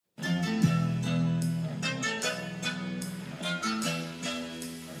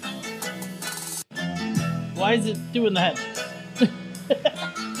Why is it doing that?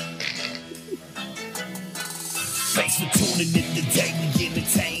 Thanks for tuning in today. We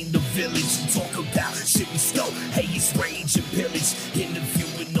entertain the village and talk about shit we stole. Hey, it's rage and pillage.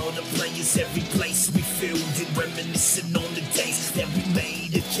 Interviewing all the players, every place we filled and reminiscing on the days that we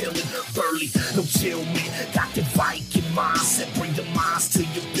made a killing. Burley, no chill, man. Got the Viking mindset. Bring the minds to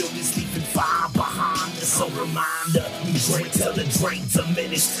your buildings, leaving fire behind us. So reminder, we drink till the drain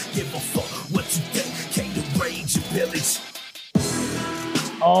diminish. Give a fuck what you think. Came to rage and pillage.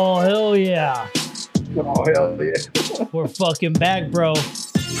 Oh, hell yeah. Oh, hell yeah. We're fucking back, bro.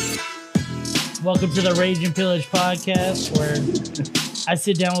 Welcome to the Rage and Pillage podcast, where I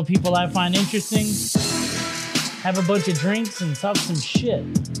sit down with people I find interesting, have a bunch of drinks, and talk some shit.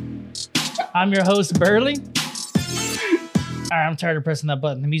 I'm your host, Burley. All right, I'm tired of pressing that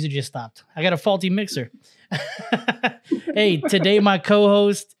button. The music just stopped. I got a faulty mixer. Hey, today my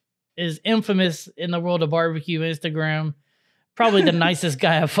co-host is infamous in the world of barbecue Instagram. Probably the nicest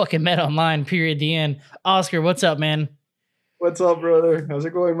guy I've fucking met online, period, the end. Oscar, what's up, man? What's up, brother? How's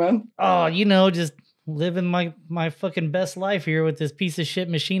it going, man? Oh, you know, just living my fucking best life here with this piece of shit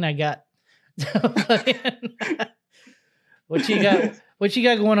machine I got. What you got? What you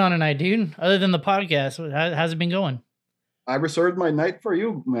got going on tonight, dude? Other than the podcast, how's it been going? I reserved my night for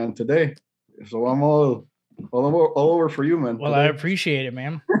you, man, today. So I'm all over for you, man. Well, today. I appreciate it,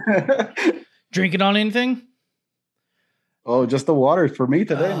 man. Drinking on anything? Oh, just the water for me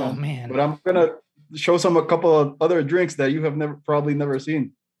today, Oh, man. man. But I'm gonna show a couple of other drinks that you have probably never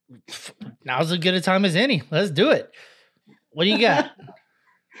seen. Now's as good a time as any. Let's do it. What do you got?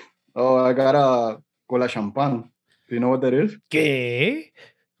 Oh, I got a cola champagne. Do you know what that is? Gay?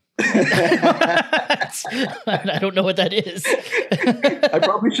 I don't know what that is. I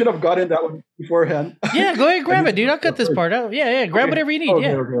probably should have gotten that one beforehand. Yeah, go ahead, grab it, dude. I'll cut this part out. Yeah, grab Okay. whatever you need. Okay,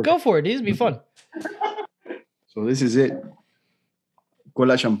 Yeah, okay. go for it, dude. This will be fun. So this is it.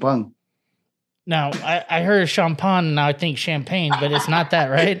 Cola champagne. Now, I heard champagne, and now I think champagne, but it's not that,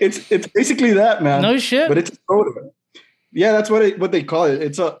 right? It's basically that, man. No shit. But it's a soda. Yeah, that's what they call it.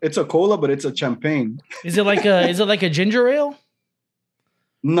 It's a cola, but it's a champagne. Is it like a ginger ale?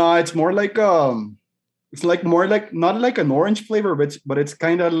 No, it's more like it's like more like not like an orange flavor, but it's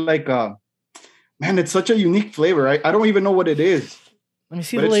kind of like man, it's such a unique flavor. I don't even know what it is. Let me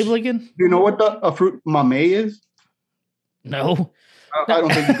see But the it's- label again. Do you know what a fruit mamey is? No. I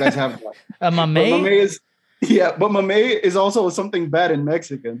don't think you guys have that. A But mamey? mamey is but mamey is also something bad in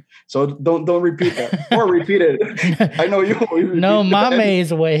Mexican. So don't repeat that or repeat it. I know you. always No, repeat that.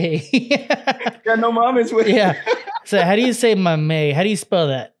 mamey's way. Yeah, no mamey's with Yeah. So how do you say mamey? How do you spell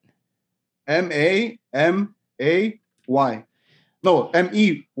that? Mamay. No,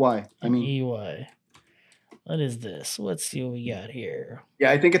 Mey. I mean, E-Y. What is this? Let's see what we got here.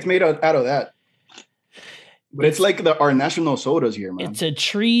 yeah, I think it's made out of that. But it's like our national sodas here, man. It's a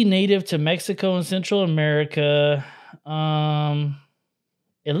tree native to Mexico and Central America.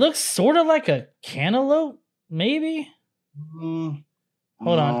 It looks sort of like a cantaloupe, maybe. Mm,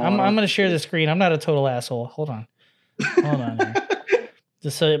 Hold on, I'm no. going to share the screen. I'm not a total asshole. Hold on. Here.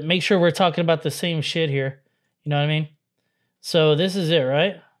 Just so make sure we're talking about the same shit here. You know what I mean? So this is it,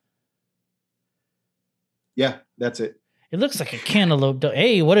 right? Yeah, that's it. It looks like a cantaloupe.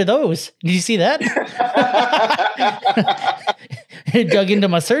 Hey, what are those? Did you see that? It dug into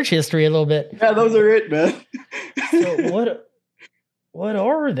my search history a little bit. Yeah, those are it, man. So what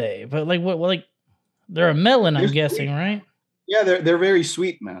are they? But like they're a melon, I'm They're guessing, sweet. right? Yeah, they're very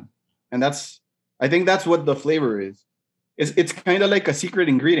sweet, man. And I think that's what the flavor is. It's kind of like a secret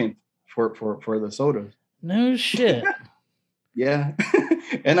ingredient for the sodas. No shit. Yeah.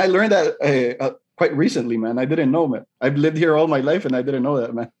 And I learned that quite recently, man. I didn't know, man. I've lived here all my life and I didn't know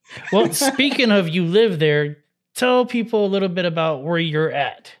that, man. Well, speaking of you live there, tell people a little bit about where you're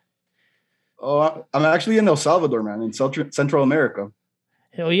at. Oh, I'm actually in El Salvador, man, in Central America.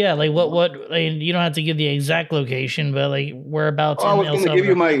 Hell yeah! Like what? I mean, you don't have to give the exact location, but like whereabouts Oh, I in was El going to Salvador. give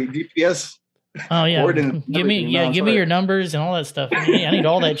you my GPS. Oh yeah, coordinates and give me everything. No, I'm give me sorry. your numbers and all that stuff. I need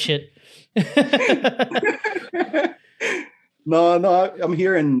all that shit. No, I'm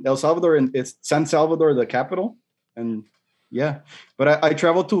here in El Salvador, and it's San Salvador, the capital. And yeah, but I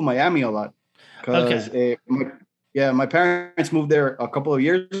travel to Miami a lot because my parents moved there a couple of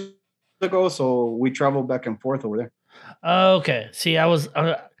years ago, so we travel back and forth over there. Okay. See, I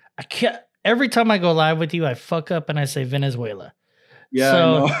can't. Every time I go live with you, I fuck up and I say Venezuela. Yeah,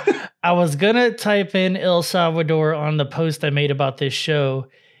 So- I know. I was gonna type in El Salvador on the post I made about this show,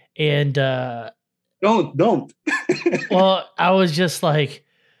 and Don't. well, I was just like,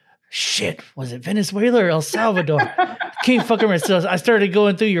 shit, was it Venezuela or El Salvador? Can't fucking remember. So I started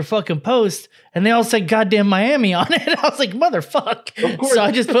going through your fucking post, and they all said goddamn Miami on it. I was like, motherfuck. So I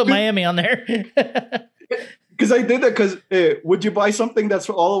just put Miami on there. Because I did that because would you buy something that's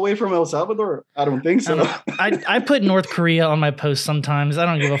all the way from El Salvador? I don't think so. I put North Korea on my post sometimes. I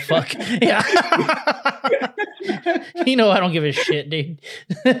don't give a fuck. Yeah. You know I don't give a shit, dude.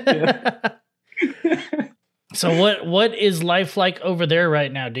 So what is life like over there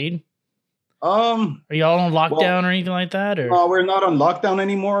right now, dude? Are y'all on lockdown or anything like that? Or no, we're not on lockdown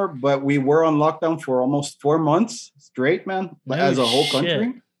anymore, but we were on lockdown for almost 4 months straight, man. No as a whole shit.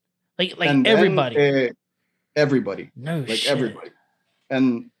 country. Like And then, everybody. everybody. No like shit. everybody.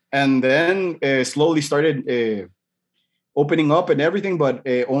 And then slowly started opening up and everything, but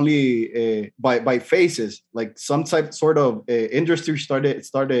only by phases. Like some sort of industry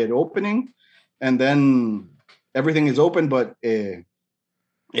started opening, and then everything is open, but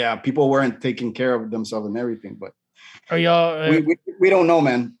yeah, people weren't taking care of themselves and everything. But Are y'all? we don't know,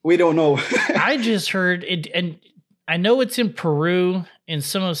 man. We don't know. I just heard it, and I know it's in Peru and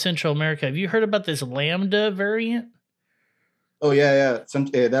some of Central America. Have you heard about this Lambda variant? Oh yeah.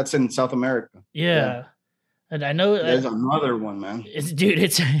 That's in South America. Yeah. And I know There's another one, man.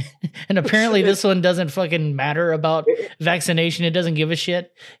 It's and apparently this one doesn't fucking matter about vaccination. It doesn't give a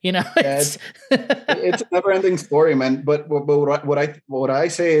shit, you know. Yeah, it's a never-ending story, man. But what I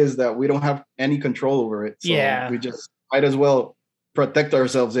say is that we don't have any control over it. So Yeah. we just might as well protect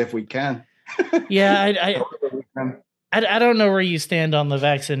ourselves if we can. Yeah, I don't know where you stand on the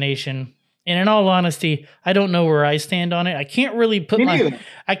vaccination. And in all honesty, I don't know where I stand on it. I can't really put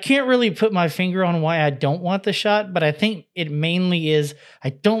my finger on why I don't want the shot, but I think it mainly is I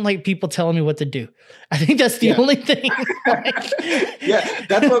don't like people telling me what to do. I think that's the only thing. Yeah,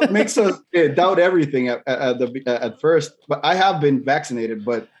 that's what makes us doubt everything at first. But I have been vaccinated,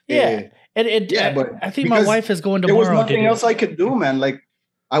 but but I think my wife is going tomorrow. There was nothing else I could do, man. Like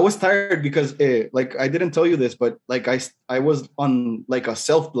I was tired because like I didn't tell you this, but like I was on like a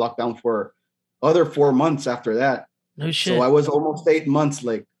self lockdown for other 4 months after that. No shit. So I was almost 8 months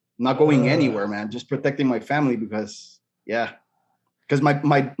like not going anywhere, man, just protecting my family because my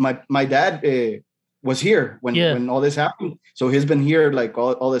dad was here when all this happened. So he's been here like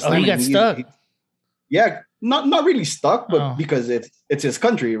all this time. He got stuck. Not really stuck, but because it's his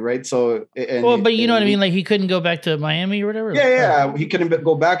country, right? So but you know what I mean. Like he couldn't go back to Miami or whatever. Yeah, he couldn't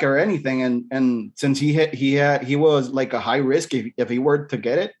go back or anything, and since he was like a high risk if he were to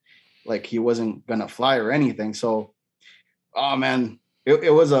get it, like he wasn't gonna fly or anything. So, oh man,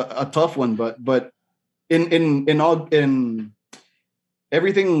 it was a tough one, but in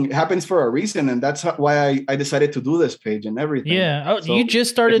everything happens for a reason, and that's why I decided to do this page and everything. Yeah. Oh, so you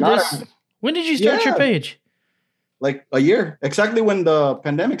just started this. When did you start your page? Like a year, exactly when the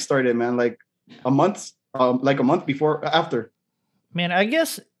pandemic started, man. Like a month before, after. Man, I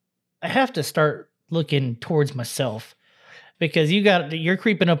guess I have to start looking towards myself because you're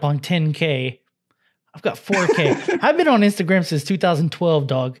creeping up on 10K. I've got 4K. I've been on Instagram since 2012,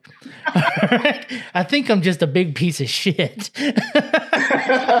 dog. I think I'm just a big piece of shit.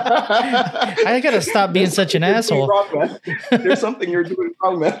 I gotta stop being such an asshole. Wrong, there's something you're doing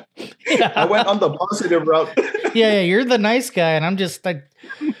wrong, man. Yeah. I went on the positive route. Yeah, you're the nice guy, and I'm just like,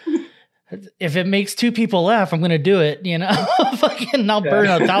 if it makes 2 people laugh, I'm gonna do it. You know, fucking, I'll burn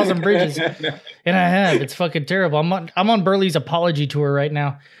 1,000 bridges, and I have. It's fucking terrible. I'm on Burley's apology tour right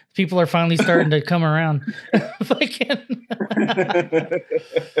now. People are finally starting to come around. Fucking.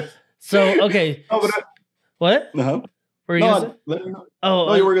 So okay. What? Uh-huh. Were you gonna say?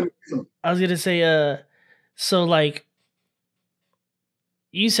 Oh, you were gonna say something. I was gonna say. So like,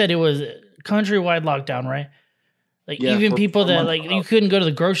 you said it was countrywide lockdown, right? Like even people that like you couldn't go to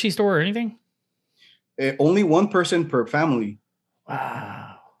the grocery store or anything. Only one person per family.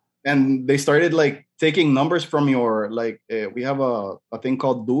 Wow. And they started like taking numbers from your we have a thing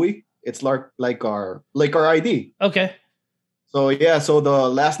called Dewey. It's like our ID. Okay. So so the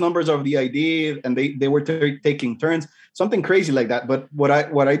last numbers of the ID, and they were taking turns, something crazy like that. But what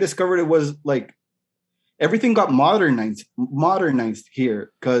I discovered, it was like everything got modernized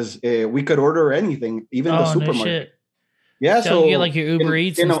here because we could order anything, even the supermarket. No shit. Yeah, so you get like your Uber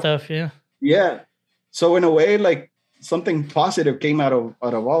Eats and stuff. Yeah. Yeah. So in a way, like something positive came out of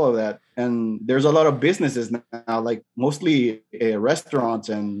all of that, and there's a lot of businesses now, like mostly restaurants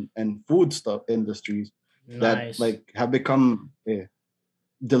and food stuff industries that like have become a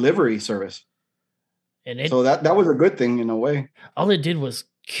delivery service. And so that was a good thing in a way. All it did was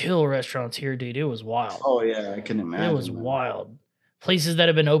kill restaurants here, dude. It was wild. Oh yeah, I can imagine. It was wild. Places that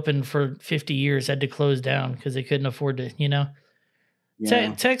have been open for 50 years had to close down because they couldn't afford to, you know.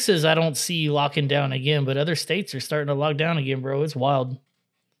 Yeah. Texas, I don't see locking down again, but other states are starting to lock down again, bro. It's wild.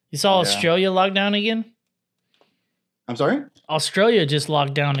 You saw Australia lock down again? I'm sorry? Australia just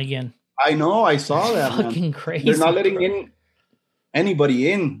locked down again. I know. I saw that. Fucking crazy. They're not letting in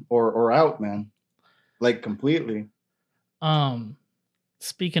anybody in or out, man. Like completely.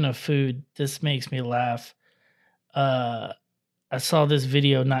 Speaking of food, this makes me laugh. I saw this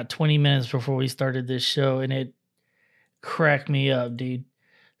video not 20 minutes before we started this show, and it cracked me up, dude.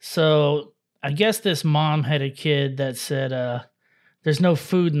 So I guess this mom had a kid that said, there's no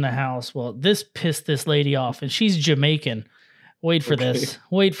food in the house. Well, this pissed this lady off, and she's Jamaican. Wait for this.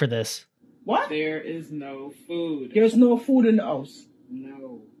 Wait for this. What? There is no food. There's no food in the house.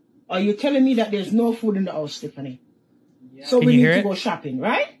 No. Are you telling me that there's no food in the house, Stephanie? Yeah. So Can we you need hear to it? go shopping,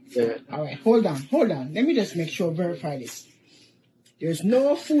 right? Yeah. All right, hold on. Let me just make sure, verify this. There's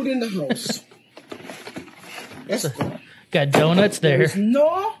no food in the house. Let's go. Got donuts there. There's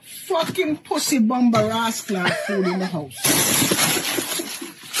no fucking pussy bomber rascal food in the house.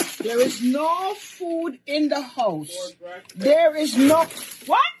 There is no food in the house. There is no...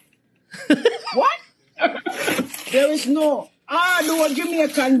 What? What? There is no... no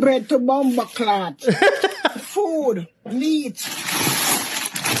Jamaican bread to bomber clot. Food, meat,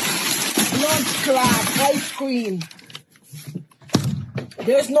 blood clot, ice cream.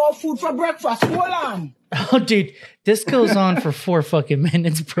 There's no food for breakfast. Hold on. Oh, dude, this goes on for 4 fucking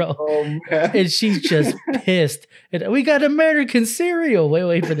minutes, bro. Oh, man. And she's just pissed. And we got American cereal.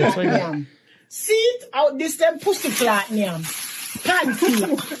 Wait for this. Wait. Nyam. See it out this them pussy clot, nyam. Can't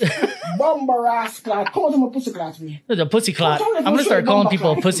bomber ass clot. Call them a pussy clot me. The pussy clot. I'm going to start calling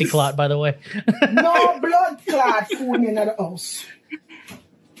people a pussy clot, by the way. No blood clot food in the house.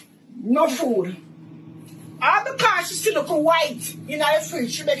 No food. All because she still look white in the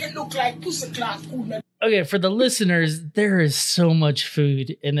fridge. She make it look like pussy clot food. Okay, for the listeners, there is so much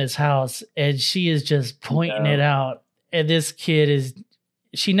food in this house, and she is just pointing it out. And this kid is,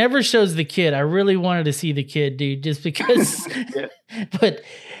 she never shows the kid. I really wanted to see the kid, dude, just because. But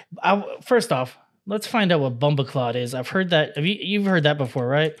first off, let's find out what bumbaclot is. I've heard that. You've heard that before,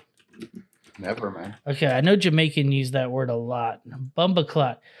 right? Never, man. Okay, I know Jamaican use that word a lot.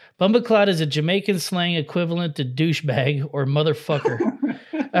 Bumbaclot. Bumbaclot is a Jamaican slang equivalent to douchebag or motherfucker.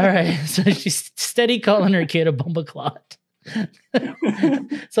 All right, so she's steady calling her kid a bumbaclot.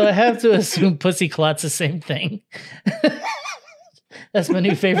 So I have to assume pussyclot's the same thing. That's my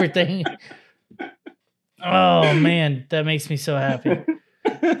new favorite thing. Oh man, that makes me so happy.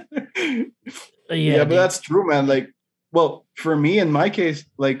 Yeah, but that's true, man. Like, well, for me, in my case,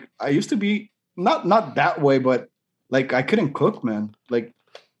 like I used to be not that way, but like I couldn't cook, man. Like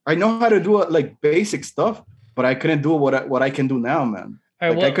I know how to do like basic stuff, but I couldn't do what I can do now, man.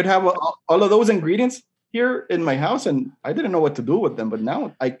 Right, I could have all of those ingredients here in my house, and I didn't know what to do with them. But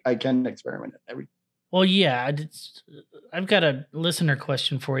now I can experiment at everything. Well, yeah, I've got a listener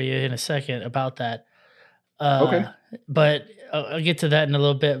question for you in a second about that. Okay, but I'll get to that in a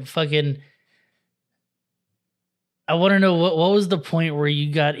little bit. I want to know what was the point where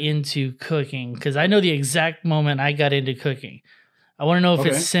you got into cooking? Because I know the exact moment I got into cooking. I want to know if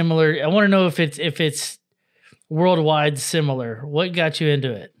it's similar. I want to know if it's worldwide similar. What got you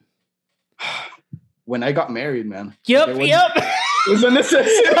into it? When I got married, man. Yep. It was a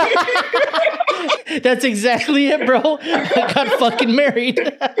necessity. That's exactly it, bro. I got fucking married.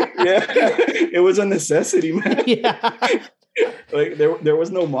 Yeah, it was a necessity, man. Yeah. Like there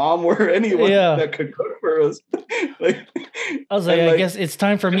was no mom or anyone that could cook for us. Like I was like, I guess it's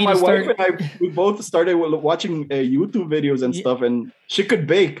time for me to start. My wife and I, we both started watching YouTube videos and stuff, and she could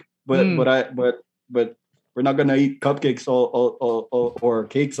bake, but we're not gonna eat cupcakes or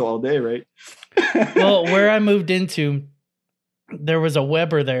cakes all day, right? Well, where I moved into, there was a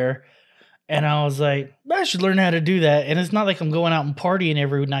Weber there, and I was like, I should learn how to do that. And it's not like I'm going out and partying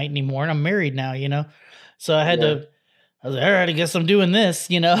every night anymore, and I'm married now, you know. So I had to. I was like, all right, I guess I'm doing this,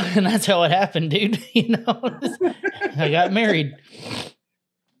 you know, and that's how it happened, dude. You know, I got married.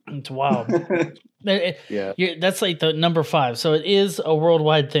 It's wild. That's like the number 5. So it is a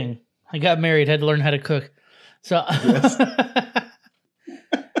worldwide thing. I got married, had to learn how to cook. So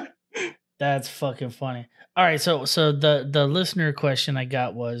that's fucking funny. All right, so the listener question I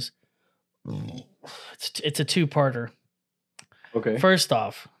got was, it's a 2-parter. Okay. First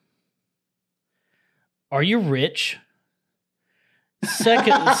off, are you rich?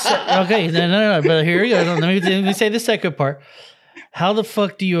 Okay, no, but here we go. Let me say the second part. How the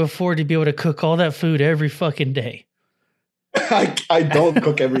fuck do you afford to be able to cook all that food every fucking day? I don't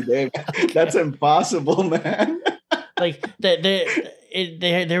cook every day, man. That's impossible, man. Like that.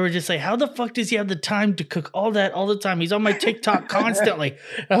 they were just like, how the fuck does he have the time to cook all that all the time? He's on my TikTok constantly.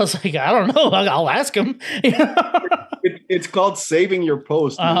 And I was like, I don't know. I'll ask him. It's called saving your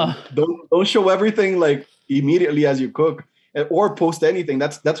post. Don't show everything like immediately as you cook, or post anything.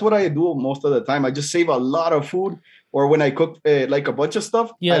 That's what I do most of the time. I just save a lot of food. Or when I cook like a bunch of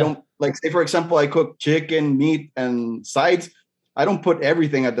stuff, I don't like, say for example, I cook chicken, meat, and sides. I don't put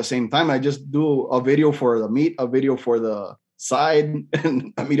everything at the same time. I just do a video for the meat, a video for the side,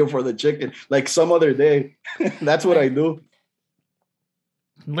 and a video for the chicken, like some other day. That's what I do.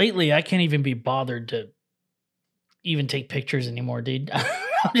 Lately, I can't even be bothered to even take pictures anymore, dude. I'm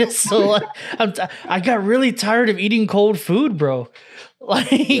just so I got really tired of eating cold food, bro.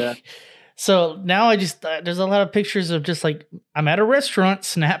 Like, so now I just there's a lot of pictures of just like I'm at a restaurant,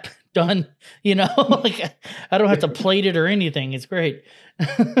 snap, done. You know, like I don't have to plate it or anything. It's great.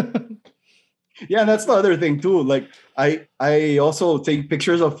 Yeah, that's the other thing too. Like I also take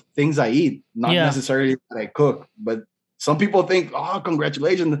pictures of things I eat, not necessarily that I cook, but some people think, oh,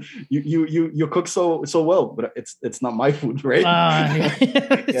 congratulations, you cook so well, but it's not my food, right?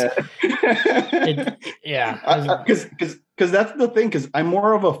 Because that's the thing. Because I'm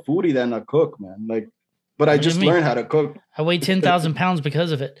more of a foodie than a cook, man. Like, but I just learned how to cook. I weigh 10,000 pounds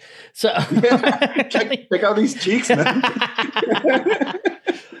because of it. So check out these cheeks, man.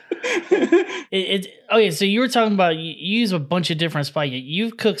 Okay. So you were talking about you use a bunch of different spices.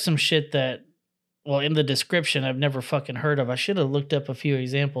 You've cooked some shit that. Well, in the description, I've never fucking heard of. I should have looked up a few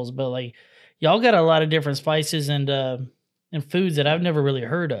examples, but like, y'all got a lot of different spices and foods that I've never really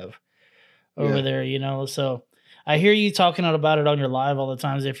heard of over there. You know, so I hear you talking about it on your live all the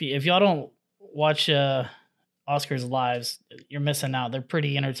times. If y'all don't watch Oscar's lives, you're missing out. They're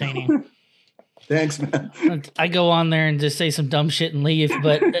pretty entertaining. Thanks, man. I go on there and just say some dumb shit and leave,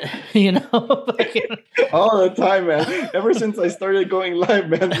 but you know, all the time, man. Ever since I started going live,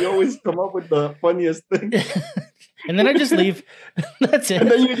 man, you always come up with the funniest thing. And then I just leave. That's it.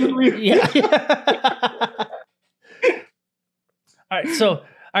 And then you just leave. Yeah. All right. So,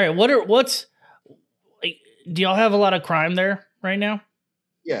 all right. What's like? Do y'all have a lot of crime there right now?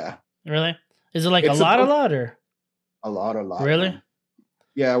 Yeah. Really? Is it like a lot or? A lot. Really? Man.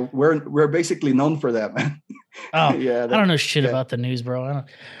 Yeah, we're basically known for that, man. Oh, yeah. I don't know shit about the news, bro.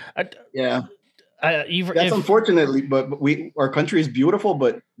 That's unfortunately, but our country is beautiful,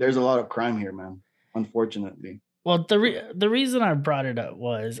 but there's a lot of crime here, man. Unfortunately. Well, the reason I brought it up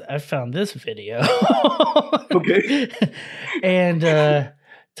was I found this video. Okay. And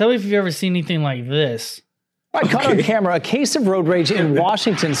tell me if you've ever seen anything like this. All right, caught on camera, a case of road rage in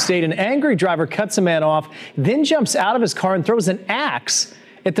Washington State. An angry driver cuts a man off, then jumps out of his car and throws an axe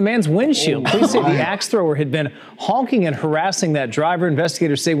at the man's windshield. Police say the axe thrower had been honking and harassing that driver.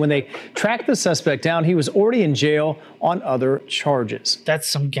 Investigators say when they tracked the suspect down, he was already in jail on other charges. That's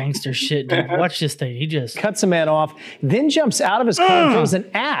some gangster shit, dude. Watch this thing. He just cuts a man off, then jumps out of his car and throws an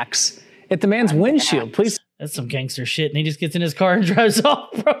axe at the man's windshield. Police. That's some gangster shit. And he just gets in his car and drives off,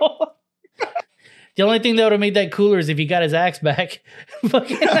 bro. The only thing that would have made that cooler is if he got his axe back. And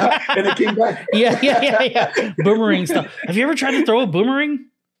it came back. Yeah. Boomerang stuff. Have you ever tried to throw a boomerang?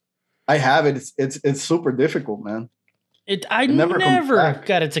 I have it. It's super difficult, man. I never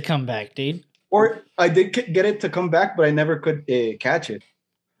got it to come back, dude. Or I did get it to come back, but I never could catch it.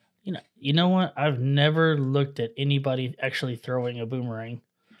 You know what? I've never looked at anybody actually throwing a boomerang.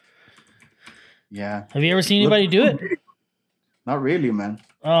 Yeah. Have you ever seen anybody do it? Not really, man.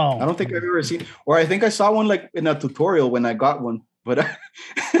 Oh. I don't think I've ever seen, or I think I saw one like in a tutorial when I got one, but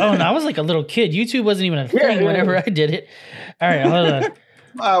oh, no, I was like a little kid. YouTube wasn't even a thing whenever I did it. All right, hold on.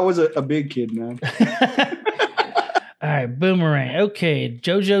 I was a big kid, man. All right, boomerang. Okay,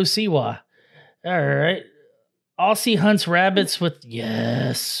 Jojo Siwa. All right. Aussie hunts rabbits with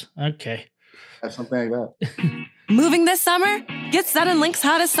yes. Okay. That's something like that. Moving this summer? Get Suddenlink's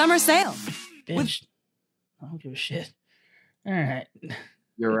hottest summer sale. Bitch. I don't give a shit. All right.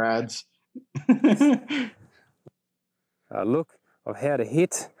 Your ads. Look, I've had a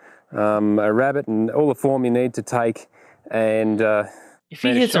hit, a rabbit, and all the form you need to take. And if he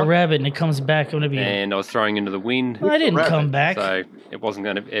hits a rabbit and it comes back, I'm gonna be. And I was throwing into the wind. Well, I didn't come back, so it wasn't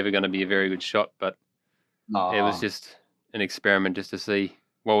ever going to be a very good shot. But it was just an experiment, just to see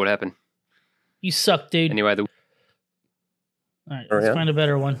what would happen. You suck, dude. Anyway, all right, let's find a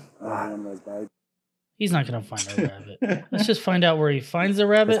better one. He's not going to find a rabbit. Let's just find out where he finds the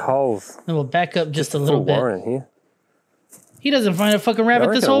rabbit. There's holes. Then we'll back up just a little bit. Here. He doesn't find a fucking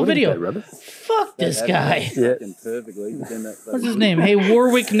rabbit this whole video. Fuck this guy. Yeah. What's his name? Hey,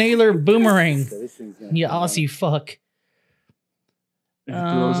 Warwick Naylor Boomerang. You Aussie fuck. He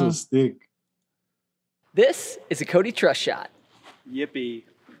throws a stick. This is a Cody Trust shot. Yippee.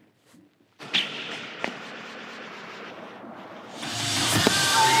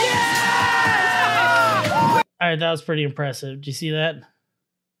 All right, that was pretty impressive. Did you see that?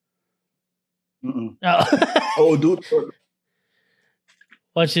 Mm-mm. Oh, Oh, dude.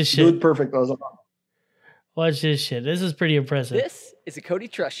 watch this shit. Dude, perfect. Watch this shit. This is pretty impressive. This is a Cody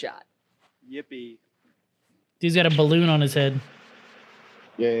Trust shot. Yippee. Dude's got a balloon on his head.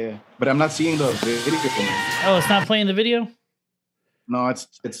 Yeah. But I'm not seeing the video. Oh, it's not playing the video? No, it's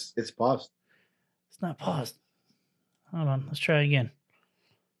paused. It's not paused. Hold on. Let's try again.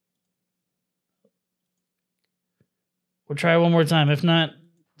 We'll try one more time. If not,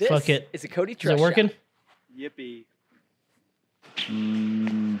 This fuck it. is a Cody Is Trust it working? shot. Yippee.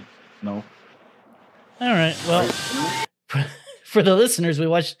 No. All right. Well, for the listeners, we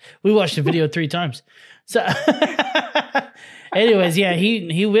watched the video 3 times. So, anyways, yeah,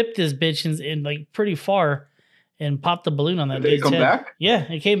 he whipped this bitch in like pretty far and popped the balloon on that Did it dude's come head. back? Yeah,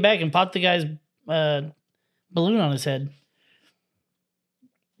 it came back and popped the guy's balloon on his head.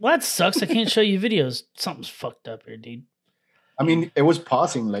 Well, that sucks. I can't show you videos. Something's fucked up here, dude. I mean, it was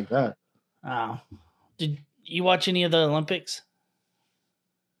pausing like that. Oh, did you watch any of the Olympics?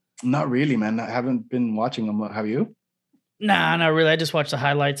 Not really, man. I haven't been watching them. Have you? Nah, not really. I just watched the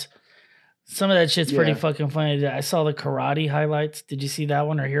highlights. Some of that shit's pretty Yeah. fucking funny. I saw the karate highlights. Did you see that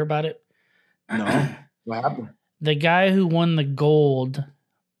one or hear about it? No. What happened? The guy who won the gold,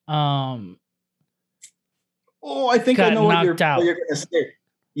 Oh, I think I got know what you're knocked out. gonna say.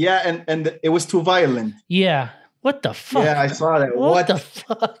 Yeah, and it was too violent. yeah. What the fuck? Yeah, I saw that. What the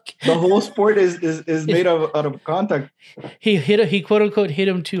fuck? The whole sport is made out of contact. He quote unquote hit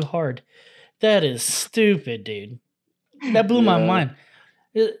him too hard. That is stupid, dude. That blew my Yeah. mind.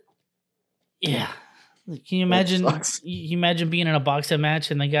 Yeah. Can you imagine? You imagine being in a boxing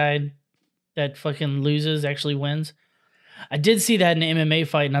match and the guy that fucking loses actually wins? I did see that in an MMA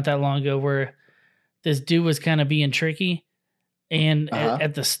fight not that long ago where this dude was kind of being tricky, and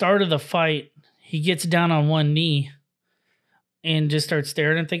at the start of the fight, he gets down on one knee and just starts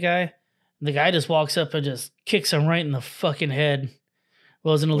staring at the guy. The guy just walks up and just kicks him right in the fucking head.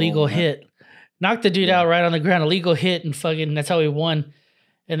 Well, it was an illegal hit. Knocked the dude out right on the ground. Illegal hit, and fucking that's how he won.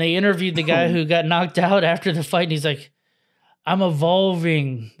 And they interviewed the guy who got knocked out after the fight, and he's like, "I'm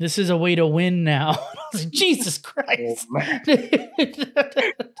evolving. This is a way to win now." I was like, Jesus Christ.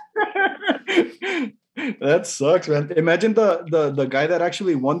 That sucks, man. Imagine the guy that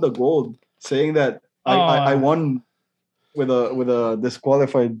actually won the gold saying that I won with a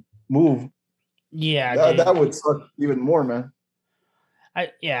disqualified move. Yeah, that would suck even more, man.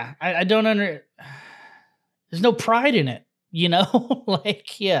 I don't there's no pride in it, you know?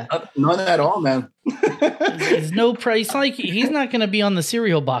 Like, yeah. None at all, man. There's no pride. It's like he's not going to be on the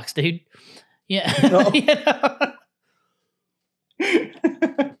cereal box, dude. Yeah. No.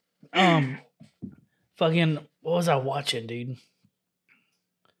 Fucking, what was I watching, dude?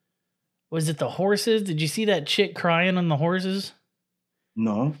 Was it the horses? Did you see that chick crying on the horses?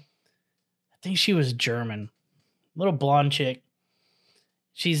 No. I think she was German. Little blonde chick.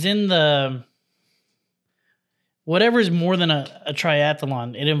 She's in the whatever's more than a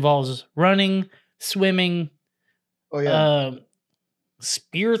triathlon. It involves running, swimming,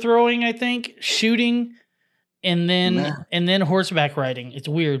 spear throwing, I think, shooting, and then horseback riding. It's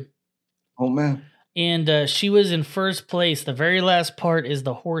weird. Oh man. And she was in first place. The very last part is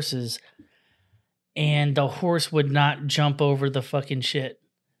the horses. And the horse would not jump over the fucking shit.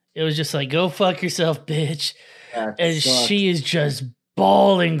 It was just like, go fuck yourself, bitch. That and sucks. she is just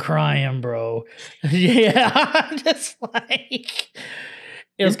bawling, crying, bro. Yeah. Just like.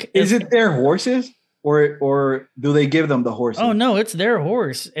 Is it their horses? Or do they give them the horses? Oh, no, it's their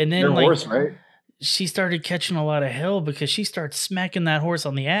horse. And then, their like, horse, right? she started catching a lot of hell because she starts smacking that horse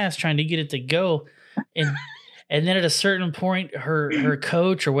on the ass trying to get it to go. And then at a certain point, her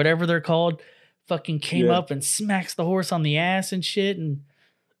coach or whatever they're called fucking came up and smacks the horse on the ass and shit. And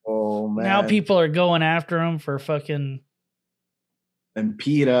oh man, now people are going after him for fucking and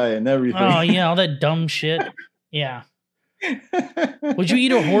PETA and everything. Oh yeah, all that dumb shit. Yeah. Would you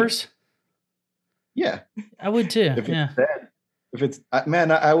eat a horse? Yeah, I would too. If Yeah. it's dead. If it's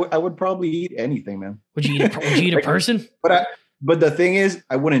man, I would probably eat anything, man. Would you eat a person? But the thing is,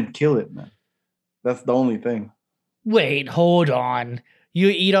 I wouldn't kill it, man. That's the only thing. Wait, hold on. You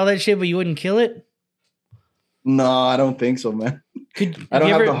eat all that shit, but you wouldn't kill it? No, I don't think so, man. I don't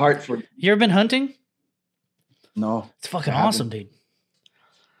have the heart for it. You ever been hunting? No. It's fucking I haven't. awesome, dude.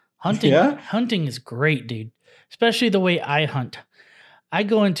 Hunting is great, dude. Especially the way I hunt. I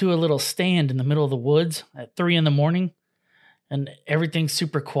go into a little stand in the middle of the woods at 3 a.m, and everything's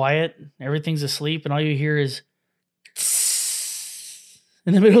super quiet. Everything's asleep, and all you hear is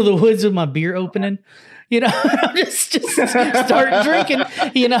in the middle of the woods with my beer opening. You know, just start drinking.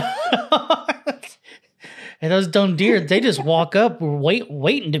 You know, and those dumb deer, they just walk up,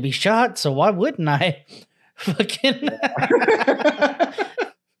 waiting to be shot. So why wouldn't I? Fucking.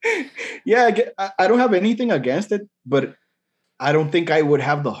 Yeah, I don't have anything against it, but I don't think I would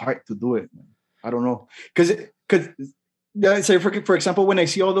have the heart to do it. I don't know, because say for example, when I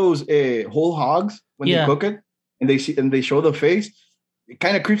see all those whole hogs when they cook it and they show the face, it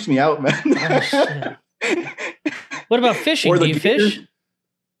kind of creeps me out, man. Oh, what about fishing? Do you fish?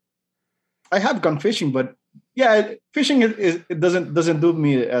 I have gone fishing, but yeah, fishing it doesn't do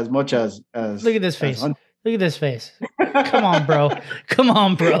me as much as. Look at this face. Look at this face. Come on, bro. Come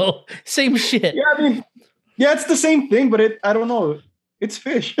on, bro. Same shit. Yeah, I mean, yeah, it's the same thing, but I don't know. It's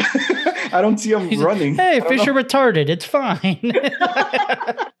fish. I don't see them running. Hey, fish are retarded. It's fine.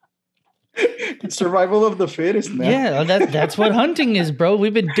 Survival of the fittest, man. Yeah, that's what hunting is, bro.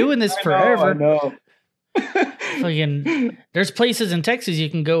 We've been doing this forever. I know. Fucking, there's places in Texas you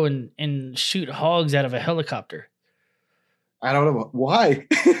can go and shoot hogs out of a helicopter. I don't know why.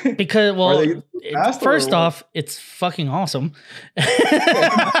 Because, well, first off, it's fucking awesome.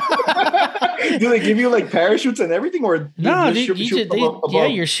 Do they give you like parachutes and everything, or no?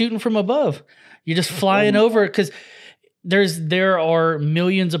 You're shooting from above. You're just flying over because there are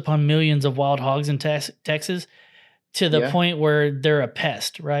millions upon millions of wild hogs in Texas to the point where they're a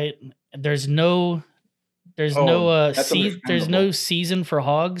pest, right? There's no season for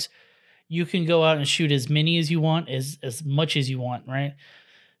hogs. You can go out and shoot as many as you want, as much as you want, right?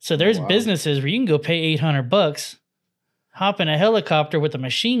 So there's businesses where you can go pay $800, hop in a helicopter with a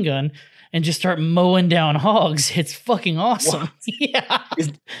machine gun, and just start mowing down hogs. It's fucking awesome. Yeah.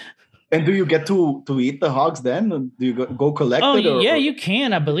 And do you get to eat the hogs then? Do you go collect it? Oh, yeah, you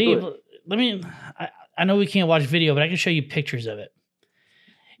can, I believe. I know we can't watch video, but I can show you pictures of it.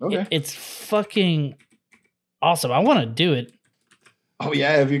 Okay. It's fucking awesome. I want to do it. Oh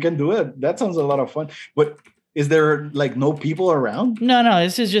yeah, if you can do it, that sounds a lot of fun. But is there like no people around? No,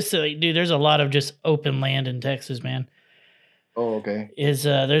 this is just dude. There's a lot of just open land in Texas, man. Oh, okay. Yeah,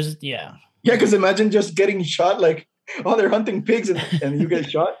 because imagine just getting shot. Like, oh, they're hunting pigs and you get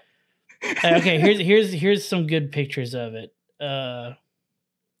shot. Okay, here's some good pictures of it. It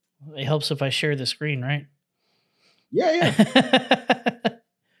helps if I share the screen, right? Yeah.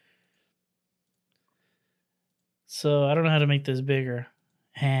 So I don't know how to make this bigger.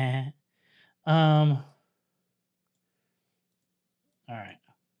 All right.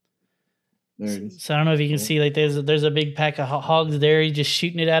 There it is. So I don't know if you can see, like, there's a big pack of hogs there. You're just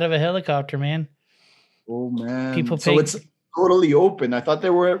shooting it out of a helicopter, man. Oh man! People so it's totally open. I thought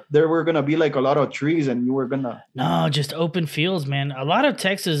there were gonna be like a lot of trees, and you were gonna. No, just open fields, man. A lot of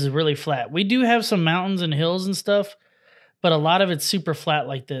Texas is really flat. We do have some mountains and hills and stuff, but a lot of it's super flat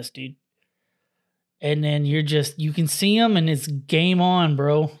like this, dude. And then you can see them, and it's game on,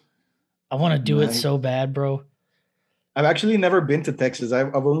 bro. I want to do it so bad, bro. I've actually never been to Texas.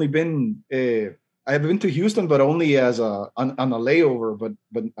 I've only been I've been to Houston, but only as on a layover.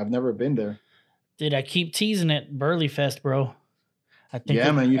 But I've never been there. Dude, I keep teasing it, Burley Fest, bro.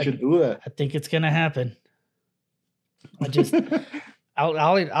 Man, you should do that. I think it's gonna happen.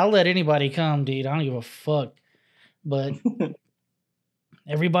 I'll let anybody come, dude. I don't give a fuck. But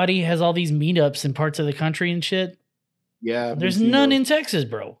everybody has all these meetups in parts of the country and shit. Yeah, there's none in Texas,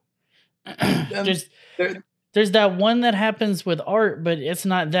 bro. There's that one that happens with art, but it's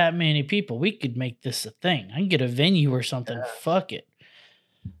not that many people. We could make this a thing. I can get a venue or something. Yeah. Fuck it.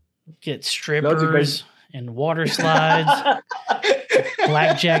 Get strippers and water slides,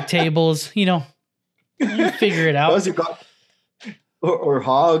 blackjack tables. You figure it out. Or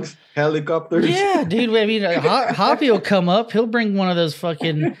hogs, helicopters. Yeah, dude. I mean, Hoppy will come up. He'll bring one of those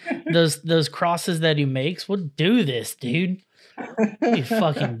fucking those crosses that he makes. We'll do this, dude. You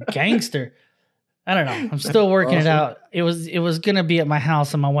fucking gangster. I don't know. I'm still working it out. It was gonna be at my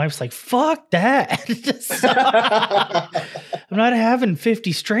house, and my wife's like, "Fuck that." I'm not having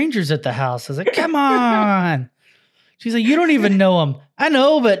 50 strangers at the house. I was like, "Come on." She's like, "You don't even know them." I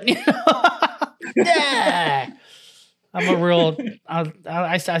know, but yeah. I'm a real.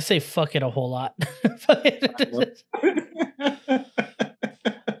 I say fuck it a whole lot.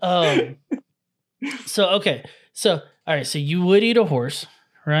 So okay. So all right. So you would eat a horse,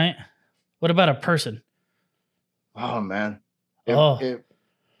 right? What about a person? Oh man. If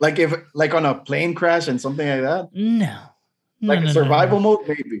on a plane crash and something like that? No. Like survival mode,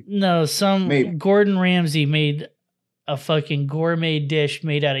 maybe. No, Gordon Ramsay made a fucking gourmet dish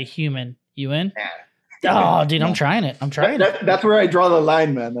made out of human. You in? Oh, dude, I'm trying it. I'm trying it. That's where I draw the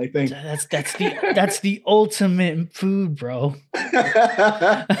line, man. I think That's the ultimate food, bro.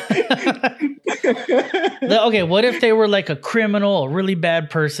 Okay, what if they were like a criminal, a really bad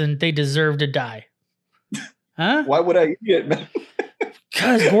person? They deserve to die. Huh? Why would I eat it, man?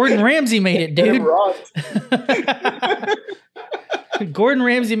 Because Gordon Ramsay made it, dude. Gordon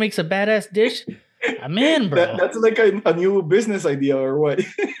Ramsay makes a badass dish. I'm in, bro. That's like a new business idea, or what?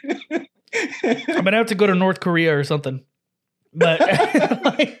 I'm gonna have to go to North Korea or something. But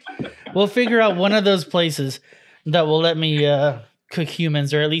like, we'll figure out one of those places that will let me cook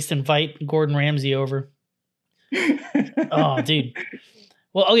humans, or at least invite Gordon Ramsay over. Oh, dude.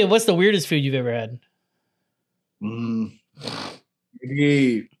 Well, okay. What's the weirdest food you've ever had?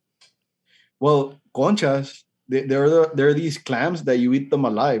 Maybe. Well, conchas. They're these clams that you eat them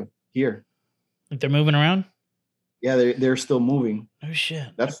alive here. If they're moving around? Yeah, they're still moving. Oh shit.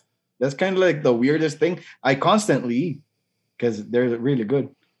 That's kind of like the weirdest thing. I constantly eat because they're really good.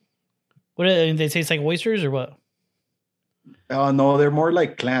 What they taste like oysters or what? No, they're more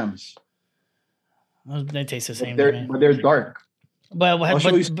like clams. Well, they taste the same. But they're dark.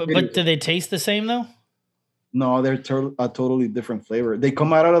 But do they taste the same though? No, they're a totally different flavor. They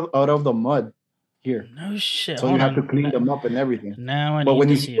come out of the mud here. No shit. So you have to clean them up and everything. Now but when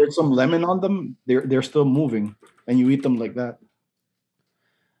you put some lemon on them, they're still moving, and you eat them like that.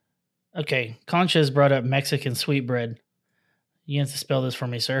 Okay, Concha's brought up Mexican sweetbread. You have to spell this for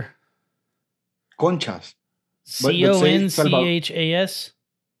me, sir. Conchas. Conchas?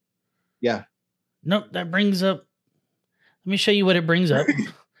 Yeah. Nope, that brings up. Let me show you what it brings up.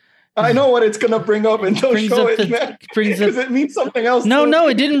 I know what it's gonna bring up, and don't show it, man. Because it means something else. No,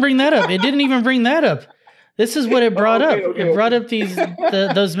 it didn't bring that up. It didn't even bring that up. This is what it brought up. It brought up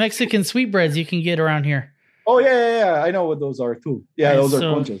those Mexican sweetbreads you can get around here. Oh yeah. I know what those are too. Yeah, those are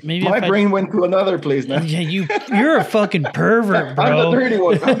conchas. My brain went to another place now. Yeah, you're a fucking pervert, bro.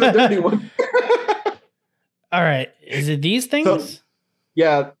 I'm the dirty one. All right, is it these things? So,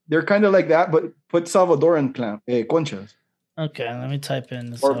 yeah, they're kind of like that, but put Salvadoran conchas. Okay, let me type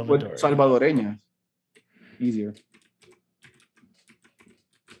in or put Salvadoreñas. Easier.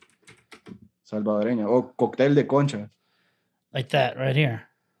 Salvadoreña or cóctel de concha. Like that right here.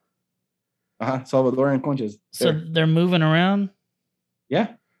 Salvadoran conchas. So they're moving around?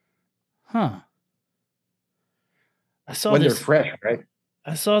 Yeah. Huh. I saw when this. They're fresh, right?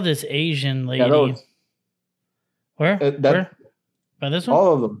 I saw this Asian lady. Yeah, Where? Where? By this one?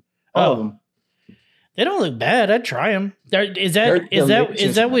 All of them. All of them. They don't look bad. I'd try them. Is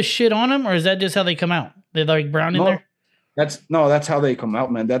that with shit on them, or is that just how they come out? They're like brown in there? That's how they come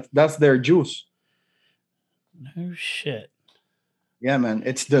out, man. That's their juice. No shit. Yeah, man.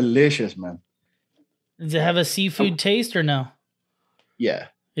 It's delicious, man. Does it have a seafood taste or no? Yeah.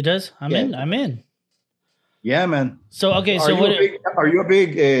 It does? I'm in. Yeah, man. So, okay. Are you a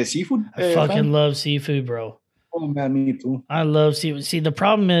big seafood I fucking fan? love seafood, bro. Oh, man, me too. I love seafood. See, the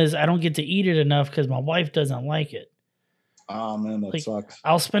problem is I don't get to eat it enough because my wife doesn't like it. Oh, man, that sucks.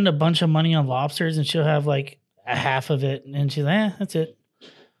 I'll spend a bunch of money on lobsters and she'll have like a half of it. And she's like, that's it.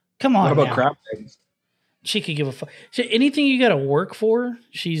 Come on. What about crab legs? She could give a fuck. Anything you got to work for,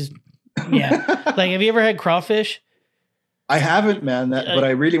 yeah. Like, have you ever had crawfish? I haven't, man, but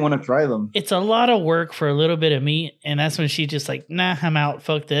I really want to try them. It's a lot of work for a little bit of meat, and that's when she's just like, nah, I'm out.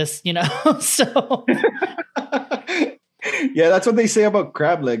 Fuck this, So, yeah, that's what they say about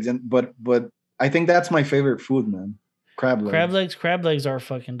crab legs, but I think that's my favorite food, man. Crab legs. Crab legs are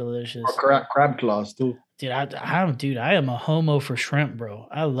fucking delicious. Or crab claws too. Dude, I am a homo for shrimp, bro.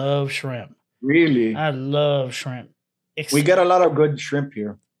 I love shrimp. Really? I love shrimp. We get a lot of good shrimp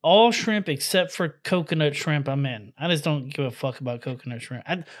here. All shrimp except for coconut shrimp, I'm in. I just don't give a fuck about coconut shrimp.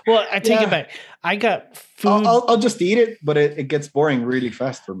 I take it back. I got food. I'll just eat it, but it gets boring really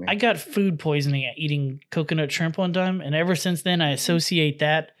fast for me. I got food poisoning at eating coconut shrimp one time, and ever since then, I associate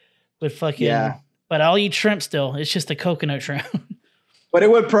that with fucking. Yeah. But I'll eat shrimp still. It's just the coconut shrimp. But it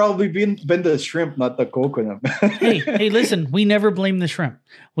would probably been the shrimp, not the coconut. hey, listen. We never blame the shrimp.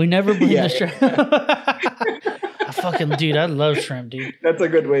 We never blame the shrimp. Fucking dude, I love shrimp, dude. That's a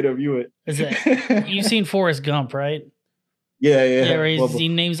good way to view it. You've seen Forrest Gump, right? Yeah. Yeah, he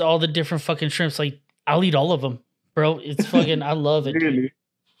names all the different fucking shrimps. Like, I'll eat all of them, bro. It's fucking, I love it. Really? Dude.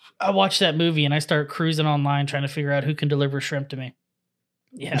 I watch that movie and I start cruising online trying to figure out who can deliver shrimp to me.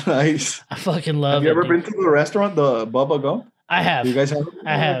 Yeah. Nice. I fucking love it. Have you ever been to the restaurant, the Bubba Gump? I have. You guys have?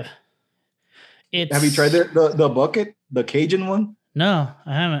 I have. Have you tried the bucket, the Cajun one? No,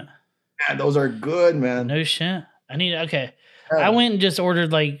 I haven't. Man, those are good, man. No shit. I went and just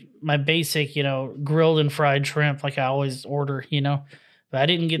ordered like my basic, grilled and fried shrimp like I always order, But I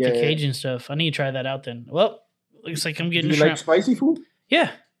didn't get the Cajun stuff. I need to try that out then. Well, looks like I'm getting Do you like spicy food?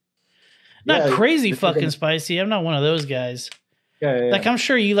 Yeah. Not crazy fucking spicy. I'm not one of those guys. Yeah. Like, I'm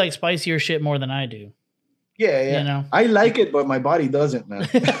sure you like spicier shit more than I do. Yeah. You know? I like it, but my body doesn't, man.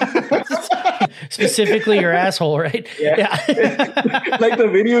 Specifically your asshole, right? Yeah. Like the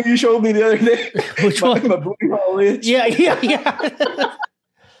video you showed me the other day. Which one? My booty hole itch. Yeah.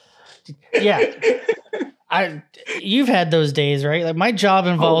 Yeah. You've had those days, right? Like my job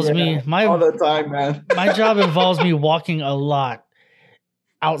involves me all the time, man. My job involves me walking a lot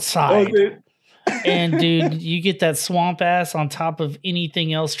outside. Oh, dude. And dude, you get that swamp ass on top of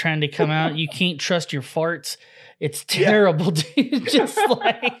anything else trying to come out. You can't trust your farts. It's terrible, dude. Just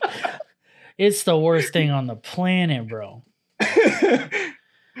like it's the worst thing on the planet, bro.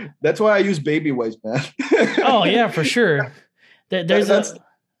 That's why I use baby wipes, man. Oh yeah, for sure.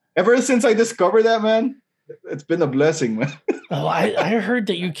 Ever since I discovered that, man, it's been a blessing, man. Oh, I heard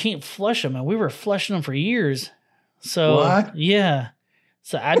that you can't flush them, and we were flushing them for years. So what? Yeah.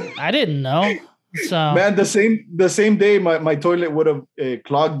 So I didn't know. So man, the same day my toilet would have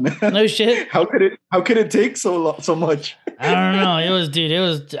clogged, man. No shit. How could it take so much? I don't know.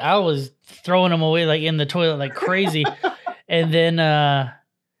 I was throwing them away like in the toilet like crazy, and then I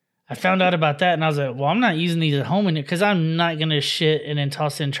found out about that, and I was like, well, I'm not using these at home because I'm not gonna shit and then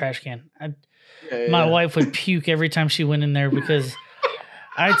toss it in a trash can. My wife would puke every time she went in there because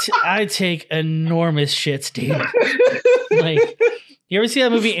I take enormous shits, dude. Like. You ever see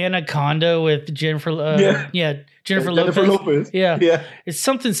that movie Anaconda with Jennifer? Jennifer Lopez. Yeah. It's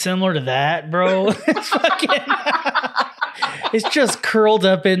something similar to that, bro. It's just curled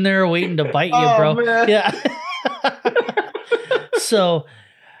up in there waiting to bite you, bro. Man. Yeah. So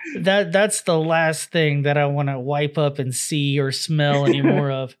that's the last thing that I want to wipe up and see or smell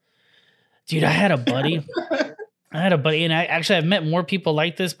anymore of. Dude, I had a buddy, and I've met more people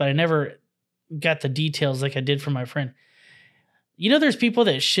like this, but I never got the details like I did for my friend. You know, there's people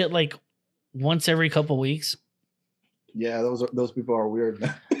that shit like once every couple weeks. Yeah, those people are weird,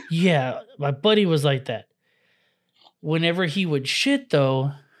 man. Yeah, my buddy was like that. Whenever he would shit,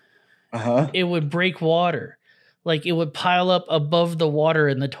 though, it would break water. Like it would pile up above the water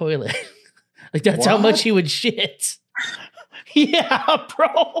in the toilet. Like that's how much he would shit. Yeah,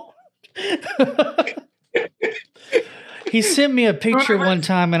 bro. He sent me a picture one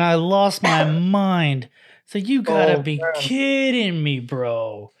time, and I lost my mind. So you gotta be kidding me,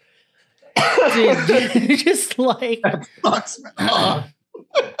 bro. Dude, just like that sucks, man.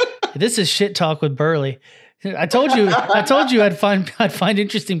 This is shit talk with Burley. I told you I'd find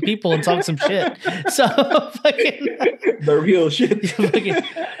interesting people and talk some shit. So fucking the real shit.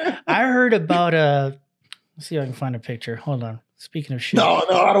 I heard about let's see if I can find a picture. Hold on. Speaking of shit. No,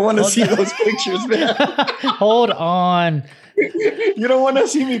 I don't want to see those pictures, man. Hold on. You don't want to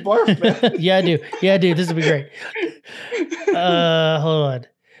see me barf, man. Yeah, I do. This would be great. Hold on.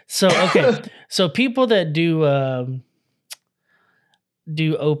 So, okay. So people that do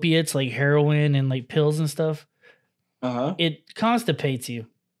opiates like heroin and like pills and stuff, it constipates you.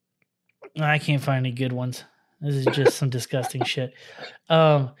 I can't find any good ones. This is just some disgusting shit.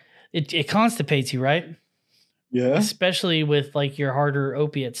 It constipates you, right? Yeah. Especially with like your harder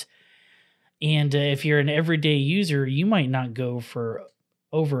opiates. And if you're an everyday user, you might not go for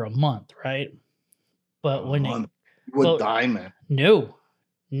over a month, right? But when you would die, man. No,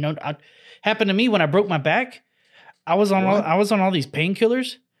 happened to me when I broke my back. I was on all these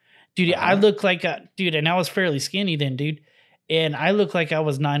painkillers, dude. I looked like and I was fairly skinny then, dude. And I looked like I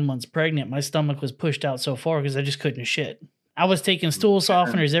was 9 months pregnant. My stomach was pushed out so far because I just couldn't shit. I was taking stool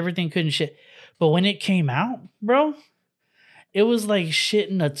softeners, everything, couldn't shit. But when it came out, bro, it was like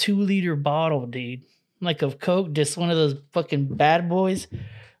shitting a 2-liter bottle, dude. Like of Coke, just one of those fucking bad boys.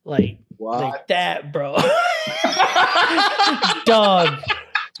 Like that, bro. Dog.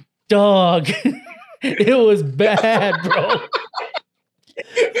 It was bad, bro.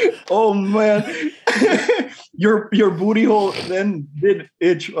 Oh man. Your booty hole then did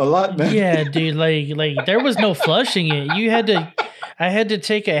itch a lot, man. Yeah, dude. Like there was no flushing it. I had to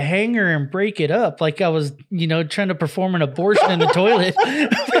take a hanger and break it up, like I was, trying to perform an abortion in the toilet.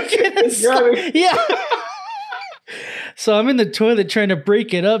 Yeah. So I'm in the toilet trying to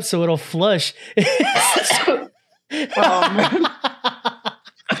break it up so it'll flush.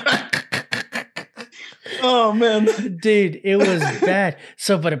 Oh man, dude, it was bad.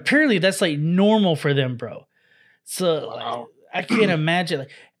 So, but apparently that's like normal for them, bro. So I can't imagine.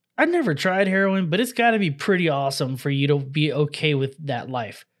 Like, I never tried heroin, but it's got to be pretty awesome for you to be okay with that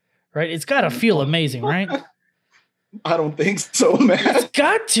life, right? It's got to feel amazing, right? I don't think so, man. It's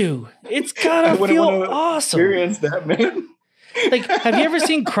got to. It's got to feel awesome. Experience that, man. Like, have you ever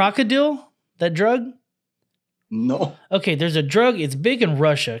seen Crocodile? That drug? No. Okay, there's a drug. It's big in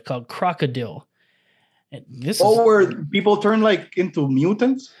Russia called Crocodile. And where people turn like into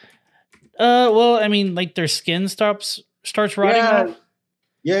mutants? Well, I mean, like their skin starts rotting off.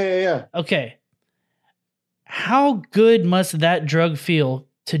 Yeah. Okay. How good must that drug feel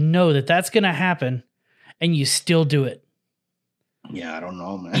to know that that's going to happen and you still do it? Yeah, I don't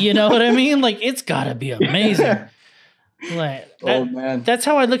know, man. You know what I mean? Like, it's got to be amazing. Like, man. That's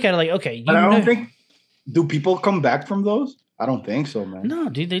how I look at it. Like, okay. But I don't think, do people come back from those? I don't think so, man. No,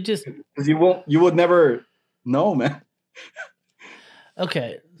 dude, they just. Because you would never know, man.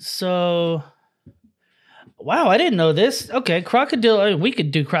 Okay, so. Wow, I didn't know this. Okay, Crocodile. We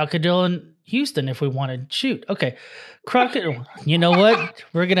could do Crocodile in Houston if we wanted. Shoot. Okay. Crocodile. You know what?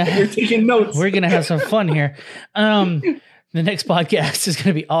 We're going to. You're taking notes. We're going to have some fun here. The next podcast is going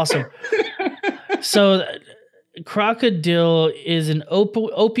to be awesome. So, Crocodile is an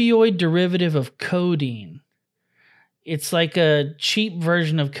opioid derivative of codeine. It's like a cheap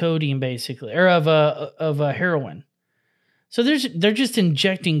version of codeine, basically, or of a heroin. So they're just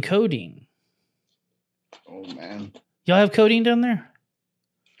injecting codeine. Oh man, y'all have codeine down there?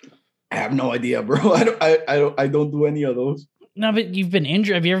 I have no idea, bro. I don't do any of those. No, but you've been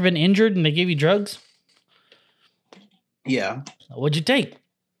injured. Have you ever been injured and they gave you drugs? Yeah. What'd you take?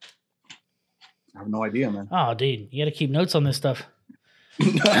 I have no idea, man. Oh, dude, you got to keep notes on this stuff.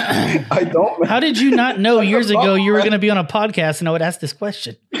 I don't. Man. How did you not know years ago you were going to be on a podcast and I would ask this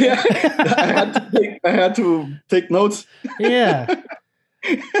question? Yeah, I had to take notes. Yeah.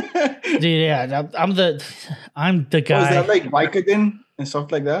 Dude, yeah, I'm the guy. Was that like Vicodin and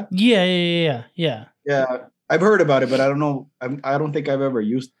stuff like that? Yeah. Yeah, I've heard about it, but I don't know. I don't think I've ever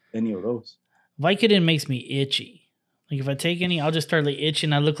used any of those. Vicodin makes me itchy. Like if I take any, I'll just start like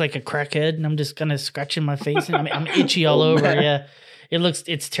itching. I look like a crackhead, and I'm just kind of scratching my face, and I'm itchy all over. Man. Yeah,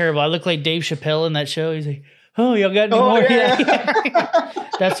 it's terrible. I look like Dave Chappelle in that show. He's like, "Oh, y'all got any more?" Yeah.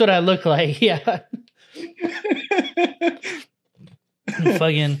 That's what I look like. Yeah.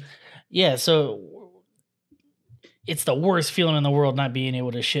 Fucking yeah. So it's the worst feeling in the world not being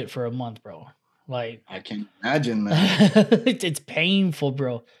able to shit for a month, bro. Like I can't imagine, man. It's painful,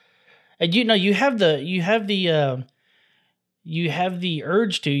 bro. And you have the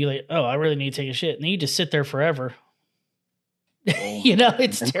urge to, you're like, oh, I really need to take a shit. And then you just sit there forever. Oh,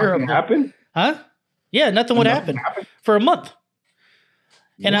 it's terrible. Happen? Huh? Yeah, nothing would happen for a month.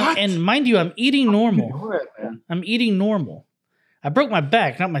 And mind you, I'm eating normal. I'm eating normal. I broke my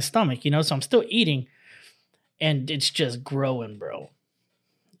back, not my stomach, so I'm still eating. And it's just growing, bro.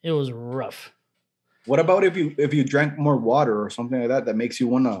 It was rough. What about if you drank more water or something like that makes you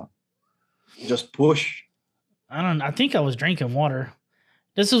want to just push? I think I was drinking water.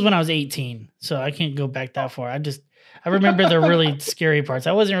 This was when I was 18, so I can't go back that far. I remember the really scary parts.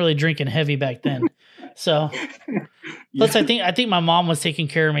 I wasn't really drinking heavy back then. So plus I think my mom was taking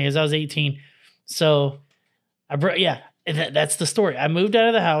care of me as I was 18. So that's the story. I moved out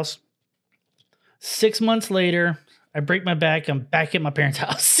of the house. 6 months later, I break my back. I'm back at my parents'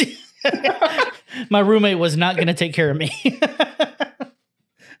 house. My roommate was not going to take care of me.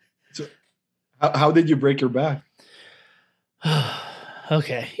 So, how did you break your back?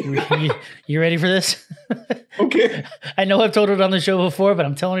 Okay. You ready for this? Okay. I know I've told it on the show before, but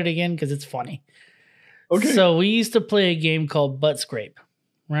I'm telling it again because it's funny. Okay. So we used to play a game called Butt Scrape,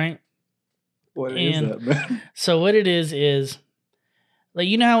 right? What is that, man? So what it is like,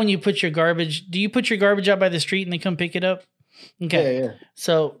 you know how when you put your garbage, do you put your garbage out by the street and they come pick it up? Okay. Yeah.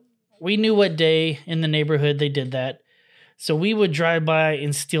 So we knew what day in the neighborhood they did that. So we would drive by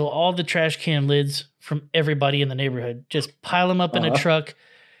and steal all the trash can lids from everybody in the neighborhood. Just pile them up in a truck.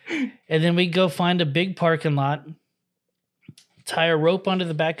 And then we'd go find a big parking lot, tie a rope onto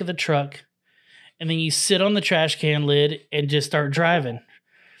the back of the truck, and then you sit on the trash can lid and just start driving.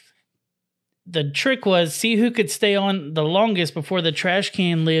 The trick was see who could stay on the longest before the trash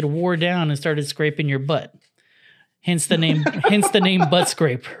can lid wore down and started scraping your butt. Hence the name Butt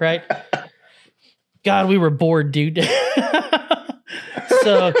Scrape, right? God, we were bored, dude.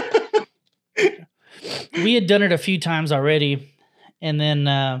 So we had done it a few times already. And then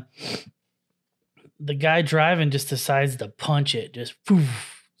the guy driving just decides to punch it. Just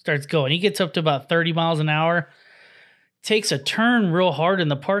starts going. He gets up to about 30 miles an hour. Takes a turn real hard in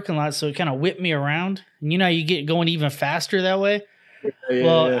the parking lot, so it kind of whipped me around. And how you get going even faster that way?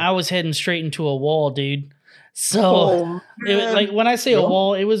 Yeah. I was heading straight into a wall, dude. So, like when I say a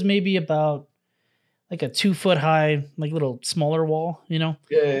wall, it was maybe about like a 2 foot high, like little smaller wall,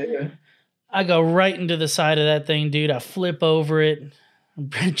 Yeah. I go right into the side of that thing, dude. I flip over it,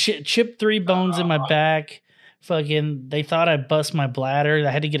 chip 3 bones in my back, Fucking, they thought I bust my bladder.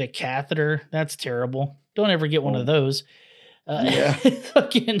 I had to get a catheter. That's terrible. Don't ever get one of those.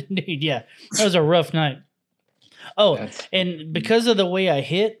 Fucking dude, yeah. That was a rough night. Oh, and because of the way I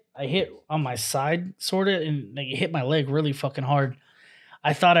hit on my side, sort of, and it hit my leg really fucking hard.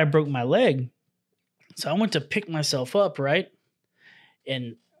 I thought I broke my leg. So I went to pick myself up, right?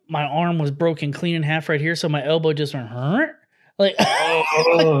 And my arm was broken clean in half right here. So my elbow just went, like,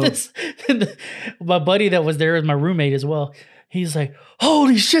 like this. My buddy that was there was my roommate as well. He's like,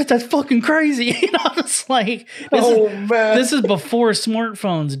 holy shit, that's fucking crazy. You know, it's like, this is before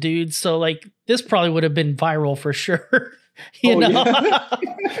smartphones, dude. So like, this probably would have been viral for sure. you know? Yeah.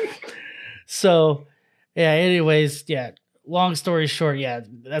 So yeah, anyways, yeah. Long story short, yeah,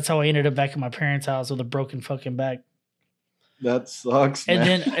 that's how I ended up back at my parents' house with a broken fucking back. That sucks,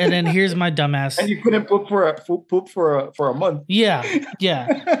 man. And then here's my dumbass. And you couldn't poop for a month. Yeah.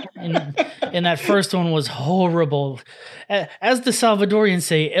 And that first one was horrible. As the Salvadorians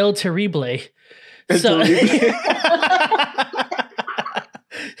say, El Terrible. So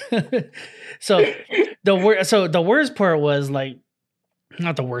the worst part was like,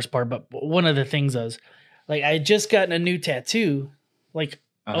 not the worst part, but one of the things was like, I had just gotten a new tattoo like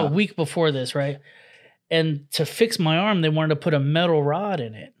a week before this, right? And to fix my arm, they wanted to put a metal rod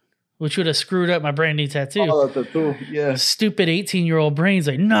in it, which would have screwed up my brand new tattoo. Oh, the tattoo, yeah. Stupid 18-year-old brain's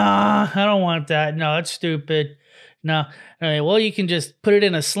like, nah, I don't want that. No, it's stupid. No. Like, well, you can just put it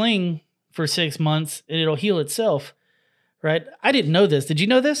in a sling for 6 months and it'll heal itself, right? I didn't know this. Did you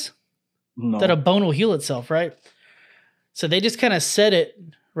know this? No. That a bone will heal itself, right? So they just kind of set it,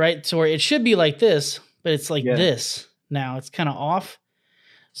 right, to where it should be like this, but it's like this now. It's kind of off.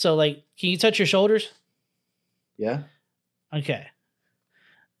 So, like, can you touch your shoulders? Yeah. Okay.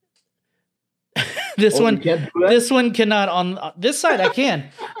 This one cannot on this side. I can.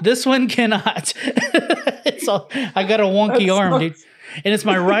 This one cannot. It's all. I got a wonky arm, dude, and it's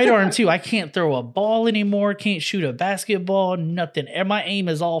my right arm too. I can't throw a ball anymore. Can't shoot a basketball. Nothing. And my aim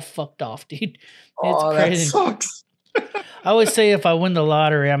is all fucked off, dude. It's crazy. That sucks. I always say if I win the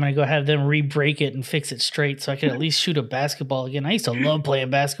lottery, I'm gonna go have them re-break it and fix it straight so I can at least shoot a basketball again. I used to love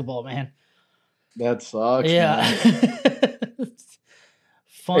playing basketball, man. That sucks. Yeah.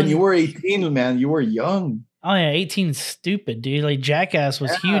 Fun. And you were 18, man. You were young. Oh yeah, 18 is stupid, dude. Like Jackass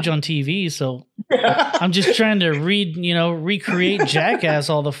was huge on TV, so I'm just trying to recreate Jackass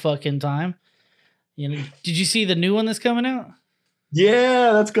all the fucking time. You know, did you see the new one that's coming out?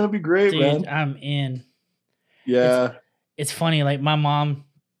 Yeah, that's gonna be great, dude, man. I'm in. Yeah. It's funny, like my mom,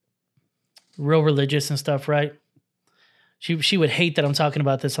 real religious and stuff, right? She would hate that I'm talking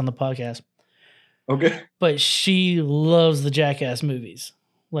about this on the podcast. Okay. But she loves the Jackass movies.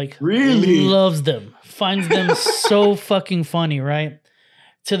 Like, really loves them. Finds them so fucking funny, right?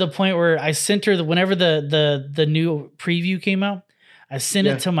 To the point where I sent her whenever the new preview came out, I sent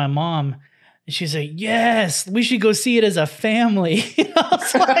it to my mom. And she's like, yes, we should go see it as a family. I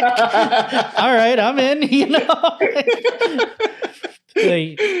was like, all right, I'm in, you know.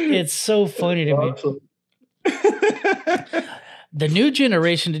 Like, it's so funny to me. The new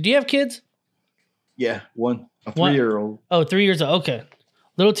generation, did you have kids? Yeah, a 3-year-old. Oh, 3 years old. Okay. A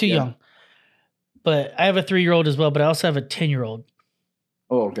little too young. But I have a 3-year-old as well, but I also have a 10-year-old.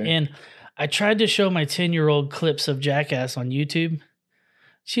 Oh, okay. And I tried to show my 10-year-old clips of Jackass on YouTube.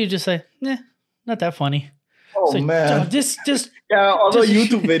 She would just say, not that funny. Oh, like, man. Just all the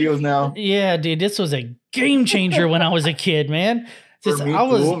YouTube videos now. Yeah, dude, this was a game changer when I was a kid, man.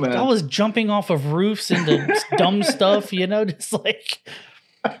 I was jumping off of roofs into dumb stuff, you know, just like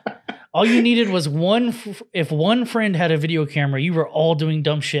all you needed was if one friend had a video camera, you were all doing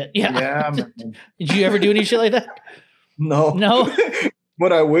dumb shit. Yeah. Man. Did you ever do any shit like that? No.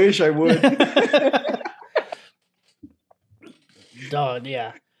 But I wish I would. Dog,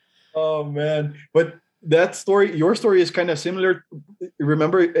 yeah. Oh man. But your story is kind of similar.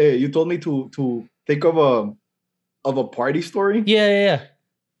 Remember, you told me to think of a party story? Yeah.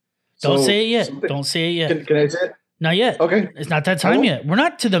 Don't say it yet. Can I say it? Not yet. Okay. It's not that time yet. We're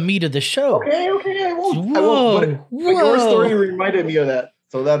not to the meat of the show. Okay, I won't. But your story reminded me of that.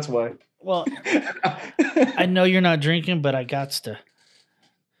 So that's why. Well, I know you're not drinking, but I got to.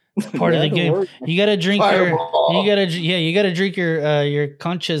 It's part of the game. You got to drink you got to drink your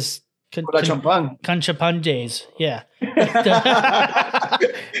Concha's Concha Pandes. Yeah.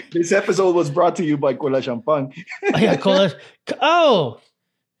 This episode was brought to you by Cola Champagne. Cola. Oh,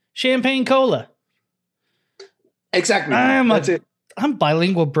 champagne cola. Exactly. That's it. I'm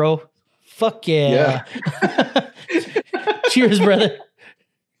bilingual, bro. Fuck yeah. Cheers, brother.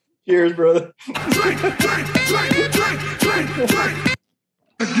 Cheers, brother.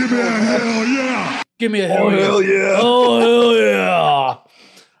 Give me a hell yeah. Give me a hell yeah. Hell yeah. Oh, hell yeah.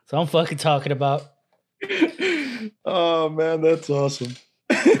 So I'm fucking talking about. Oh, man, that's awesome.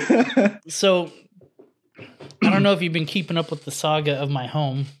 So I don't know if you've been keeping up with the saga of my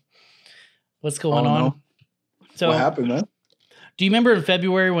home. What's going on? No. So what happened, man? Do you remember in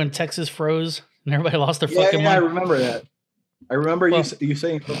February when Texas froze and everybody lost their fucking I mind? remember that. I remember you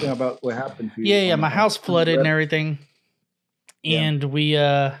saying something about what happened to you. Yeah, my house flooded and everything. And we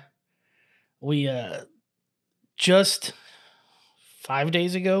just 5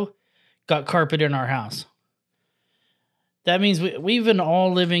 days ago got carpet in our house. That means we've been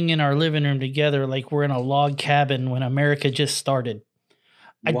all living in our living room together like we're in a log cabin when America just started.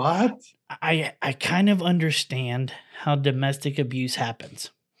 What? I kind of understand how domestic abuse happens.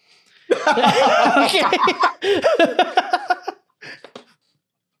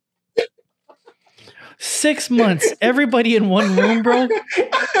 6 months, everybody in one room, bro.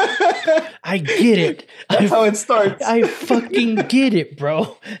 I get it. That's how it starts. I fucking get it,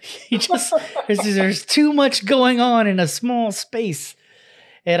 bro. There's too much going on in a small space.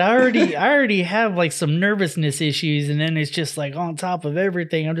 And I already have like some nervousness issues, and then it's just like on top of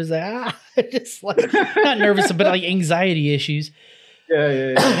everything. I'm just like, just like not nervous, but like anxiety issues.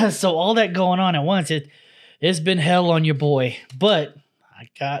 Yeah. So all that going on at once, it's been hell on your boy. But I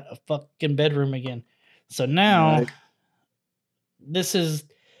got a fucking bedroom again. So now this is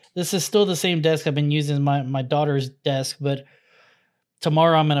still the same desk I've been using, my daughter's desk, but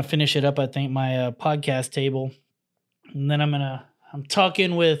tomorrow I'm gonna finish it up. I think my podcast table, and then I'm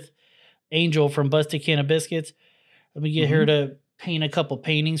talking with Angel from Busted Can of Biscuits. Let me get her to paint a couple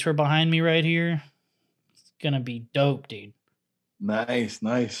paintings for behind me right here. It's gonna be dope, dude.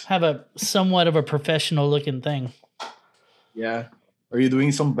 Nice. Have a somewhat of a professional looking thing. Yeah. Are you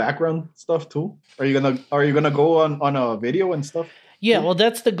doing some background stuff too? Are you gonna go on a video and stuff? Yeah, well,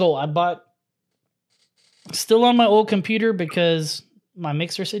 that's the goal. I bought still on my old computer because my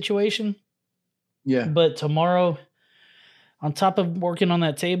mixer situation. Yeah. But tomorrow, on top of working on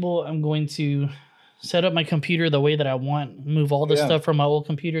that table, I'm going to set up my computer the way that I want, move all the stuff from my old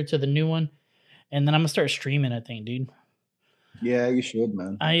computer to the new one, and then I'm gonna start streaming, I think, dude. Yeah, you should,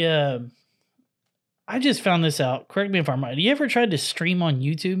 man. I just found this out. Correct me if I'm right. Have you ever tried to stream on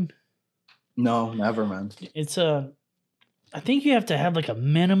YouTube? No, never, man. It's I think you have to have like a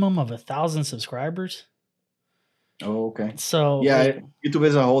minimum of 1,000 subscribers. Oh, okay. So yeah, YouTube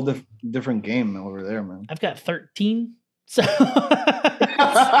is a whole different game over there, man. I've got 13, so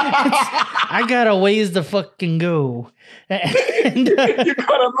I got a ways to fucking go. And, you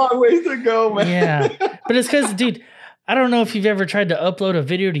got a long ways to go, man. Yeah, but it's because, dude, I don't know if you've ever tried to upload a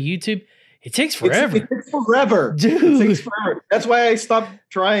video to YouTube. It takes forever. It takes forever, dude. It takes forever. That's why I stopped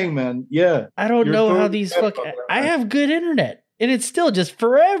trying, man. Yeah. I don't know how these I have good internet, and it's still just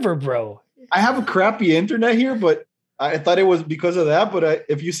forever, bro. I have a crappy internet here, but I thought it was because of that. But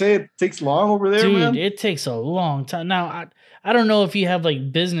if you say it takes long over there, dude, man, it takes a long time. Now, I don't know if you have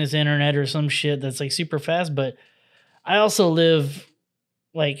like business internet or some shit that's like super fast, but I also live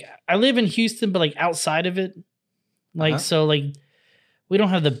in Houston, but like outside of it, so like. We don't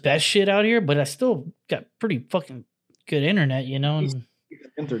have the best shit out here, but I still got pretty fucking good internet, you know?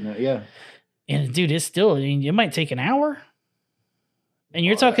 Internet, yeah. And dude, it's still, it might take an hour. And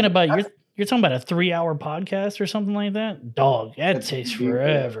you're talking about, you're talking about a 3-hour podcast or something like that? Dog, that takes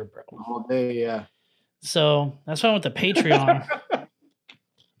forever, bro. All day, yeah. So that's why I went to Patreon.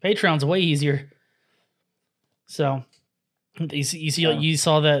 Patreon's way easier. So you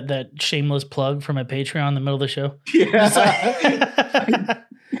saw that shameless plug from a Patreon in the middle of the show? Yeah.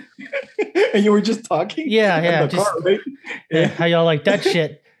 And you were just talking? Yeah. Car, right? Yeah. How y'all like that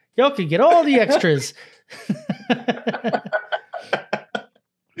shit? Y'all could get all the extras.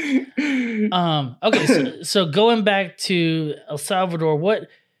 Okay, so going back to El Salvador,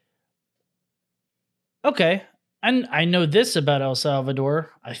 okay. I know this about El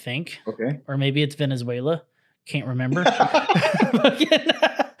Salvador, I think. Okay. Or maybe it's Venezuela. Can't remember.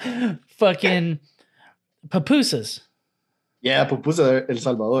 fucking pupusas. Yeah, pupusa El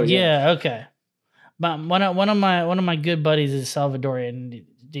Salvador. Yeah, okay. But one of my good buddies is Salvadorian.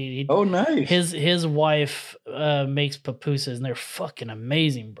 Dude, oh, nice. His wife makes pupusas, and they're fucking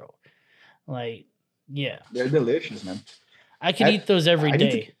amazing, bro. Like, yeah, they're delicious, man. I could eat those every day.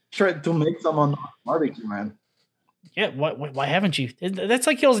 Need to try to make some on barbecue, man. Yeah, why haven't you? That's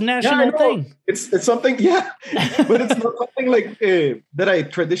like y'all's national thing. It's something, yeah, but it's not something like that I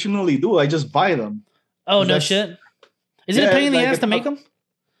traditionally do. I just buy them. Oh no shit! Is it a pain in the ass to make them?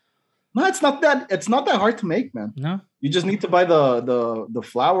 No, it's not that. It's not that hard to make, man. No, you just need to buy the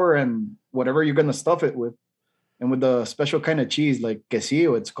flour and whatever you're gonna stuff it with, and with the special kind of cheese, like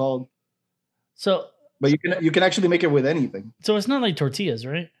quesillo, it's called. So, but you can actually make it with anything. So it's not like tortillas,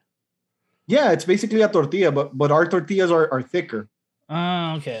 right? Yeah, it's basically a tortilla, but our tortillas are thicker.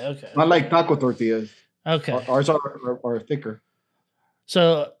 Oh, okay. Not like taco tortillas. Okay. Ours are thicker.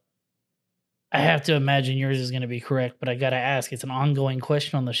 So I have to imagine yours is going to be correct, but I got to ask. It's an ongoing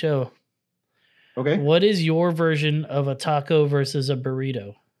question on the show. Okay. What is your version of a taco versus a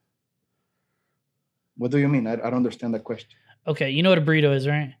burrito? What do you mean? I don't understand that question. Okay, you know what a burrito is,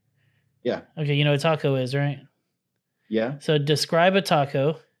 right? Yeah. Okay, you know what a taco is, right? Yeah. So describe a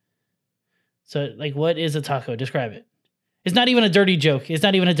taco. So, like, what is a taco? Describe it. It's not even a dirty joke. It's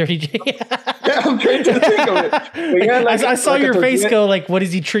not even a dirty joke. Yeah, I'm trying to think of it. But yeah, I saw your face go like, what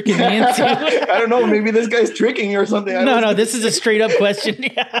is he tricking me into? I don't know. Maybe this guy's tricking you or something. No, this is a straight up question.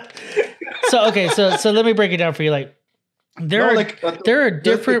 Yeah. So, okay, so let me break it down for you. Like, there are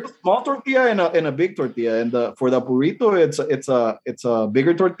different a small tortilla and a big tortilla, and for the burrito, it's a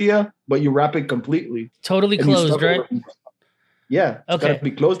bigger tortilla, but you wrap it completely, totally closed, right? Yeah, it's okay. Gotta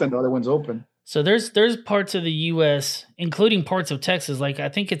be closed, and the other one's open. So there's parts of the U.S., including parts of Texas, like I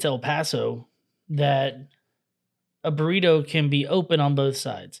think it's El Paso, that a burrito can be open on both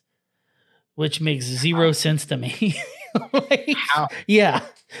sides, which makes zero sense to me. Like, yeah.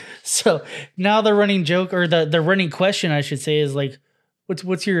 So now the running joke, or the running question, I should say, is like,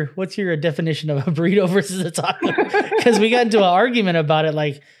 what's your definition of a burrito versus a taco? Because we got into an argument about it.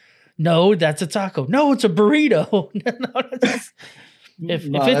 Like, no, that's a taco. No, it's a burrito. If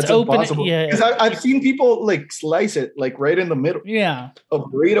it's open, impossible. Yeah. Because I've seen people like slice it like right in the middle. Yeah. A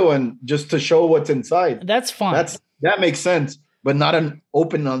burrito, and just to show what's inside. That's fine. That makes sense, but not an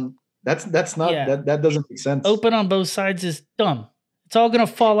open on. That's not that doesn't make sense. Open on both sides is dumb. It's all gonna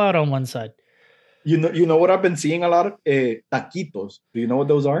fall out on one side. You know what I've been seeing a lot of taquitos. Do you know what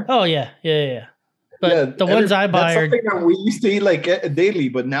those are? Oh yeah. But the ones I buy are something that we used to eat like daily,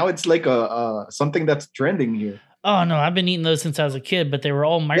 but now it's like a something that's trending here. Oh no, I've been eating those since I was a kid, but they were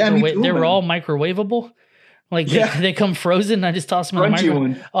all all microwavable. Like they come frozen. I just toss them in the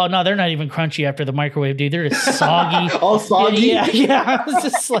microwave. Oh no, they're not even crunchy after the microwave, dude. They're just soggy. All soggy. Yeah. It's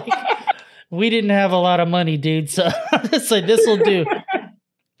just like we didn't have a lot of money, dude. So I'm just like, this will do.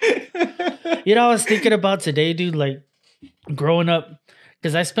 You know, I was thinking about today, dude. Like growing up,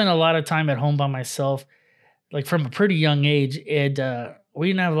 because I spent a lot of time at home by myself, like from a pretty young age, and we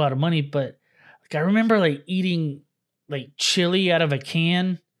didn't have a lot of money, but like I remember like eating like chili out of a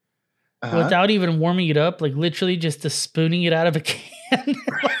can. Without even warming it up, like literally just spooning it out of a can,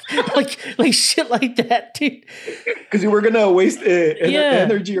 like shit like that, dude. Because you were gonna waste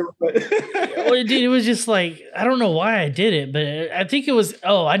energy. Well, dude, it was just like I don't know why I did it, but I think it was.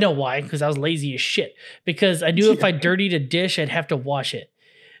 Oh, I know why. Because I was lazy as shit. Because I knew if I dirtied a dish, I'd have to wash it.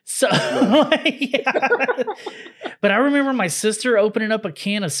 So, but I remember my sister opening up a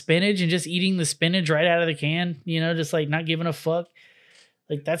can of spinach and just eating the spinach right out of the can. You know, just like not giving a fuck.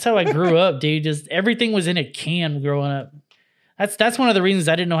 Like that's how I grew up, dude. Just everything was in a can growing up. That's one of the reasons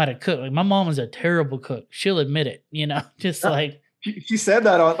I didn't know how to cook. Like my mom was a terrible cook. She'll admit it, you know. Just like she said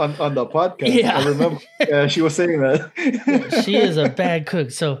that on the podcast. Yeah. I remember. She was saying that. She is a bad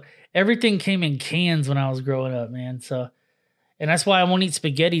cook. So everything came in cans when I was growing up, man. So, and that's why I won't eat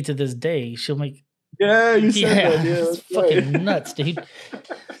spaghetti to this day. She'll make. Yeah, you said that. Yeah, it's fucking nuts, dude.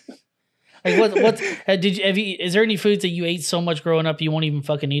 Like what's is there any foods that you ate so much growing up you won't even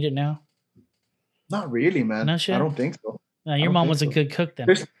fucking eat it now? Not really, man. No shit? I don't think so. No, your mom was a good cook then.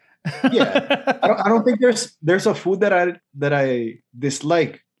 I don't think there's a food that I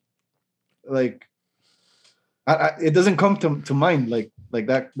dislike. Like it doesn't come to mind like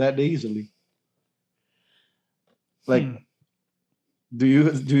that easily. Like do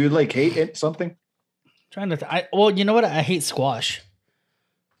you like hate something? Trying to well, you know what? I hate squash.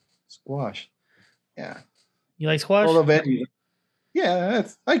 Squash, yeah. You like squash? All of it. Yeah,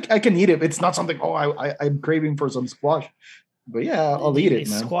 I can eat it. It's not something. Oh, I'm craving for some squash, but yeah, I'll eat it,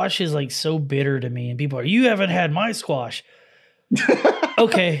 man. Squash is like so bitter to me, and people are, you haven't had my squash.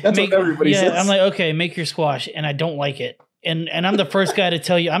 Okay, that's what everybody says. I'm like, okay, make your squash, and I don't like it, and I'm the first guy to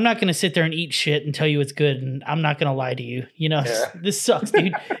tell you. I'm not going to sit there and eat shit and tell you it's good, and I'm not going to lie to you. You know, this sucks,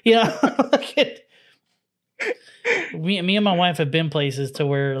 dude. You know, Me and my wife have been places to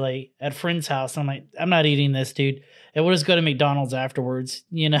where, like, at friend's house, I'm like, I'm not eating this, dude. And we'll just go to McDonald's afterwards,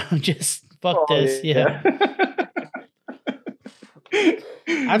 you know, just fuck this. Yeah.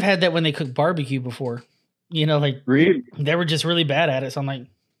 I've had that when they cook barbecue before, you know, like, really? They were just really bad at it. So I'm like,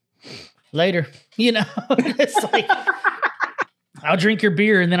 later, you know, it's like, I'll drink your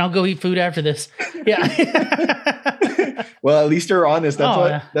beer and then I'll go eat food after this. Yeah. Well, at least you're honest.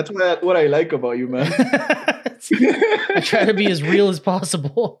 Oh, That's what I like about you, man. I try to be as real as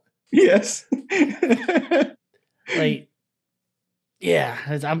possible. Yes. Like, yeah,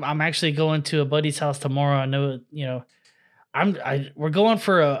 I'm actually going to a buddy's house tomorrow. I know, we're going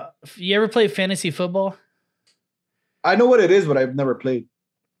for you ever play fantasy football? I know what it is, but I've never played.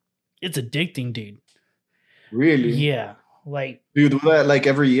 It's addicting, dude. Really? Yeah. Like, do you do that like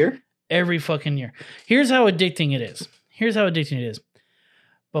every year? Every fucking year. Here's how addicting it is.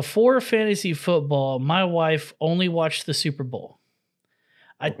 Before fantasy football, my wife only watched the Super Bowl.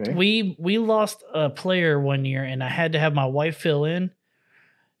 We lost a player one year, and I had to have my wife fill in.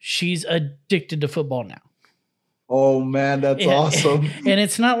 She's addicted to football now. Oh man, that's awesome. And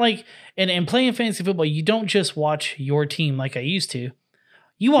it's not like, and playing fantasy football, you don't just watch your team like I used to.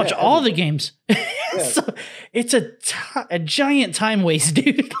 You watch all the games. So it's a giant time waste,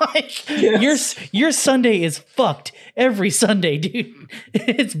 dude. Like your Sunday is fucked every Sunday, dude.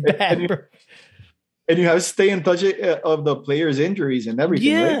 It's bad, bro. And you have to stay in touch of the players' injuries and everything.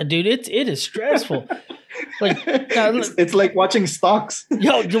 Yeah, right? dude, it is stressful. Like it's like watching stocks.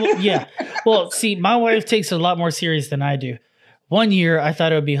 Yeah. Well, see, my wife takes it a lot more serious than I do. One year, I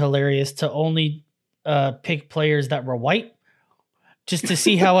thought it would be hilarious to only pick players that were white, just to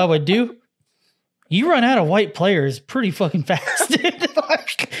see how I would do. You run out of white players pretty fucking fast, dude.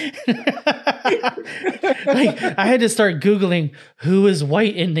 Like, I had to start Googling who is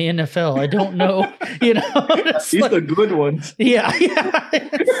white in the NFL. I don't know, These the good ones. Yeah.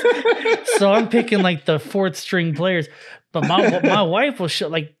 So I'm picking like the fourth string players. But my wife will show,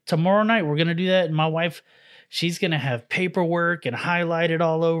 like, tomorrow night we're gonna do that, and my wife, she's gonna have paperwork and highlight it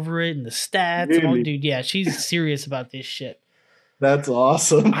all over it and the stats. Really? And all, dude, yeah, she's serious about this shit. That's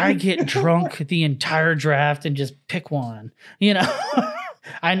awesome. I get drunk the entire draft and just pick one.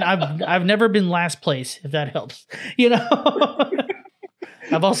 I've never been last place, if that helps.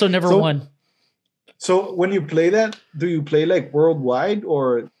 I've also never won. So when you play that, do you play like worldwide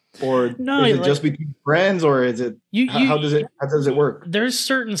or no, is it just between friends, or is it how does it work? There's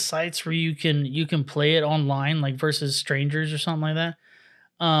certain sites where you can play it online, like versus strangers or something like that.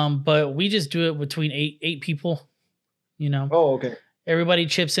 But we just do it between eight people. Oh, okay. Everybody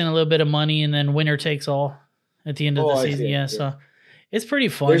chips in a little bit of money, and then winner takes all at the end of the season. Yeah, so it's pretty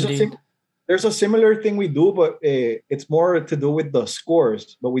fun. There's a similar thing we do, but it's more to do with the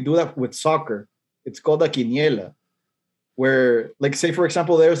scores. But we do that with soccer. It's called a quiniela, where, like, say for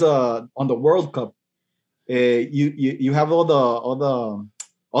example, there's on the World Cup, you have all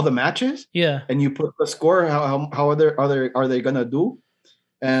the matches. Yeah, and you put the score. How are they gonna do?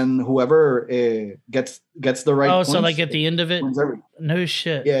 And whoever gets the right. Oh, points, so like at the end of it, no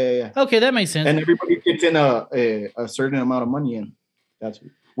shit. Yeah. Okay, that makes sense. And everybody gets in a certain amount of money, and that's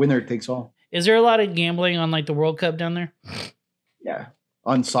winner takes all. Is there a lot of gambling on like the World Cup down there? Yeah,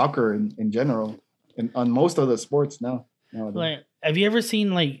 on soccer in general, and on most of the sports now. Like, have you ever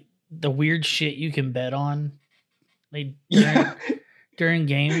seen like the weird shit you can bet on, like during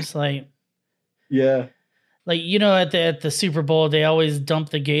games, like? Yeah. Like, at the Super Bowl, they always dump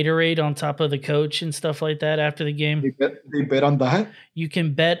the Gatorade on top of the coach and stuff like that after the game. They bet on that? You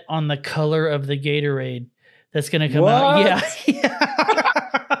can bet on the color of the Gatorade that's going to come out. Yeah.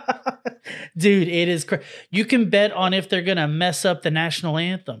 Dude, it is crazy. You can bet on if they're going to mess up the national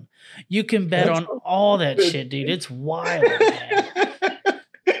anthem. You can bet on all that shit, dude. It's wild, man.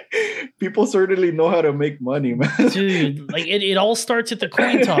 People certainly know how to make money, man. Dude, like it all starts at the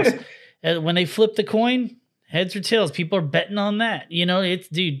coin toss. When they flip the coin, heads or tails, people are betting on that. It's,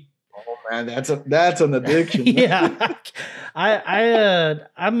 dude. Oh man, that's an addiction. Yeah,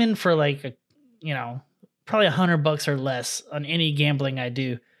 I'm in for like probably $100 or less on any gambling I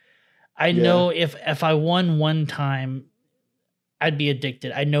do. I know if I won one time, I'd be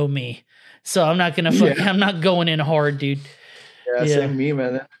addicted. I know me, so I'm not gonna I'm not going in hard, dude. Yeah, same me,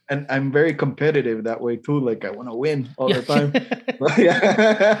 man. And I'm very competitive that way too. Like, I want to win all the time.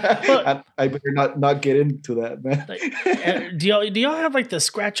 I better not get into that, man. Like, do y'all have like the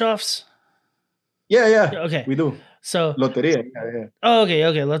scratch offs? Yeah. Okay, we do. So Loteria. Yeah. Oh, okay.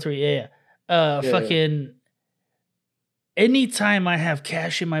 Loteria. Yeah. Fucking. Anytime I have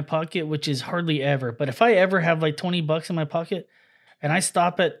cash in my pocket, which is hardly ever, but if I ever have like $20 in my pocket, and I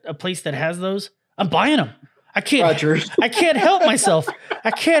stop at a place that has those, I'm buying them. I can't help myself.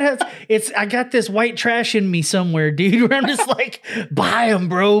 I got this white trash in me somewhere, dude, where I'm just like, buy them,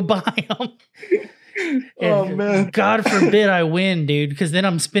 bro, buy them. Oh, man. God forbid I win, dude, because then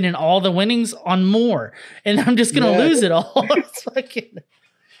I'm spending all the winnings on more, and I'm just going to lose it all. It's fucking...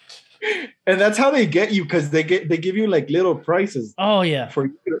 And that's how they get you, because they give you like little prices. Oh, yeah. For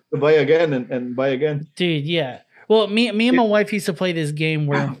you to buy again and buy again. Dude, yeah. Well, me and my wife used to play this game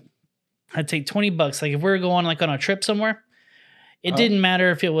where I'd take $20. Like if we were going like on a trip somewhere, it didn't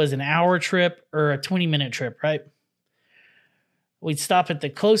matter if it was an hour trip or a 20-minute trip, right? We'd stop at the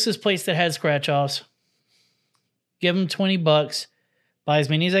closest place that had scratch offs, give them $20, buy as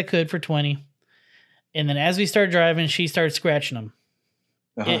many as I could for 20. And then as we start driving, she started scratching them.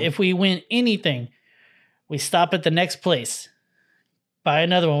 If we win anything, we stop at the next place, buy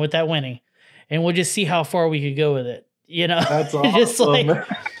another one with that winning, and we'll just see how far we could go with it. You know, that's awesome. Just like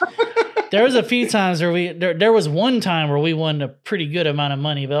there was a few times where there was one time where we won a pretty good amount of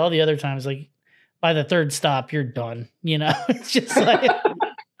money, but all the other times, like by the third stop, you're done. You know, it's just like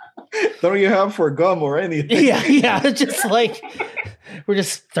don't you have for gum or anything? Yeah. It's just like we're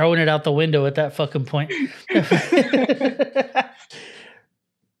just throwing it out the window at that fucking point.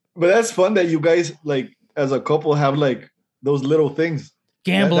 But that's fun that you guys, like, as a couple, have like those little things.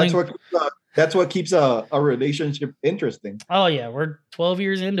 Gambling. That's what keeps a relationship interesting. Oh yeah, we're 12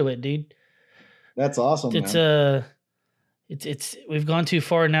 years into it, dude. That's awesome. It's we've gone too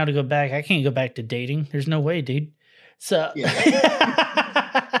far now to go back. I can't go back to dating. There's no way, dude. So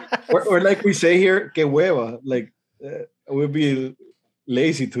or like we say here, que hueva. Like we'll be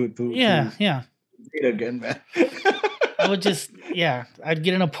lazy to date again, man. I would I'd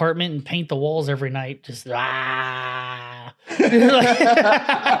get an apartment and paint the walls every night. Just oh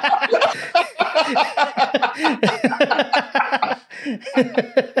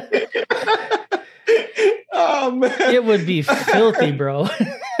man, it would be filthy, bro.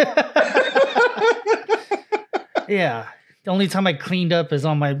 Yeah, the only time I cleaned up is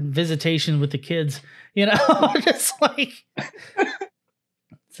on my visitation with the kids. You know, just like.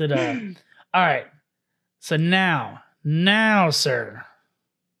 All right. So now, sir.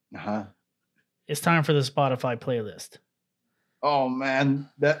 It's time for the Spotify playlist. Oh man,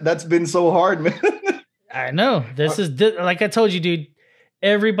 that's been so hard, man. I know. This is like I told you, dude.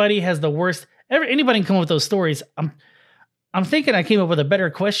 Everybody has the worst. Anybody can come up with those stories. I'm thinking I came up with a better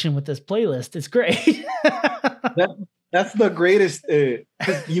question with this playlist. It's great. That's the greatest.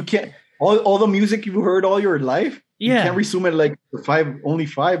 You can't all the music you've heard all your life. Yeah, you can't resume it like only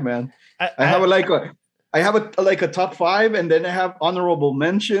five, man. I have a top 5, and then I have honorable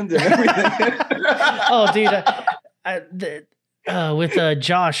mentions and everything. Oh, dude, with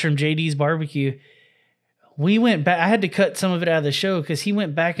Josh from JD's Barbecue, we went back. I had to cut some of it out of the show because he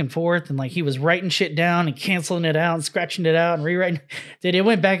went back and forth and like he was writing shit down and canceling it out and scratching it out and rewriting. Dude, it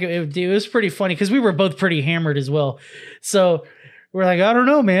went back. It was pretty funny because we were both pretty hammered as well. So we're like, I don't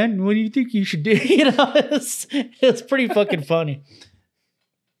know, man. What do you think you should do? You know, it's pretty fucking funny.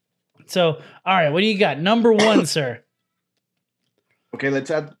 So, all right, what do you got? Number 1, sir. Okay, let's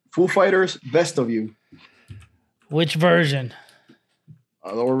add Foo Fighters, Best of You. Which version?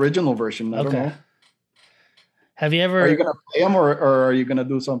 The original version. I don't know. Have you ever? Are you gonna play them, or are you gonna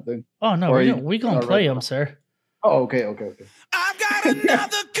do something? Oh no, we're gonna play them, sir. Oh, okay. I've got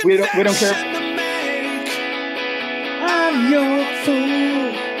another we don't care. I'm your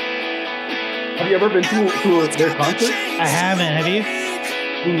fool. Have you ever been to their concert? I haven't. Have you?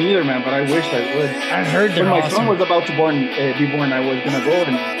 Me neither, man. But I wish I would. I heard they're when awesome. my son was about to be born, I was gonna go,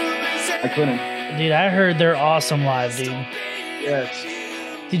 and I couldn't. Dude, I heard they're awesome live, dude. Yes.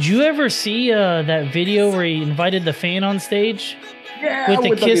 Did you ever see that video where he invited the fan on stage? Yeah, with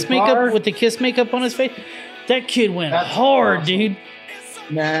the Kiss guitar. makeup, with the Kiss makeup on his face. That kid went hard, awesome. Dude.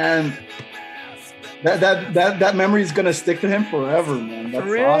 Man, that memory is gonna stick to him forever, man. That's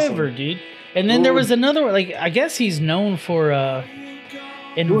forever, awesome. Dude. And then there was another one. Like I guess he's known for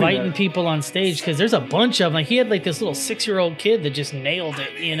inviting people on stage because there's a bunch of them. Like he had like this little 6-year-old kid that just nailed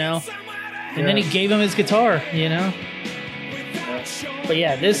it, you know. And then he gave him his guitar, you know. But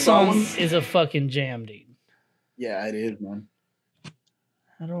yeah, this song is a fucking jam, dude. Yeah, it is, man.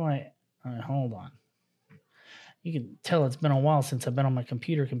 How do I? All right, hold on. You can tell it's been a while since I've been on my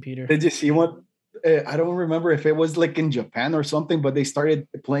computer. Did you see what? I don't remember if it was like in Japan or something, but they started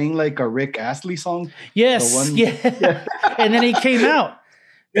playing like a Rick Astley song. Yes, yeah. And then he came out.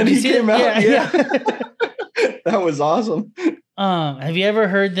 And he came out. Yeah. That was awesome. Have you ever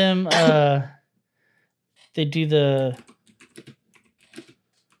heard them? They do the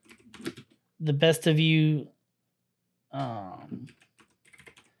Best of You,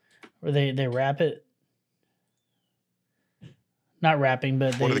 where they rap it. Not rapping,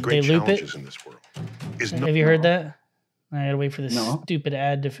 but they loop it. In this world Have you heard that? I gotta wait for this stupid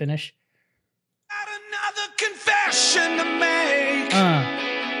ad to finish. Got another confession to make.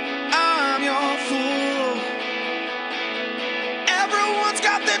 I'm your fool. Everyone's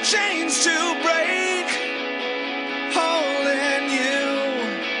got their chains to break. Holding you.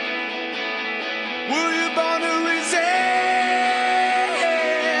 Were you born to resist?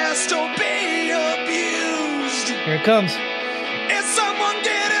 it comes. Is someone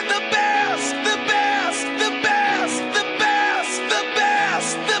getting the best, the best, the best, the best, the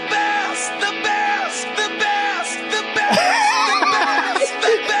best, the best, the best, the best, the best, the best,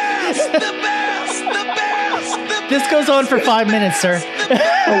 the best, the best, the best, the best. This goes on for 5 minutes, sir.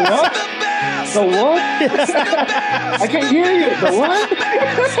 The what? The what? I can't hear you. The what?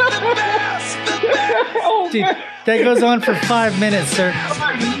 Dude, that goes on for 5 minutes, sir.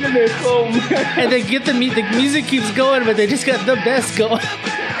 And they get the music keeps going, but they just got the best going.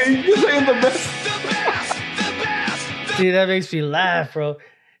 You're saying the best. Dude, that makes me laugh, bro.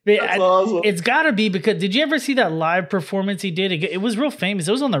 That's awesome. It's got to be because did you ever see that live performance he did? It was real famous.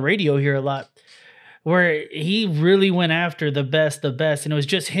 It was on the radio here a lot, where he really went after the best, and it was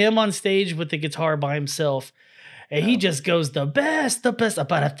just him on stage with the guitar by himself. And he just goes the best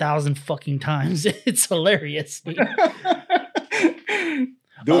about 1,000 fucking times. It's hilarious.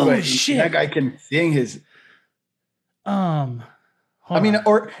 Dude, shit. That guy can sing his. Hold on.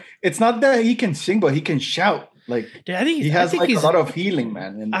 Or it's not that he can sing, but he can shout. Like, dude, I think he has like a lot of healing,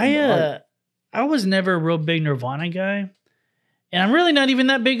 man. I was never a real big Nirvana guy. And I'm really not even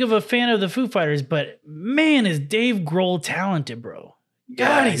that big of a fan of the Foo Fighters, but man, is Dave Grohl talented, bro.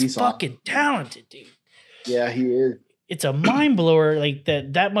 God, he's fucking talented, dude. Yeah, he is. It's a mind blower, like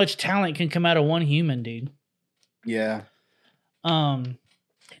that much talent can come out of one human, dude. Yeah. Hold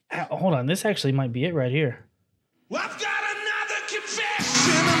on, this actually might be it right here. I've got another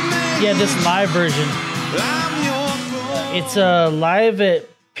confession. Yeah, this live version. It's live at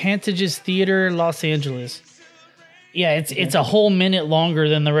Pantages Theater, Los Angeles. Yeah, it's a whole minute longer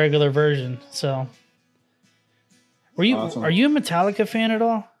than the regular version. So, are you a Metallica fan at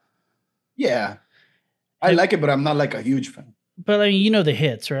all? Yeah, I like it, but I'm not like a huge fan. But I mean, you know the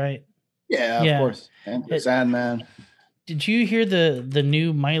hits, right? Yeah, of course. And Sandman. Did you hear the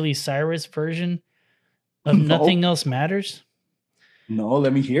new Miley Cyrus version of Nothing Else Matters? No,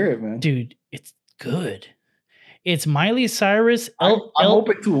 let me hear it, man. Dude, it's good. It's Miley Cyrus. I'm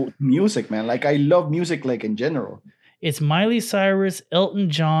open to music, man. Like, I love music, like, in general. It's Miley Cyrus, Elton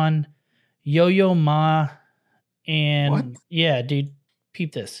John, Yo-Yo Ma, and what? Yeah, dude,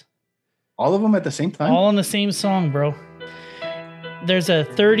 peep this. All of them at the same time? All on the same song, bro. There's a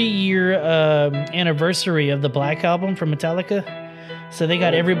 30-year anniversary of the Black Album from Metallica, so they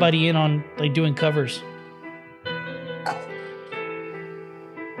got everybody in on like doing covers.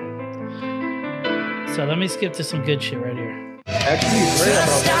 So let me skip to some good shit right here. Actually, it's great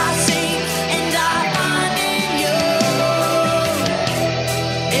about that.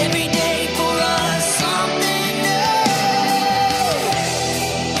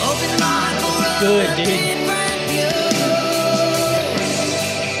 Good, dude.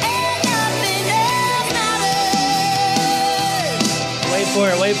 Wait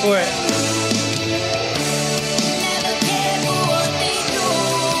for it.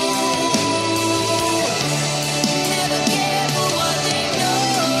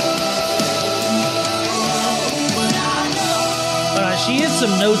 She had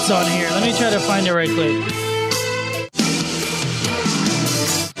some notes on here. Let me try to find it right quick.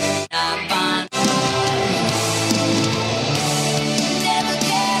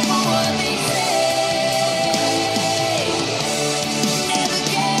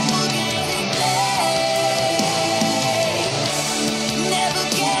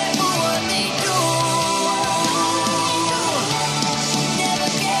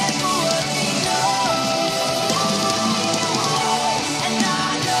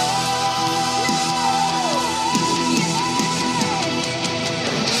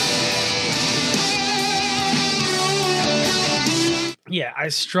 Yeah, I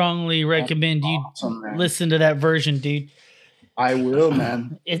strongly recommend you listen to that version, dude. I will,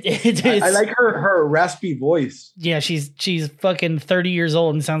 man. I like her raspy voice. Yeah, she's fucking 30 years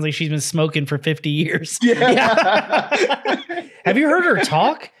old and sounds like she's been smoking for 50 years. Yeah. Have you heard her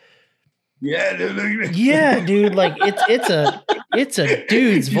talk? Yeah, dude. Yeah, dude. Like it's a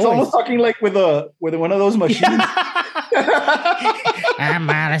dude's voice. She's almost talking like with one of those machines. I'm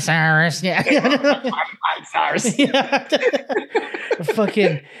Miley Cyrus. Yeah. I'm Miley Cyrus. Yeah.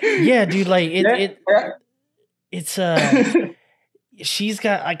 Fucking yeah, dude. Like it's she's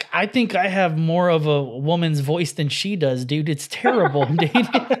got like I think I have more of a woman's voice than she does, dude. It's terrible, dude.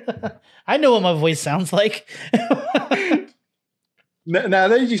 I know what my voice sounds like. Now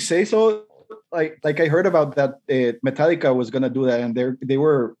that you say so, like I heard about that Metallica was gonna do that, and they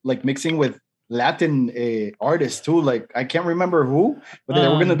were like mixing with Latin artists too. Like I can't remember who, but they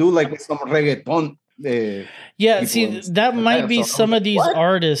were gonna do like some reggaeton. Yeah, see, that might be some of these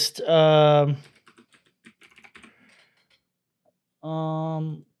artists.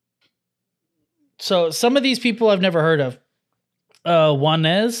 So some of these people I've never heard of.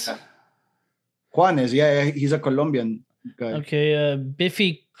 Juanes. Juanes, yeah, he's a Colombian guy. Okay,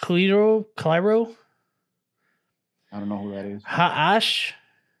 Biffy Clyro. I don't know who that is. Haash.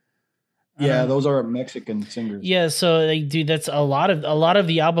 Yeah, those are Mexican singers. Yeah, so like, dude, that's a lot of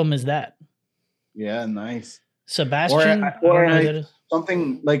the album is that. Yeah, nice. Sebastian, or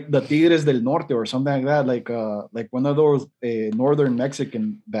something like the Tigres del Norte or something like that, like one of those northern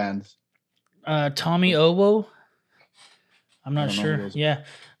Mexican bands. Tommy Owo. I'm not sure. Yeah,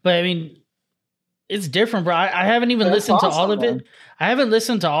 but I mean, it's different, bro. I haven't even listened to all of it. I haven't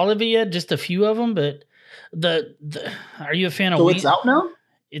listened to all of it yet, just a few of them. But the are you a fan of? So it's out now.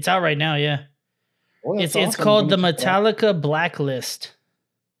 It's out right now. Yeah, it's awesome. called the Metallica Blacklist.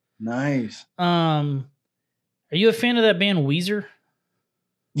 Nice. Are you a fan of that band Weezer?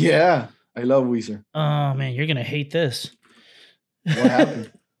 Yeah, I love Weezer. Oh man, you're gonna hate this. What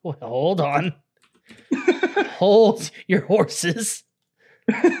happened? Well, hold on. Hold your horses.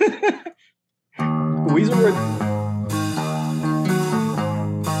 Weezer were...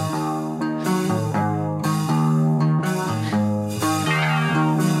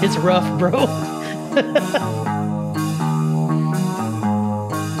 It's rough, bro.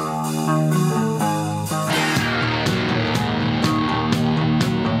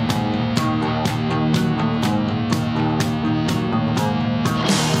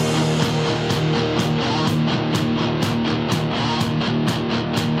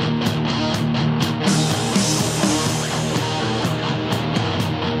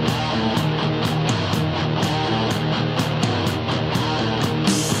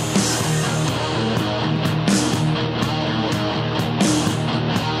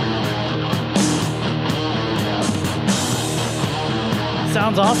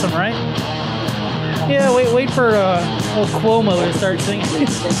 Sounds awesome, right? Yeah, wait for old Cuomo to start singing. So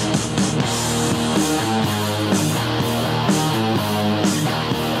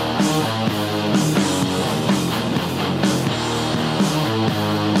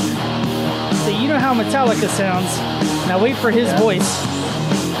you know how Metallica sounds. Now wait for his voice.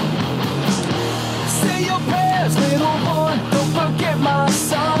 Say your prayers, little boy. Don't forget my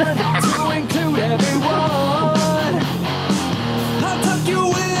son. To include everyone. I took you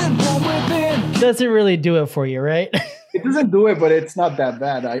in, one within. Doesn't really do it for you, right? It doesn't do it, but it's not that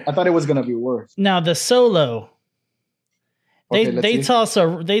bad. I thought it was gonna be worse. Now the solo. Okay, They toss a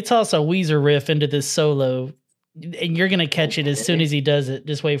Weezer riff into this solo, and you're gonna catch it as soon as he does it.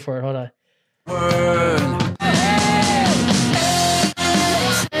 Just wait for it. Hold on.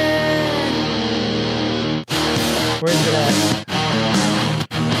 Where's it at?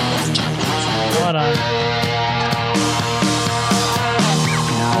 Hold on.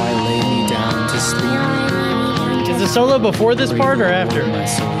 Now I lay me down to sleep. Is the solo before this part or after? My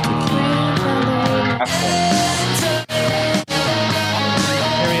soul to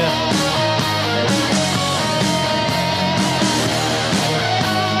Here we go.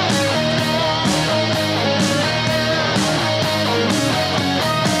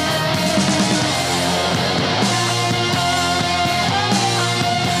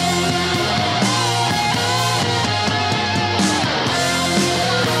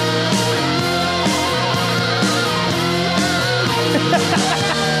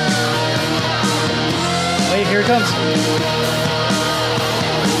 Wait, here it comes.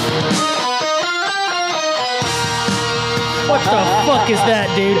 What the fuck is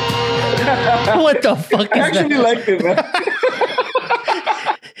that, dude? What the fuck is I actually that? liked it, man.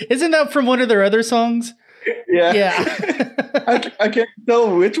 Isn't that from one of their other songs? Yeah. Yeah. I can't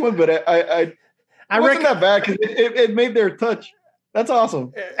tell which one, but I wasn't reckon that bad because it made their touch. That's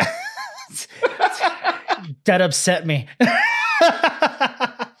awesome. that upset me.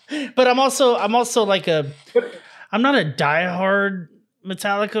 But I'm also like I'm not a diehard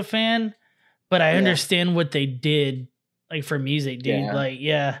Metallica fan, but I understand what they did, like for music, dude. Yeah. Like,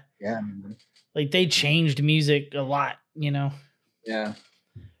 yeah, man. like they changed music a lot, you know. Yeah.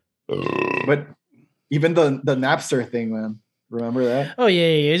 But even the Napster thing, man. Remember that? Oh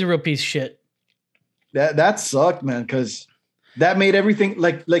yeah, he's a real piece of shit. That sucked, man, because that made everything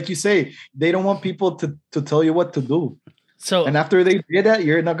like you say, they don't want people to tell you what to do. So and after they did that,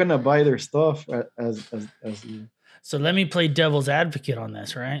 you're not gonna buy their stuff as you. So let me play devil's advocate on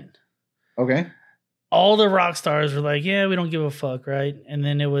this, right? Okay. All the rock stars were like, "Yeah, we don't give a fuck," right? And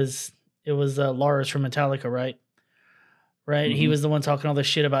then it was Lars from Metallica, right? Right? Mm-hmm. He was the one talking all this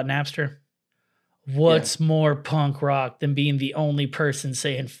shit about Napster. What's more punk rock than being the only person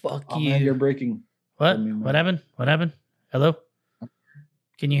saying "fuck you"? Man, you're breaking. What? What happened? What happened? Hello?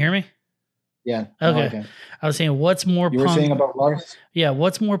 Can you hear me? Yeah. No, Okay. I was saying, what's more You were punk? saying about Lars? Yeah,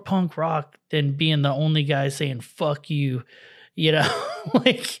 what's more punk rock than being the only guy saying "fuck you"? You know,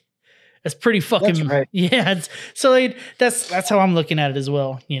 like that's pretty fucking. That's right. Yeah. So like, that's how I'm looking at it as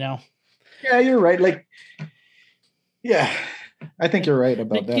well. You know. Yeah, you're right. Like, yeah, I think you're right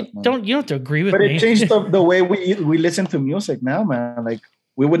about that. You man. don't have to agree with But me. it changed the way we listen to music now, man. Like,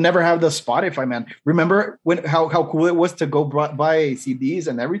 we would never have the Spotify, man. Remember how cool it was to go buy CDs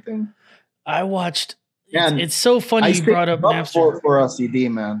and everything? I watched. Man, it's so funny you brought up Napster for a CD,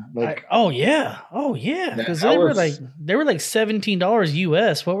 man. Like, oh yeah, because they were like $17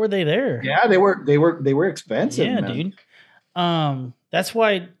 US. What were they there? yeah, they were expensive. Yeah, man. dude. That's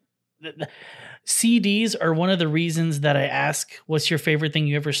why CDs are one of the reasons that I ask, "What's your favorite thing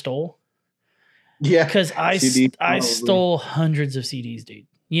you ever stole?" Yeah, because I stole hundreds of CDs, dude.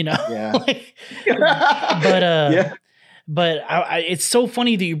 You know, yeah. But it's so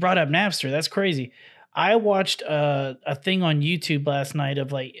funny that you brought up Napster. That's crazy. I watched a thing on YouTube last night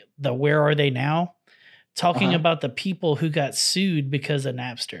of like the "Where Are They Now," talking about the people who got sued because of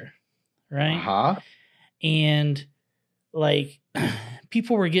Napster, right? And like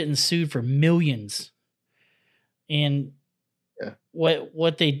people were getting sued for millions, and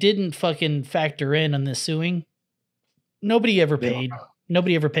what they didn't fucking factor in on this suing, nobody ever paid.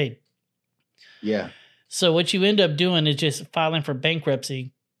 Nobody ever paid. Yeah. So what you end up doing is just filing for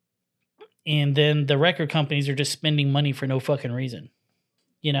bankruptcy, and then the record companies are just spending money for no fucking reason,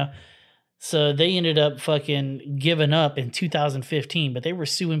 you know? So they ended up fucking giving up in 2015, but they were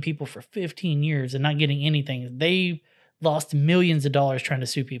suing people for 15 years and not getting anything. They lost millions of dollars trying to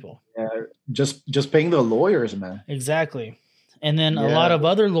sue people. Yeah, just paying the lawyers, man. Exactly. And then a lot of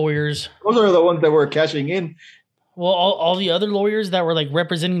other lawyers. Those are the ones that were cashing in. Well, all the other lawyers that were like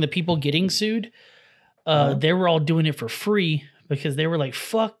representing the people getting sued, they were all doing it for free because they were like,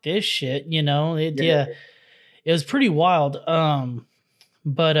 "Fuck this shit," you know. It was pretty wild.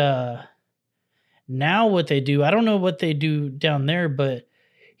 But now what they do, I don't know what they do down there, but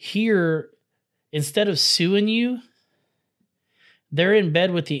here, instead of suing you, they're in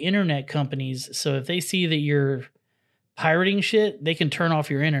bed with the internet companies. So if they see that you're pirating shit, they can turn off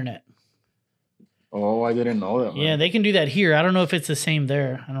your internet. Oh, I didn't know that, man. Yeah, they can do that here. I don't know if it's the same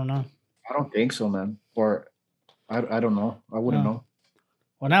there. I don't know. I don't think so, man. Or I don't know. I wouldn't know.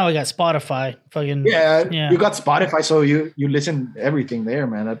 Well, now I got Spotify. Fucking you got Spotify, so you listen to everything there,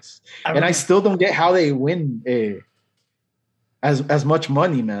 man. I still don't get how they win as much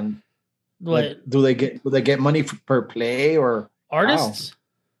money, man. What like, do they get money per play or artists?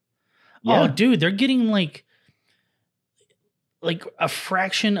 Yeah. Oh, dude, they're getting like a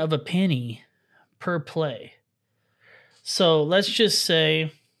fraction of a penny per play. So let's just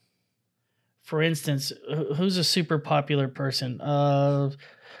say, for instance, who's a super popular person? All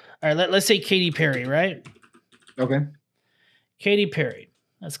right, let's say Katy Perry, right? Okay. Katy Perry.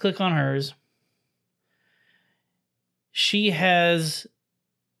 Let's click on hers. She has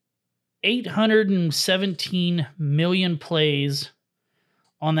 817 million plays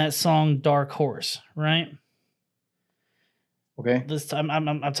on that song "Dark Horse," right? Okay. This time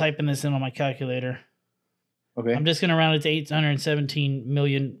I'm typing this in on my calculator. Okay. I'm just going to round it to 817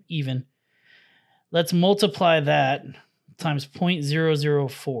 million even. Let's multiply that times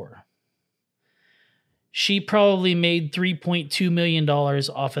 0.004. She probably made $3.2 million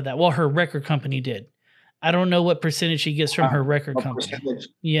off of that. Well, her record company did. I don't know what percentage she gets from her record company. Percentage.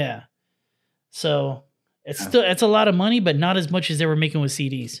 Yeah. So it's a lot of money, but not as much as they were making with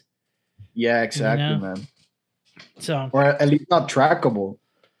CDs. Yeah, exactly, man. So, or at least not trackable.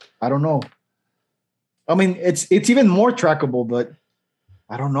 I don't know. I mean, it's even more trackable, but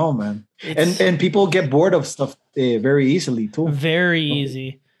I don't know, man. And people get bored of stuff very easily too. Very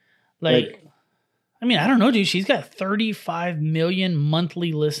easy. Like, I mean, I don't know, dude. She's got 35 million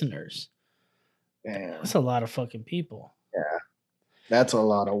monthly listeners. Damn. That's a lot of fucking people. Yeah, that's a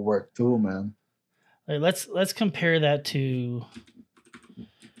lot of work too, man. Like, let's compare that to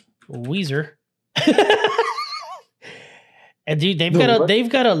Weezer. And dude, they've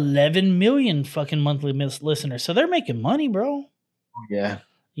got 11 million fucking monthly listeners, so they're making money, bro. Yeah,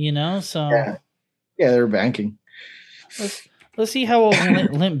 you know. So yeah, they're banking. Let's see how old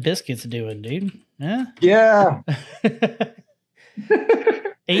Limp Bizkit's doing, dude. Yeah. Yeah.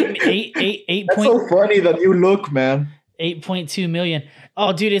 Eight. That's so funny that you look, man. 8.2 million.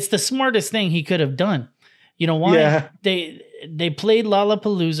 Oh, dude, it's the smartest thing he could have done. You know why? Yeah. They played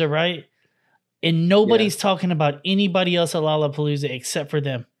Lollapalooza, right? And nobody's talking about anybody else at Lollapalooza except for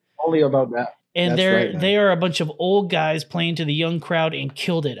them. Only about that. And they are a bunch of old guys playing to the young crowd and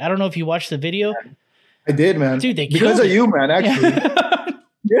killed it. I don't know if you watched the video. I did, man. Dude, they because killed of you, man. Actually,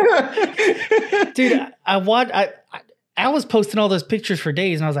 Yeah. Dude, I was posting all those pictures for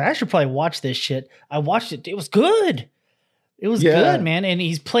days, and I was like, I should probably watch this shit. I watched it. It was good. It was good, man. And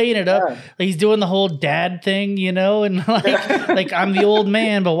he's playing it up. Like he's doing the whole dad thing, you know, and like I'm the old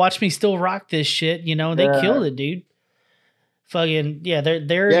man, but watch me still rock this shit, you know. They killed it, dude. Fucking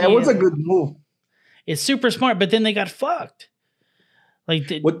they're it was a good move. It's super smart, but then they got fucked.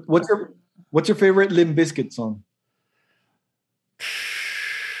 Like what's your favorite Limp Bizkit song?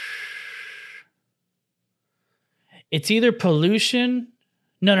 It's either Pollution.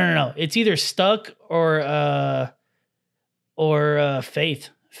 No. It's either Stuck or Faith.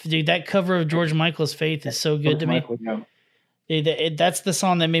 Dude, that cover of George Michael's Faith is so good to me. That's the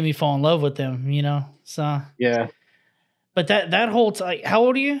song that made me fall in love with them, you know? So yeah. But that whole like, how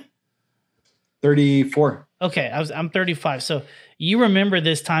old are you? 34. Okay, I'm 35. So you remember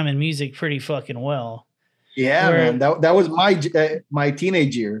this time in music pretty fucking well. Yeah, man. That was my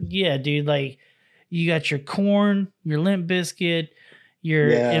teenage year. Yeah, dude. Like you got your Korn, your Limp Bizkit,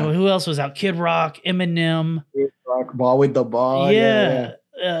 and who else was out? Kid Rock, Eminem, Kid Rock, Ball with the Ball. Yeah.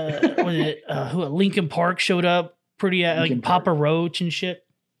 Who? Linkin Park showed up. Pretty like Papa Roach and shit.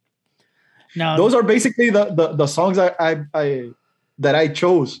 Now those are basically the songs that I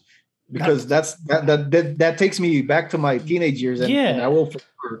chose because that takes me back to my teenage years, and I will for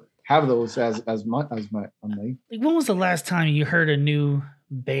sure have those as my. Like, when was the last time you heard a new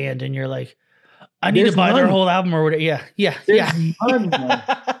band and you're like, I need to buy their whole album or whatever? Yeah. None,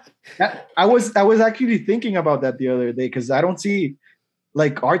 I was actually thinking about that the other day because I don't see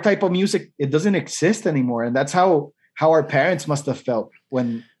like our type of music. It doesn't exist anymore, and that's how our parents must have felt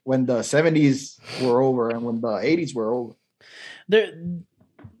when the 70s were over and when the 80s were over.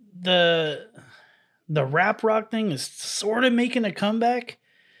 The rap rock thing is sort of making a comeback,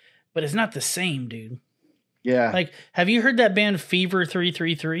 but it's not the same, dude. Yeah. Like, have you heard that band Fever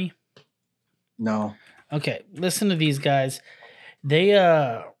 333? No. Okay, listen to these guys. They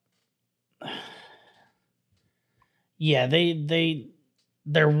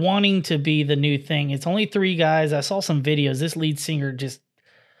they're wanting to be the new thing. It's only 3 guys. I saw some videos. This lead singer just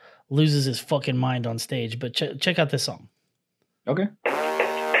loses his fucking mind on stage, but check out this song. Okay. We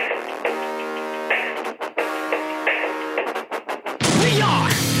are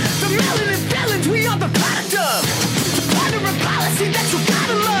the melanin felons. We are the product of the partner of policy that you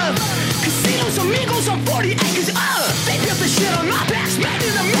gotta love. Casinos, amigos on 40 acres of. They built the shit on my backs, made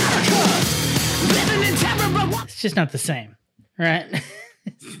in America. Living in terror. It's just not the same, right?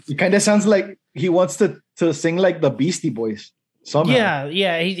 It kind of sounds like he wants to sing like the Beastie Boys somehow.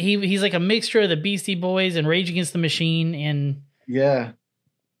 Yeah. He's like a mixture of the Beastie Boys and Rage Against the Machine, and yeah,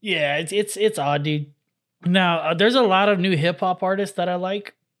 it's odd, dude. Now there's a lot of new hip hop artists that I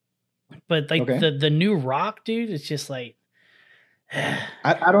like, but like the new rock, dude, it's just like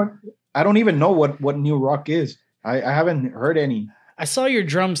I don't even know what new rock is. I haven't heard any. I saw your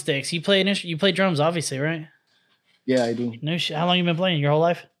drumsticks. You play drums, obviously, right? Yeah, I do. No shit. How long you been playing? Your whole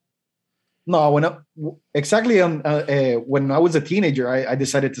life? No, when I was a teenager, I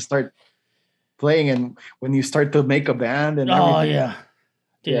decided to start playing, and when you start to make a band and everything. Oh yeah,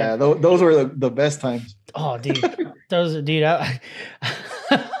 dude. Yeah, those were the best times. Oh, dude,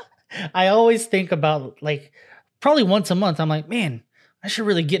 I always think about like probably once a month. I'm like, man, I should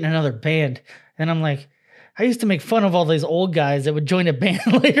really get in another band, and I'm like, I used to make fun of all these old guys that would join a band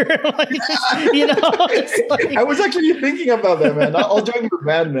later. Like, you know, like, I was actually thinking about that, man. I'll join your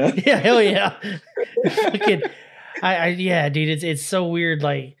band, man. Yeah, hell yeah. Yeah, dude, it's so weird.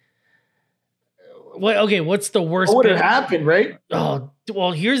 Like, what's the worst? What would have happened, right? Oh,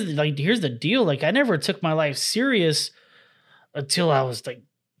 well, here's the deal. Like, I never took my life serious until I was like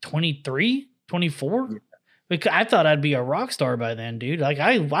 23, 24. Yeah. Because I thought I'd be a rock star by then, dude. Like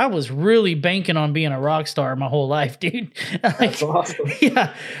I was really banking on being a rock star my whole life, dude. Like, that's awesome.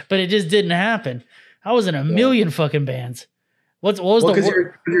 Yeah, but it just didn't happen. I was in a million fucking bands. What was the? Because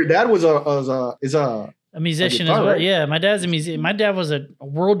your dad was a musician as well. Right? Yeah, my dad's a musician. My dad was a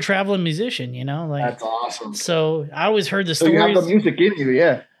world traveling musician. You know, like that's awesome. So I always heard the stories. So you have the music in you,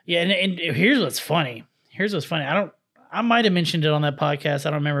 yeah. Yeah, and here's what's funny. I might have mentioned it on that podcast.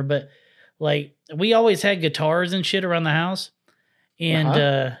 I don't remember, but. Like, we always had guitars and shit around the house. And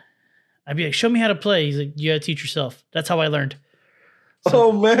I'd be like, show me how to play. He's like, you got to teach yourself. That's how I learned. So,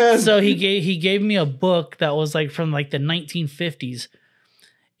 oh, man. So he gave me a book that was like from like the 1950s.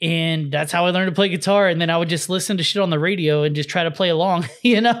 And that's how I learned to play guitar. And then I would just listen to shit on the radio and just try to play along,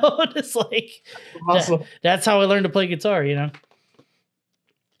 you know? Just like, awesome. That's how I learned to play guitar, you know?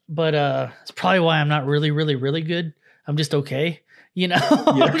 But it's probably why I'm not really, really, really good. I'm just okay. You know,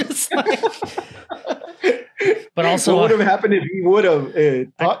 yeah. But But also, what would have happened if he would have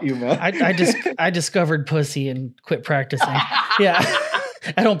taught you, man? I discovered pussy and quit practicing. Yeah.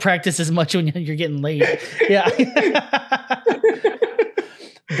 I don't practice as much when you're getting laid. Yeah.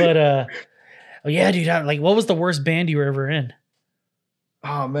 But oh yeah, dude. What was the worst band you were ever in?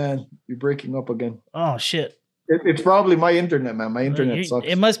 Oh man, you're breaking up again. Oh shit. It's probably my internet, man. My internet sucks.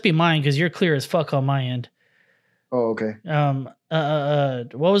 It must be mine because you're clear as fuck on my end. Oh, okay.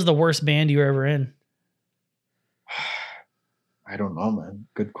 What was the worst band you were ever in? I don't know, man.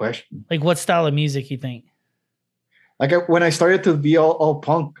 Good question. Like, what style of music you think? Like when I started to be all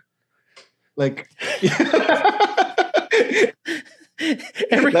punk, like,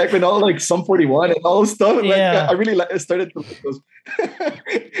 like when all like Sum 41 and all stuff. Like, yeah. I really started to like those.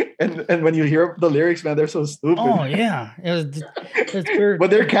 and when you hear the lyrics, man, they're so stupid. Oh yeah, it's weird. But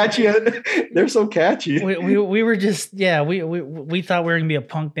they're catchy. They're so catchy. We were just we thought we were gonna be a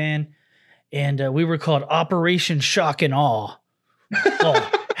punk band, and we were called Operation Shock and Awe.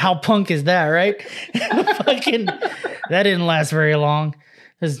 Oh, how punk is that, right? Fucking, that didn't last very long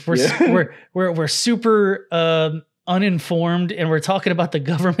because we're super uninformed and we're talking about the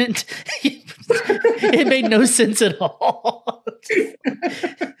government. It made no sense at all.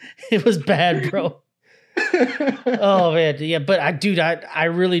 It was bad, bro. Oh man, yeah, but I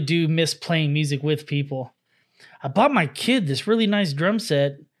really do miss playing music with people. I bought my kid this really nice drum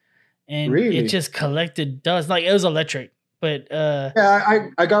set, and it just collected dust. Like, it was electric, but yeah,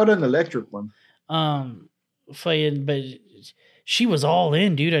 I got an electric one. But she was all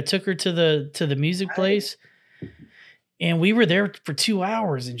in, dude. I took her to the music place. And we were there for 2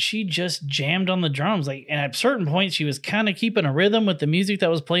 hours, and she just jammed on the drums. Like, and at certain points, she was kind of keeping a rhythm with the music that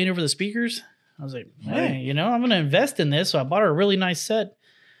was playing over the speakers. I was like, hey, I'm going to invest in this. So I bought her a really nice set.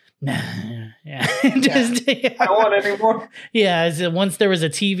 Nah, yeah. I don't want it anymore. Yeah, once there was a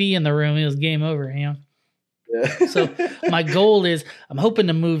TV in the room, it was game over, Yeah. So my goal is, I'm hoping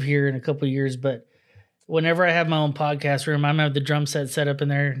to move here in a couple of years, but whenever I have my own podcast room, I'm going to have the drum set up in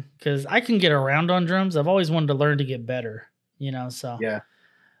there because I can get around on drums. I've always wanted to learn to get better, so yeah,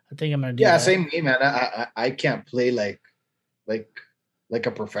 I think I'm going to do that. Yeah, same me, man. I can't play like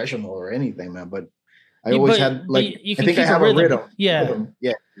a professional or anything, man, but I always had you can I think I have a rhythm. Yeah.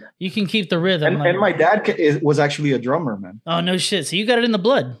 Yeah. You can keep the rhythm. And my dad was actually a drummer, man. Oh, no shit. So you got it in the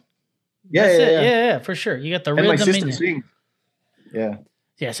blood. Yeah, for sure. You got the and rhythm my sister in you. sings. Yeah.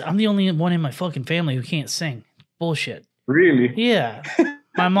 Yes, I'm the only one in my fucking family who can't sing. Bullshit. Really? Yeah.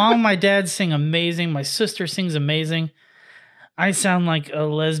 My mom and my dad sing amazing. My sister sings amazing. I sound like a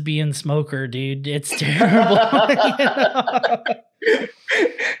lesbian smoker, dude. It's terrible.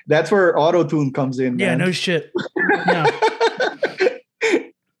 That's where auto-tune comes in, Yeah, man. no shit. No.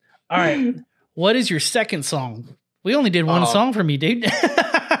 All right. What is your second song? We only did one song from you, dude.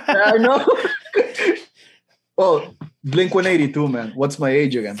 I know. Well, Blink-182, man. What's My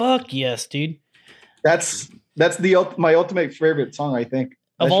Age Again? Fuck yes, dude. That's my ultimate favorite song, I think.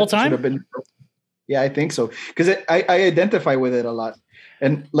 Of all time? Yeah, I think so. Because I identify with it a lot.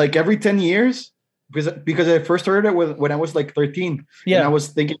 And like every 10 years, because I first heard it when I was like 13. Yeah. And I was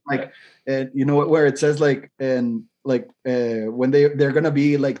thinking like, where it says like, and like when they're going to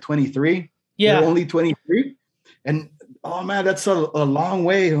be like 23. Yeah. They're only 23. And oh man, that's a long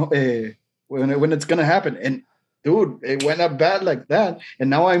way when it's going to happen. And dude, it went up bad like that. And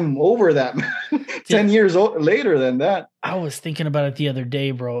now I'm over that. 10 years later than that. I was thinking about it the other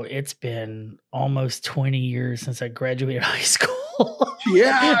day, bro. It's been almost 20 years since I graduated high school.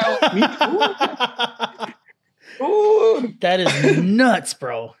 Yeah, me too. Dude. That is nuts,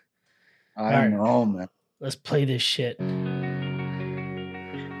 bro. I know, man. Let's play this shit.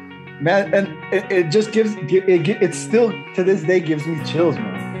 Man, and it just it still to this day gives me chills,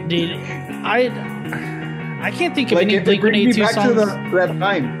 man. Dude, I can't think of like any Blink-182 songs. To that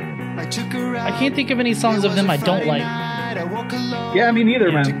time. I can't think of any songs of them I don't like. Yeah, me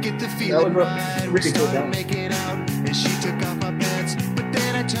neither, man. That was really cool.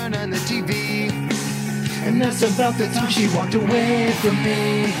 And that's about the time she walked away from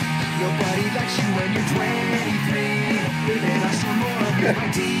me. Nobody likes you when you're 23. And I saw more of my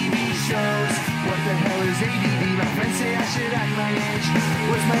TV shows. What the hell is ADD? My friends say I should act my age.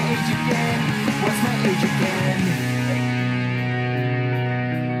 What's my age again? What's my age again?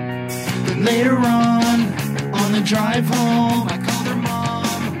 But later on the drive home, I called her mom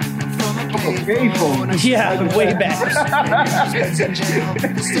from a payphone. Yeah, way back.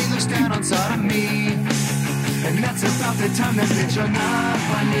 The state looks down on sodomy. And that's about the time that bitch hung up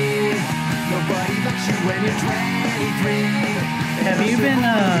on me. Nobody likes you when you're 23.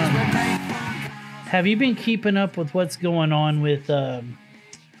 Have you been keeping up with what's going on with Tom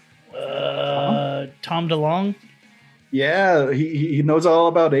DeLonge? Yeah, he knows all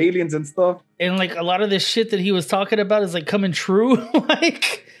about aliens and stuff. And like a lot of this shit that he was talking about is like coming true.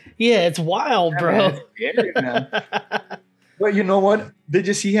 Like, yeah, it's wild, bro. Man, it's scary, man. But you know what? Did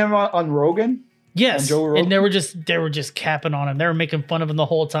you see him on Rogan? Yes, Joe Rogan? and they were just capping on him. They were making fun of him the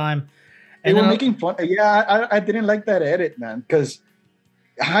whole time. They were making fun. Yeah, I didn't like that edit, man, because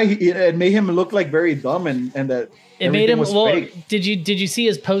it made him look like very dumb and that it made him. was Well, fake. did you see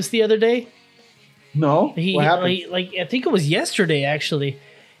his post the other day? No, what happened? Like I think it was yesterday actually.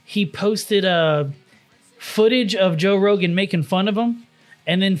 He posted footage of Joe Rogan making fun of him,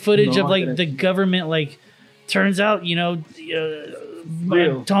 and then footage of like the government. Like, turns out Tom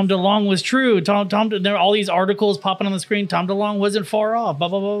DeLonge was true. There were all these articles popping on the screen. Tom DeLonge wasn't far off. Blah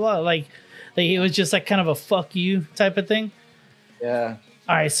blah blah blah. Like it was just like kind of a fuck you type of thing. Yeah.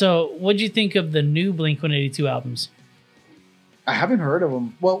 All right. So, what'd you think of the new Blink-182 albums? I haven't heard of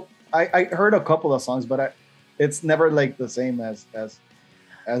them. Well, I heard a couple of songs, but it's never like the same as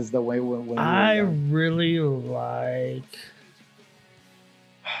the way when we were young. Really like.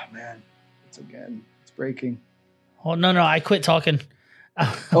 Oh, man, it's breaking. Oh no! I quit talking.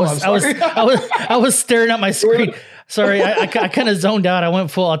 I sorry. was staring at my screen. Sorry, I kind of zoned out. I went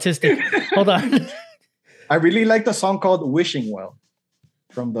full autistic. Hold on. I really like the song called "Wishing Well"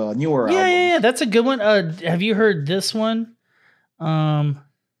 from the newer album. Yeah, that's a good one. Have you heard this one? I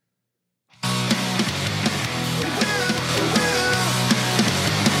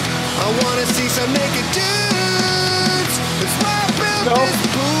wanna see some naked dudes. That's why I built this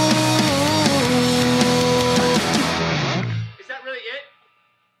pool. Is that really it?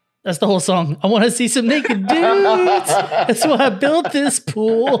 That's the whole song. I want to see some naked dudes. That's why I built this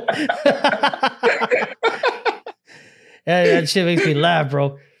pool. That shit makes me laugh,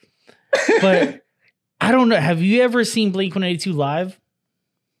 bro. But I don't know. Have you ever seen Blink-182 live?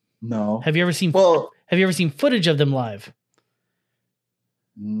 No. Have you ever seen footage of them live?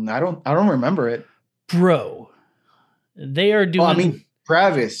 I don't remember it. Bro. They are doing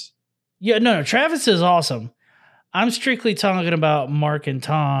Travis. Yeah, no, Travis is awesome. I'm strictly talking about Mark and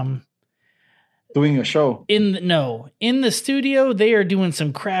Tom doing a show. In the studio, they are doing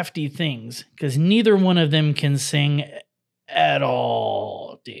some crafty things because neither one of them can sing at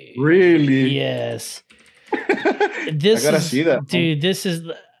all, dude. Really? Yes. I gotta see that, dude. This is.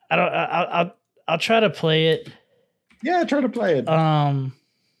 I'll try to play it. Yeah, try to play it.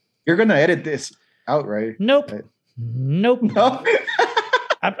 You're gonna edit this out, right? Nope. Right. Nope. No.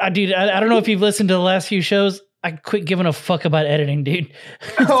 I don't know if you've listened to the last few shows. I quit giving a fuck about editing, dude.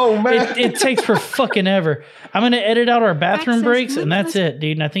 Oh man, it takes for fucking ever. I'm gonna edit out our bathroom breaks, and that's it,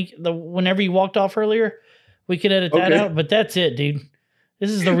 dude. And I think whenever you walked off earlier, we could edit that out. But that's it, dude.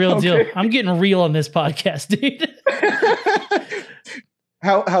 This is the real deal. I'm getting real on this podcast, dude.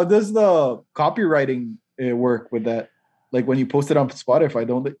 How does the copywriting work with that? Like when you post it on Spotify,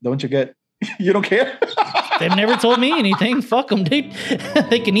 don't you get? You don't care? They've never told me anything. Fuck them, dude.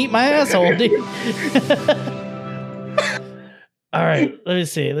 They can eat my asshole, dude. All right, let me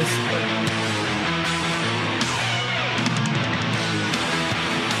see.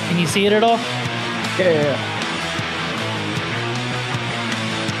 Can you see it at all? Yeah.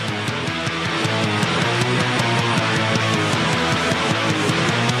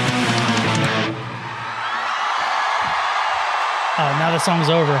 Oh, now the song's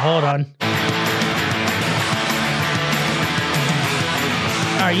over. Hold on.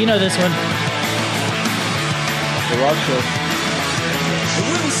 All right, you know this one. The Rock Show.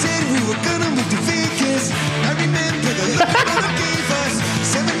 When we said we were gonna move to Vegas, I remember the look that gave us.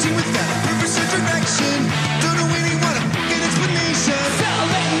 17 without a purpose or direction. Don't know anyone to get explanation. Fell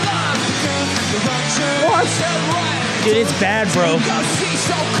in love. The Rock Show. What? Dude, it's bad, bro.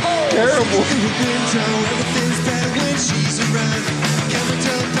 Terrible. Everything's better when she's around. Camera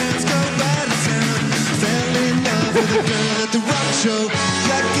tell pants go by the town. Fell in love with a girl at the Rock Show.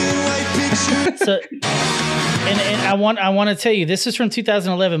 Black and white picture. So, and I want to tell you, this is from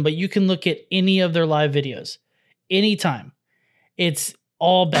 2011, but you can look at any of their live videos, anytime. It's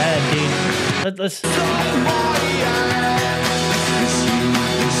all bad, dude. Let's.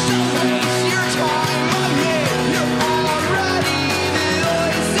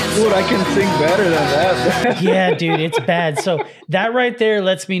 Dude, I can sing better than that. Yeah, dude, it's bad. So that right there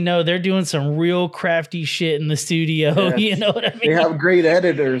lets me know they're doing some real crafty shit in the studio. Yes. You know what I mean? They have great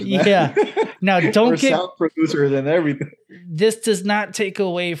editors, man. Yeah. Now, don't get sound producers and everything. This does not take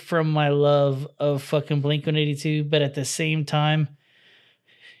away from my love of fucking Blink-182, but at the same time,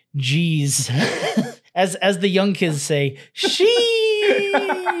 geez, as the young kids say, sheesh.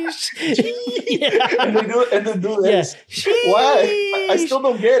 And they do this. Why? I still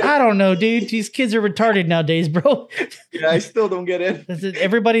don't get it. I don't know, dude. These kids are retarded nowadays, bro. Yeah, I still don't get it.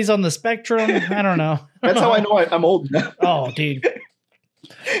 Everybody's on the spectrum. I don't know. That's how I know I'm old now. Oh, dude.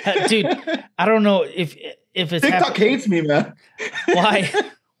 Dude, I don't know if it's TikTok hates me, man. Why?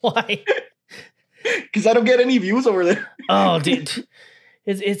 Why? Because I don't get any views over there. Oh, dude.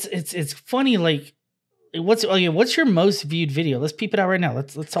 It's funny, like what's your most viewed video? Let's peep it out right now.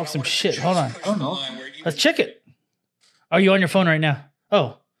 Let's talk some shit. Hold on. I don't know. Let's check it. Are you on your phone right now?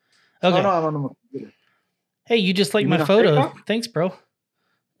 Oh. Okay. No, I'm on my computer. Hey, you just like my photo. TikTok? Thanks, bro.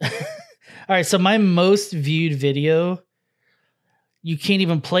 All right, so my most viewed video, you can't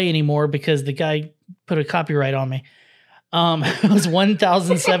even play anymore because the guy put a copyright on me. It was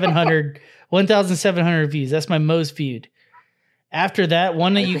 1,700 views. That's my most viewed. After that,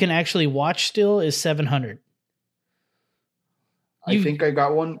 one that you can actually watch still is 700. I think I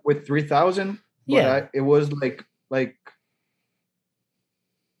got one with 3,000. Yeah. It was like right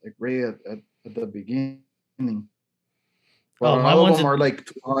at the beginning. Well, my all ones of them are like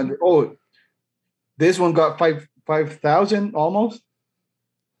 200. Oh, this one got 5,000 almost.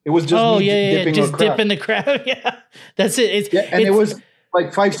 It was just dipping just a crab. dipping the crab. Yeah, that's it. It was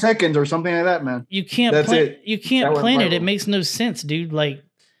like 5 seconds or something like that, man. You can't. You can't plan it. It makes no sense, dude. Like,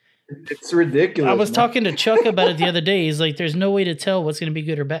 it's ridiculous. I was talking to Chuck about it the other day. He's like, "There's no way to tell what's going to be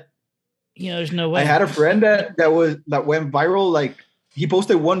good or bad. You know, there's no way." I had a friend that went viral. Like, he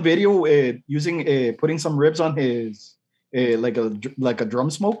posted one video using putting some ribs on his like a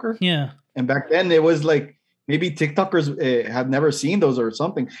drum smoker. Yeah. And back then it was like maybe TikTokers had never seen those or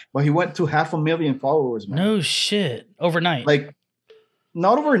something, but he went to 500,000 followers, man. No shit. Overnight. Like,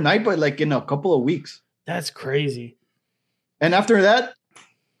 not overnight, but like in a couple of weeks. That's crazy. And after that,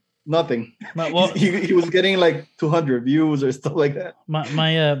 nothing. Well, he was getting like 200 views or stuff like that.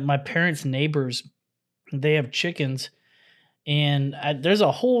 My parents' neighbors, they have chickens, and there's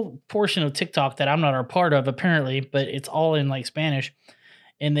a whole portion of TikTok that I'm not a part of apparently, but it's all in like Spanish.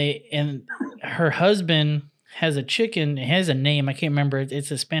 And her husband has a chicken. It has a name. I can't remember. It's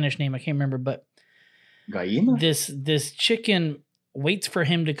a Spanish name. I can't remember. But Gallina? This chicken waits for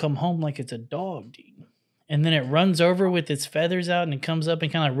him to come home like it's a dog, dude. And then it runs over with its feathers out and it comes up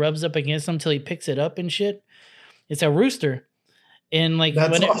and kind of rubs up against him till he picks it up and shit. It's a rooster. And like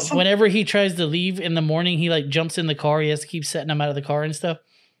awesome. Whenever he tries to leave in the morning, he like jumps in the car. He has to keep setting him out of the car and stuff.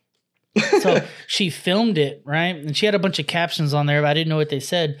 So she filmed it, right? And she had a bunch of captions on there, but I didn't know what they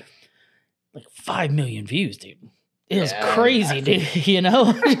said. Like 5 million views, dude. It was crazy, dude. You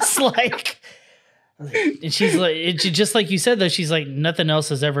know? It's like, and she's like, just like you said, though, she's like, nothing else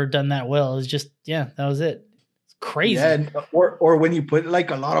has ever done that well. It's just, that was it. It's crazy. Yeah, or when you put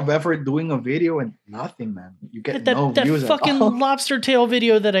like a lot of effort doing a video and nothing, man. You get no views. That fucking lobster tail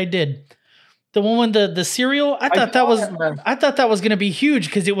video that I did. The one with the cereal, I thought that was gonna be huge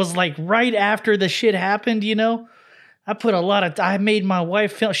because it was like right after the shit happened, you know. I made my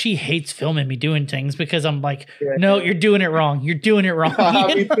wife film. She hates filming me doing things because I'm like, no, you're doing it wrong. You're doing it wrong.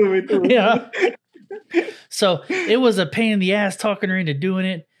 Me too. Yeah. So it was a pain in the ass talking her into doing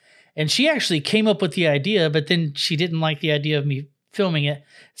it, and she actually came up with the idea, but then she didn't like the idea of me filming it.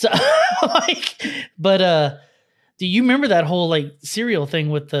 So do you remember that whole like cereal thing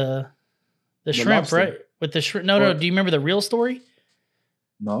with the shrimp, lobster. Right? With the shrimp. No. Do you remember the real story?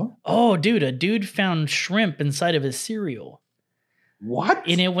 No. Oh, dude, a dude found shrimp inside of his cereal. What?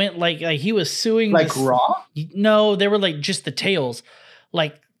 And it went like he was suing. Like raw? No, they were like just the tails.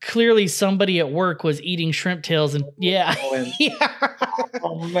 Like clearly somebody at work was eating shrimp tails, and yeah.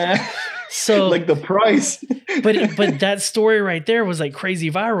 Oh man. So like the price. but that story right there was like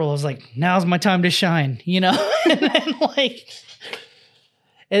crazy viral. I was like, now's my time to shine, you know? And then like.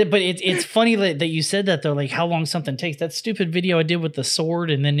 But it's funny that you said that though, like how long something takes. That stupid video I did with the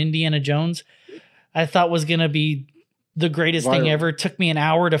sword and then Indiana Jones, I thought was gonna be the greatest thing ever. It took me an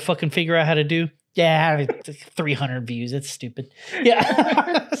hour to fucking figure out how to do. Yeah, 300 views. It's stupid.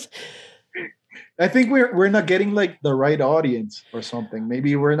 Yeah. I think we're not getting like the right audience or something.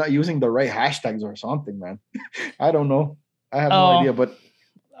 Maybe we're not using the right hashtags or something, man. I don't know. I have no idea, but.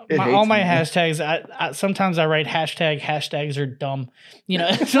 All my hashtags, I sometimes I write hashtags are dumb. You know,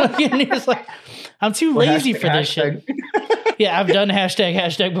 it's like I'm too lazy for this shit. Yeah, I've done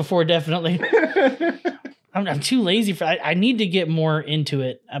hashtag before, definitely. I'm too lazy for. I need to get more into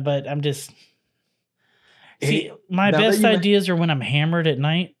it, but I'm just. See, my best ideas are when I'm hammered at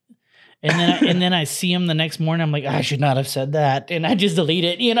night, and then I see them the next morning. I'm like, I should not have said that, and I just delete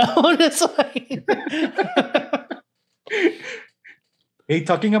it. You know, it's like. Hey,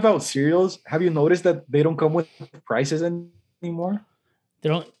 talking about cereals, have you noticed that they don't come with prices anymore? They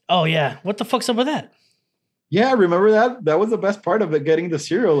don't. Oh yeah, what the fuck's up with that? Yeah, remember that? That was the best part of it, getting the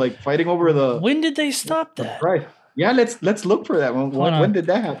cereal, like fighting over the. When did they stop that? Right. Yeah, let's look for that one. When did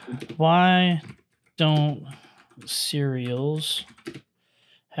that happen? Why don't cereals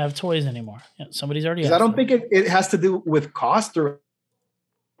have toys anymore? Yeah, somebody's already. I don't think it has to do with cost or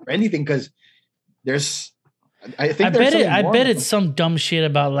anything, because there's. I bet it's some dumb shit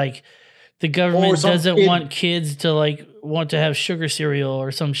about like the government doesn't want kids to like want to have sugar cereal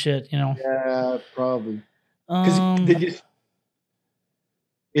or some shit, you know. Yeah, probably. Because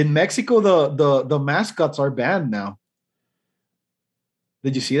in Mexico the mascots are banned now.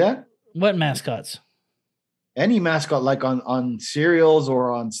 Did you see that? What mascots? Any mascot, like on cereals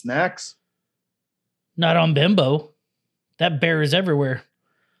or on snacks. Not on Bimbo. That bear is everywhere.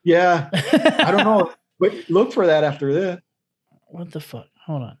 Yeah. I don't know. But look for that after this. What the fuck?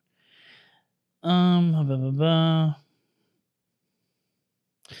 Hold on.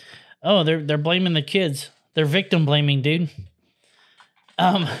 Oh, they're blaming the kids. They're victim blaming, dude.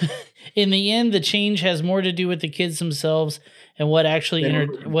 In the end, the change has more to do with the kids themselves and what actually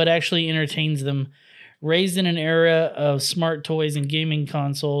entertains them. Raised in an era of smart toys and gaming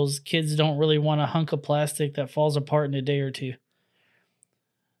consoles, kids don't really want a hunk of plastic that falls apart in a day or two.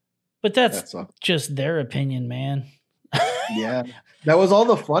 But that's just their opinion, man. Yeah. That was all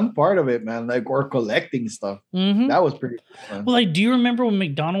the fun part of it, man. Like, we're collecting stuff. Mm-hmm. That was pretty fun. Well, like, do you remember when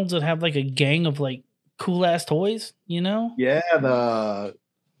McDonald's would have like a gang of like cool ass toys, you know? Yeah, the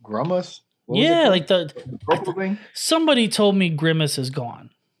Grimace. Yeah, like the purple thing. Somebody told me Grimace is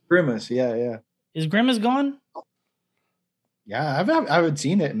gone. Grimace, yeah. Is Grimace gone? Yeah, I haven't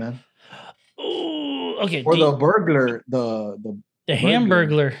seen it, man. Oh, okay. Or the burglar, the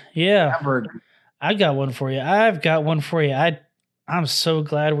Hamburglar. Yeah. Hamburger. I've got one for you. I'm so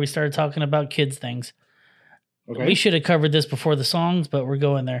glad we started talking about kids things. Okay. We should have covered this before the songs, but we're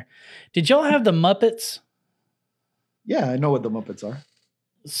going there. Did y'all have the Muppets? Yeah, I know what the Muppets are.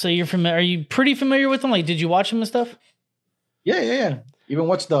 So you're familiar? Are you pretty familiar with them? Like, did you watch them and stuff? Yeah. Even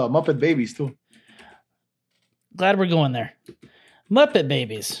watch the Muppet Babies too. Glad we're going there. Muppet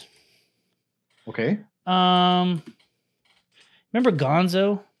Babies. Okay. Remember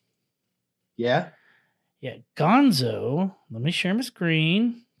Gonzo? Yeah. Yeah, Gonzo. Let me share my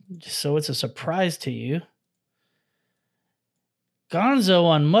screen just so it's a surprise to you. Gonzo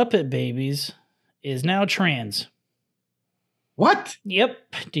on Muppet Babies is now trans. What? Yep.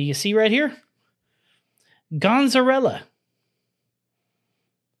 Do you see right here? Gonzarella.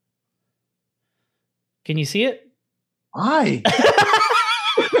 Can you see it? Why?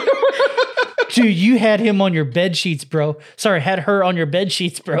 Dude, you had him on your bed sheets, bro. Sorry, had her on your bed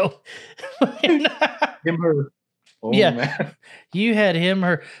sheets, bro. Him, her. Oh, yeah, man. You had him,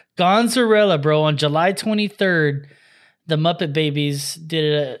 her. Gonzarella, bro. On July 23rd, the Muppet Babies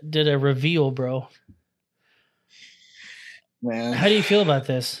did a reveal, bro. Man, how do you feel about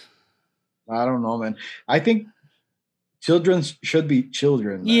this? I don't know, man. I think children should be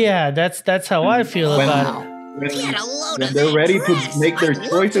children. Man. Yeah, that's how I feel about it. When they're ready to make their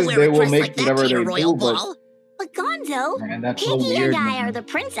choices, they will make whatever they do. But Gonzo, Piggy and I are the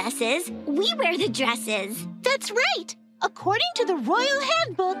princesses. We wear the dresses. That's right. According to the royal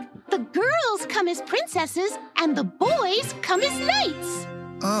handbook, the girls come as princesses and the boys come as knights.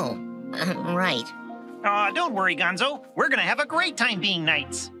 Oh, right. Don't worry, Gonzo. We're gonna have a great time being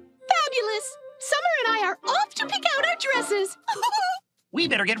knights. Fabulous. Summer and I are off to pick out our dresses. We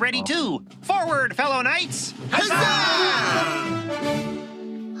better get ready too. Forward, fellow knights! Huzzah!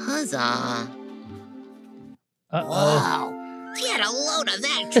 Huzzah! Wow. Get a load of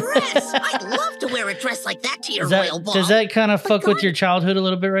that dress. I'd love to wear a dress like that to your royal ball. Does that kind of fuck with your childhood a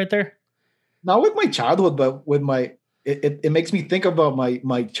little bit right there? Not with my childhood, but with my... It makes me think about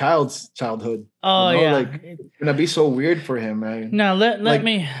my child's childhood. Oh, yeah. Like, it's gonna be so weird for him, man. No, let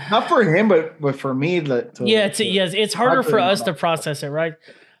me... Not for him, but for me. It's harder for us to process it, right?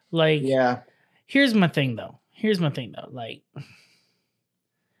 Like, yeah. Here's my thing, though. Like,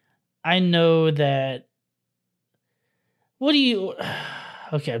 I know that... What do you...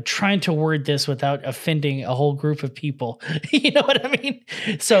 Okay, I'm trying to word this without offending a whole group of people. You know what I mean?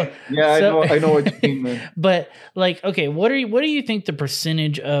 So yeah, I know what you mean, man. But like, okay, what do you think the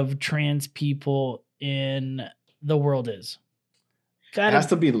percentage of trans people in the world is? It has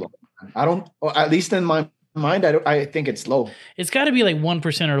to be low. I don't, or at least in my mind, I think it's low. It's got to be like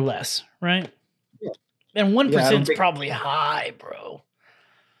 1% or less, right? Yeah. And 1% is probably high, bro.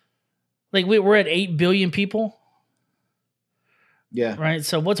 Like we're at 8 billion people. Yeah. Right.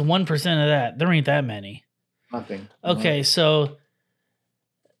 So what's 1% of that? There ain't that many. Nothing. Okay. So,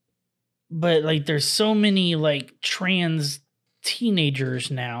 but like, there's so many like trans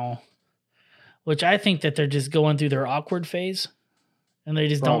teenagers now, which I think that they're just going through their awkward phase, and they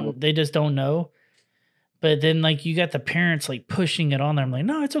just don't know. But then like you got the parents like pushing it on them, like,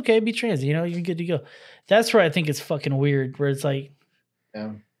 no, it's okay, be trans, you know, you're good to go. That's where I think it's fucking weird, where it's like,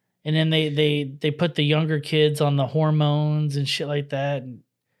 yeah. And then they put the younger kids on the hormones and shit like that. And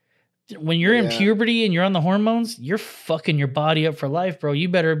when you're in puberty and you're on the hormones, you're fucking your body up for life, bro. You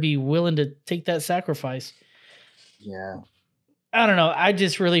better be willing to take that sacrifice. Yeah. I don't know. I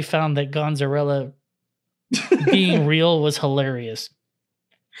just really found that Gonzarella being real was hilarious.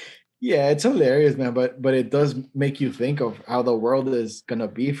 Yeah, it's hilarious, man. But it does make you think of how the world is gonna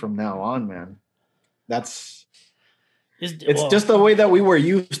be from now on, man. It's just the way that we were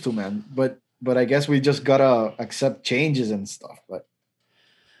used to, man. But I guess we just gotta accept changes and stuff. But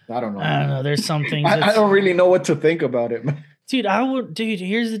I don't know. I don't know. There's some things. I don't really know what to think about it, man. Dude,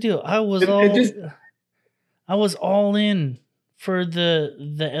 here's the deal. I was all in for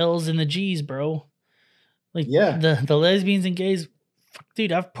the L's and the G's, bro. Like the lesbians and gays.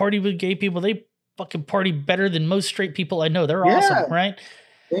 Dude, I've partied with gay people. They fucking party better than most straight people I know. They're awesome, right?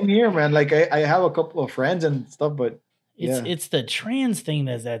 Same here, man. Like I have a couple of friends and stuff, but it's the trans thing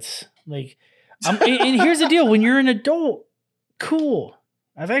that's like, and here's the deal: when you're an adult, cool.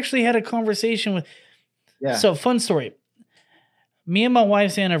 I've actually had a conversation with. Yeah. So fun story. Me and my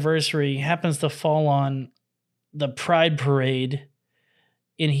wife's anniversary happens to fall on the Pride Parade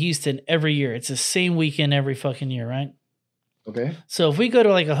in Houston every year. It's the same weekend every fucking year, right? Okay. So if we go to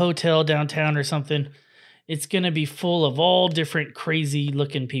like a hotel downtown or something, it's going to be full of all different crazy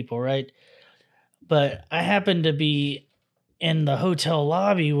looking people, right? But I happen to be in the hotel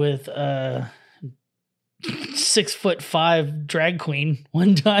lobby with a 6'5" drag queen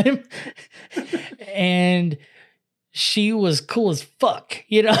one time. And she was cool as fuck,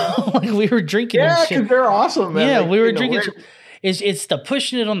 you know? Like we were drinking and shit. Yeah, because they're awesome, man. Yeah, like, we were drinking. It's the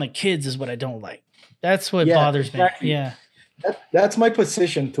pushing it on the kids is what I don't like. That's what bothers me. Yeah. That's my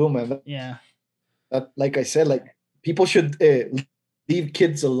position too, man. Yeah. Like I said, like people should leave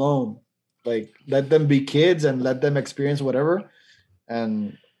kids alone. Like let them be kids and let them experience whatever.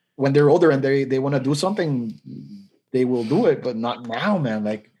 And when they're older and they want to do something, they will do it. But not now, man.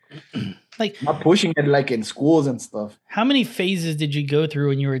 Like not pushing it like in schools and stuff. How many phases did you go through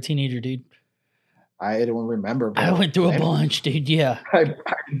when you were a teenager, dude? I don't remember. I went through a bunch, dude. Yeah. I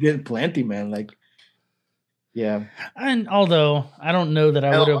did plenty, man. Like. Yeah, and although I don't know that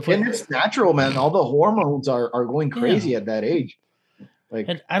I would have, and it's natural, man. All the hormones are going crazy at that age. Like,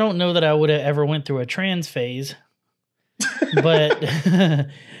 and I don't know that I would have ever went through a trans phase, but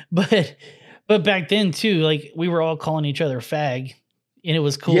but back then too, like we were all calling each other fag, and it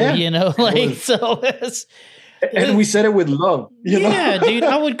was cool, you know. Like so, and we said it with love. You know? Dude,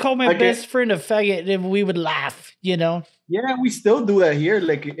 I would call my best friend a faggot, and we would laugh, you know. Yeah, we still do that here,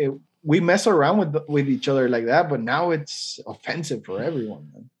 like. We mess around with each other like that, but now it's offensive for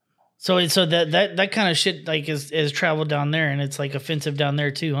everyone, man. So that kind of shit like is traveled down there, and it's like offensive down there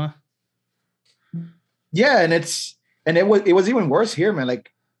too, huh? Yeah, and it was even worse here, man.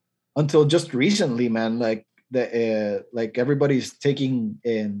 Like until just recently, man. Like like everybody's taking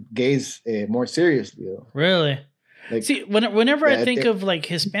gays more seriously. You know? Really? Like, see, whenever I think of like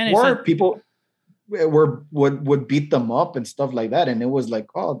Hispanics, more people would beat them up and stuff like that, and it was like,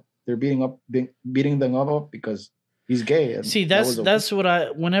 oh. They're beating them up because he's gay. And see, that's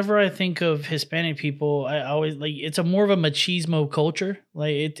what whenever I think of Hispanic people, I always like it's a more of a machismo culture.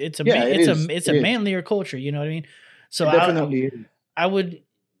 Like it's a manlier culture. You know what I mean? So I would,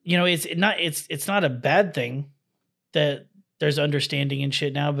 you know, it's not a bad thing that there's understanding and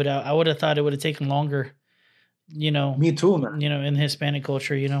shit now, but I would have thought it would have taken longer. You know, me too, man. You know, in Hispanic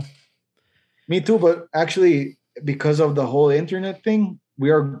culture, you know, me too. But actually, because of the whole internet thing. We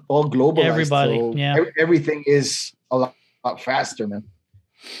are all globalized. Everybody, so everything is a lot faster, man.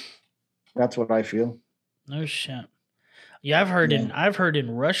 That's what I feel. No shit. Yeah, I've heard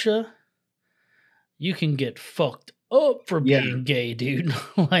in Russia, you can get fucked up for being gay, dude.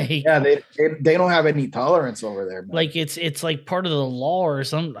 Like, they don't have any tolerance over there, man. Like it's like part of the law or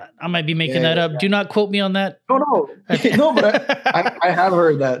something. I might be making that up. Do not quote me on that. No, but I have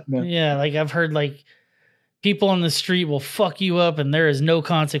heard that, man. Yeah, like I've heard like. People on the street will fuck you up and there is no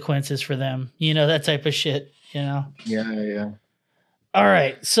consequences for them. You know, that type of shit, you know? Yeah. All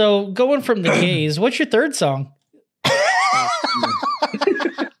right. So going from the gays, what's your third song?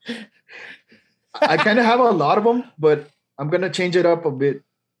 I kind of have a lot of them, but I'm going to change it up a bit.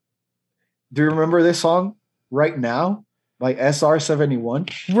 Do you remember this song, Right Now, by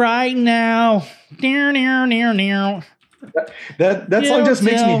SR71? Right Now. Near. That song just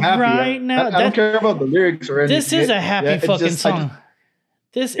makes me happy. Right now, I don't care about the lyrics or anything. This is a happy fucking song.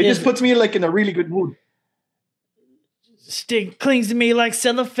 It just puts me like in a really good mood. Stick clings to me like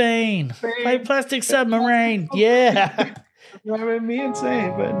cellophane, like plastic submarine. Yeah. Driving me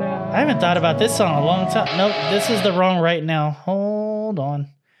insane, but now I haven't thought about this song in a long time. Nope, this is the wrong right now. Hold on.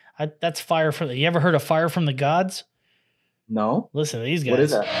 That's Fire from. You ever heard of Fire from the Gods? No. Listen to these guys. What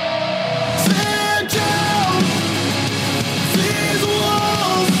is that?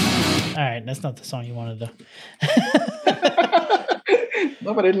 All right, that's not the song you wanted though.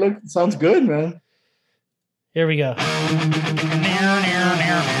 No, but it sounds good, man. Here we go.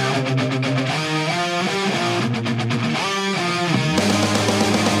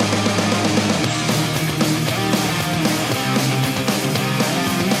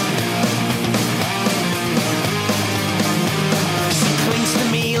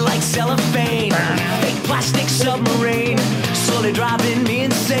 Cellophane, fake plastic submarine, slowly driving me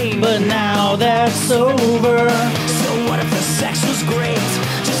insane. But now that's over. So what if the sex was great?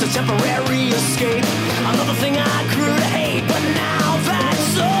 Just a temporary escape. Another thing I grew to hate. But now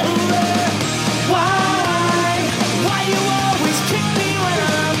that's over. Why you always kick me when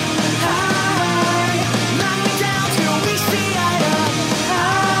I'm high? Knock me down till we see eye to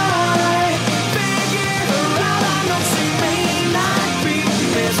eye. Figure out I know she may not be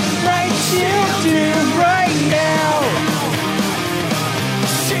this like she'll do right now.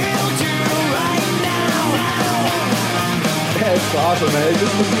 She'll do right now. Yeah, it's awesome, man. It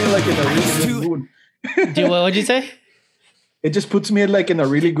just puts me like in a really good mood. What'd you say? It just puts me like in a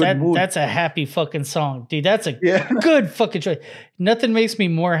really good mood. That's a happy fucking song, dude. That's a good fucking choice. Nothing makes me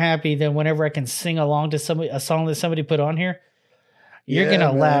more happy than whenever I can sing along to a song that somebody put on here. You're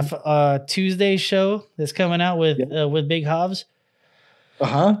gonna laugh. Tuesday's show that's coming out with Big Hobbs.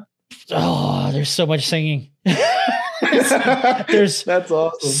 Oh, there's so much singing. That's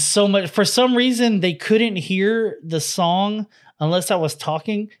awesome. So much. For some reason, they couldn't hear the song unless I was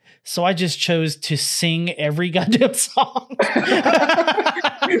talking. So I just chose to sing every goddamn song.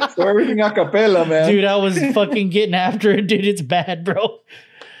 So everything a cappella, man. Dude, I was fucking getting after it, dude. It's bad, bro.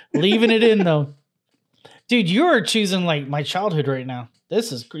 Leaving it in though. Dude, you're choosing like my childhood right now.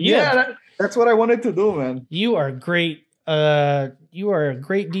 This is great. That's what I wanted to do, man. You are great. You are a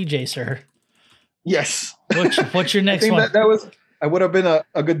great DJ, sir. Yes. What's your next one? I would have been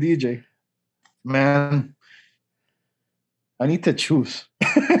a good DJ. Man, I need to choose.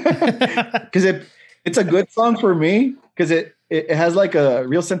 Because it's a good song for me because it has like a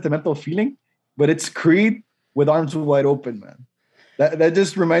real sentimental feeling, but it's Creed with Arms Wide Open, man. That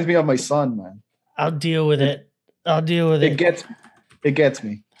just reminds me of my son, man. I'll deal with it. It gets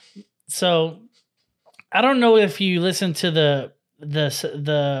me. So I don't know if you listened to the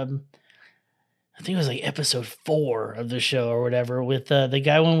I think it was like episode 4 of the show or whatever with the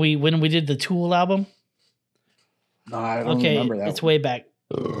guy when we did the Tool album. No, I don't remember that. It's way back.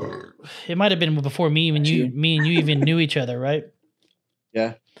 It might have been before me and you even knew each other, right?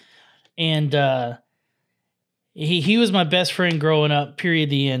 Yeah. And he was my best friend growing up, period,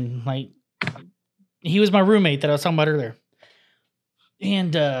 the end. Like, he was my roommate that I was talking about earlier.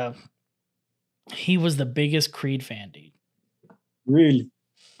 And he was the biggest Creed fan, dude. Really?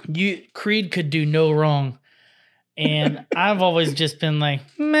 Creed could do no wrong. And I've always just been like,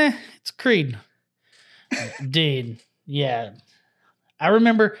 meh, it's Creed. Dude, yeah. I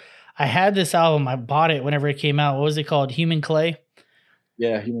remember I had this album. I bought it whenever it came out. What was it called? Human Clay?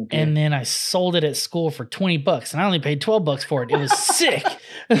 Yeah, Human Clay. And then I sold it at school for $20, and I only paid $12 for it. It was sick.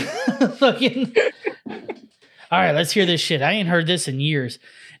 Fucking. All right, let's hear this shit. I ain't heard this in years.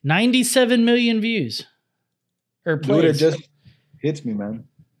 97 million views. Or plays. Dude, it just hits me, man.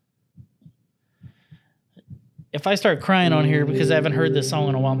 If I start crying on here because I haven't heard this song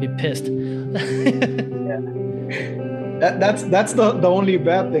in a while, I'll be pissed. That's the only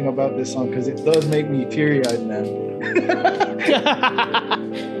bad thing about this song, because it does make me teary-eyed, man.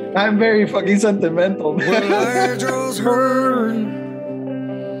 I'm very fucking sentimental. Well, I just heard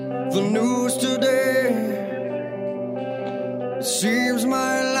the news today. It seems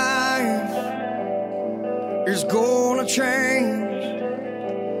my life is gonna change.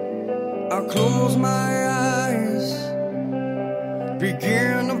 I close my eyes,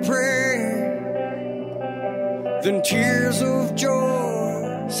 begin to pray. Then tears of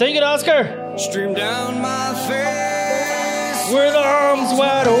joy sing it, Oscar, stream down my face with arms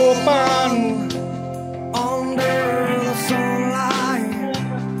wide open under the sunlight.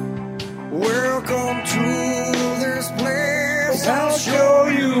 Welcome to this place. I'll show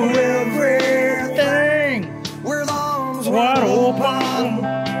you everything with arms wide open.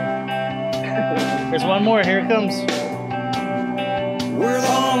 There's one more. Here it comes.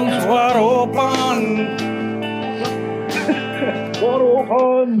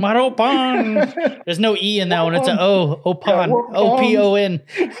 Maropan. There's no E in that one. It's an O. Opon. O-P-O-N.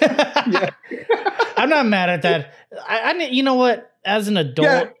 I'm not mad at that. You know what? As an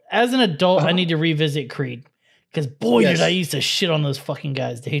adult, I need to revisit Creed. Because boy, did I used to shit on those fucking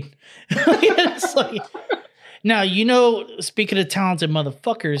guys, dude. It's like, now, speaking of talented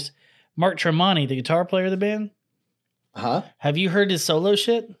motherfuckers, Mark Tremonti, the guitar player of the band. Uh-huh. Have you heard his solo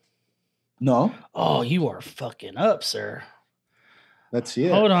shit? No. Oh, you are fucking up, sir. Let's see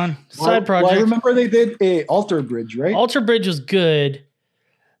it. Hold on. Side project. Well, I remember they did a Alter Bridge, right? Alter Bridge was good. It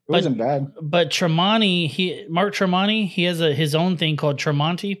wasn't bad. But Tremonti, Mark Tremonti, he has his own thing called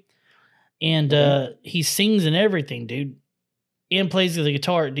Tremonti. And he sings and everything, dude. And plays the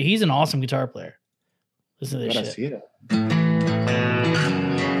guitar. Dude, he's an awesome guitar player. Listen to this shit. See that.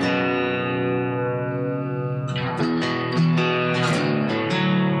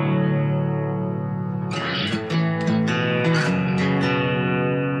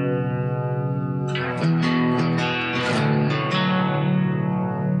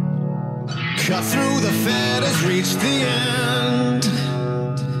 Cut through the fetters, reach the end,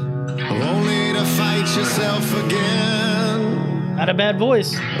 only to fight yourself again. Not a bad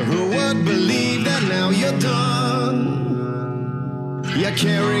voice. Who would believe that now you're done? You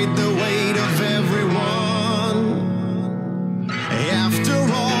carried the weight of everyone. After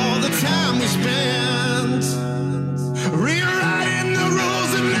all the time we spent rewriting the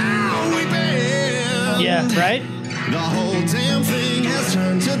rules, and now we bend. Yeah, right? The whole damn thing has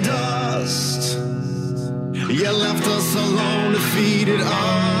turned to dust. You left us alone, defeated us.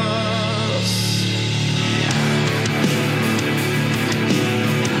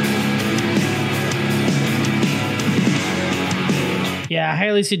 Yeah, I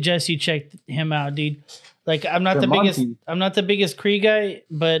highly suggest you check him out, dude. Like, I'm not the biggest Creed guy,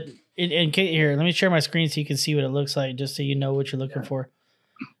 but here, let me share my screen so you can see what it looks like, just so you know what you're looking for.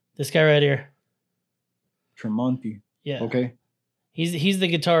 This guy right here. Tremonti. Yeah. Okay. He's the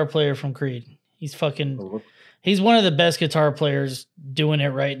guitar player from Creed. He's one of the best guitar players doing it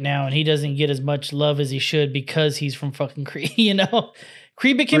right now, and he doesn't get as much love as he should because he's from fucking Creed,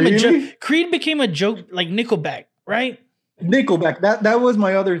 Creed became a joke. Creed became a joke like Nickelback, right? Nickelback. That was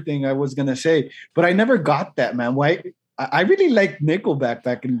my other thing I was gonna say, but I never got that, man. Why? I really liked Nickelback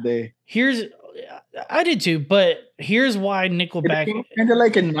back in the day. I did too, but here's why Nickelback kind of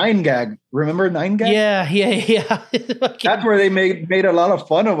like a 9gag. Remember 9gag? Yeah. That's where they made a lot of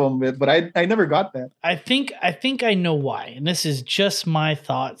fun of them, but I never got that. I think I know why, and this is just my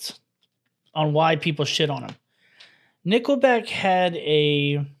thoughts on why people shit on them. Nickelback had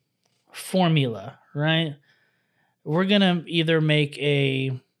a formula, right? We're gonna either make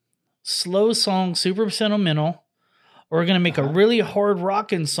a slow song super sentimental, or we're gonna make a really hard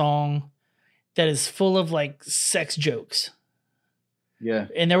rocking song that is full of like sex jokes. Yeah.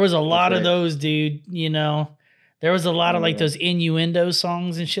 And there was a lot of those, dude, there was a lot of like those innuendo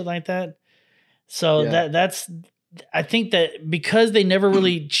songs and shit like that. So I think that because they never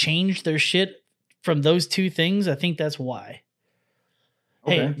really changed their shit from those two things, I think that's why.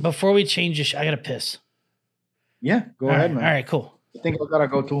 Okay. Hey, before we change this, I gotta piss. Yeah, go ahead, man. All right, cool. I think I gotta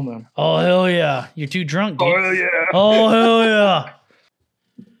go too, man. Oh, hell yeah. You're too drunk, dude. Oh, hell yeah. Oh, hell yeah.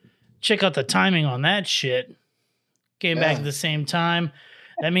 Check out the timing on that shit. Came back at the same time.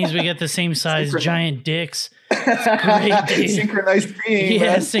 That means we get the same size giant dicks. It's great, dude. Synchronized peeing.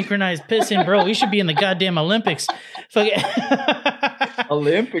 Yeah, man. synchronized pissing, bro. We should be in the goddamn Olympics.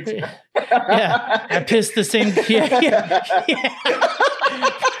 Olympics. Yeah, I pissed the same. Yeah.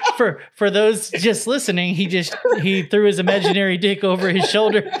 For those just listening, he threw his imaginary dick over his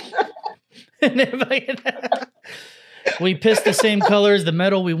shoulder. We pissed the same color as the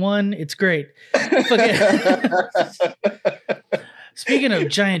medal we won. It's great. Speaking of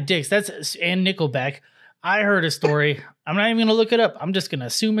giant dicks, and Nickelback. I heard a story. I'm not even going to look it up. I'm just going to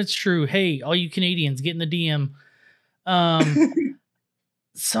assume it's true. Hey, all you Canadians, get in the DM.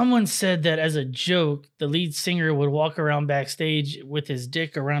 Someone said that as a joke, the lead singer would walk around backstage with his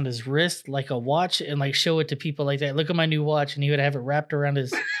dick around his wrist like a watch and like show it to people like that. Look at my new watch, and he would have it wrapped around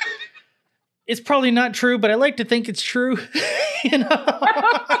his. It's probably not true, but I like to think it's true.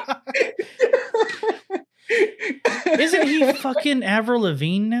 Isn't he fucking Avril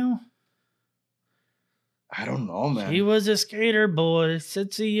Lavigne now? I don't know, man. He was a skater boy.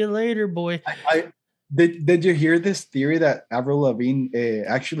 Said see you later, boy. Did you hear this theory that Avril Lavigne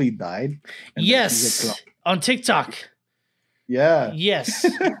actually died? Yes, on TikTok. Yeah. Yes.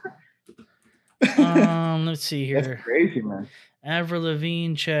 Let's see here. That's crazy, man. Avril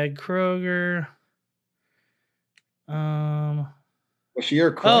Lavigne, Chad Kroeger. Was Was she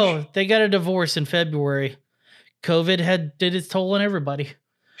your crush? Oh, they got a divorce in February. COVID did its toll on everybody.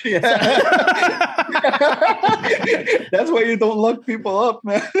 Yeah. That's why you don't look people up,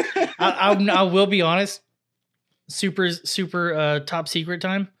 man. I will be honest. Super top secret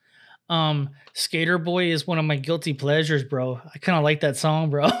time. Skater Boy is one of my guilty pleasures, bro. I kind of like that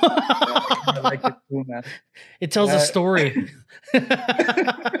song, bro. I like it too, man. It tells a story.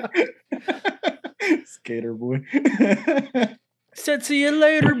 Skater Boy. Said see you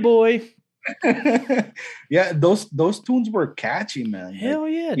later, boy. Yeah, those tunes were catchy, man. Hell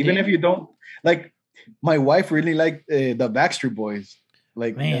yeah. Even dude. if you don't like, my wife really liked the Backstreet Boys,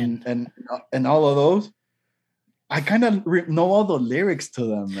 like, Man. and all of those. I kind of know all the lyrics to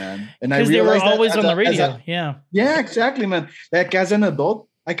them, man. And I Because they were realized that always as on the a- radio. Yeah. Yeah, exactly, man. Like as an adult,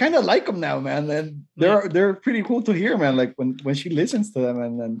 I kind of like them now, man. And they're pretty cool to hear, man. Like when she listens to them,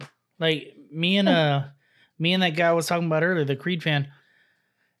 and then Like me and that guy I was talking about earlier, the Creed fan.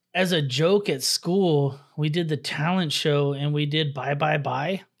 As a joke at school, we did the talent show and we did Bye Bye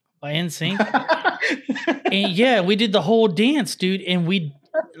Bye by NSYNC. And yeah, we did the whole dance, dude. And we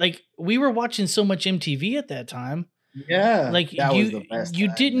were watching so much MTV at that time. yeah, Like that was the best. you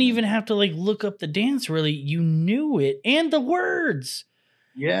time, didn't man. even have to like look up the dance really. You knew it and the words.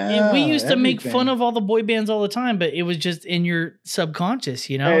 Yeah, And we used to make fun everything. of all the boy bands all the time, but it was just in your subconscious,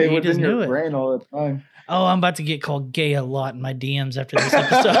 you know? Hey, You within just knew your it. brain all the time. Oh, I'm about to get called gay a lot in my DMs after this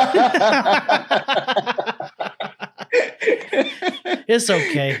episode. It's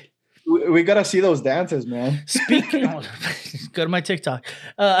okay. We gotta see those dances, man. Go to my TikTok.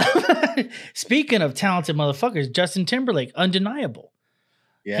 Speaking of talented motherfuckers, Justin Timberlake, undeniable.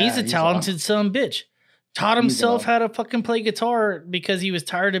 Yeah, he's a talented son bitch. Taught himself how to fucking play guitar because he was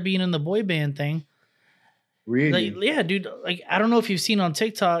tired of being in the boy band thing. Really? Like, yeah, dude. Like, I don't know if you've seen on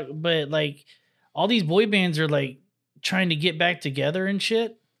TikTok, but like, all these boy bands are like trying to get back together and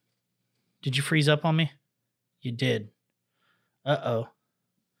shit. Did you freeze up on me? You did. Uh-oh.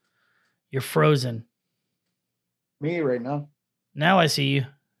 You're frozen. Me right now. Now I see you.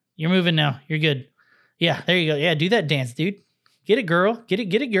 You're moving now. You're good. Yeah, there you go. Yeah, do that dance, dude. Get it, girl. Get it,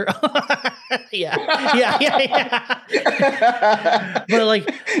 girl. Yeah. But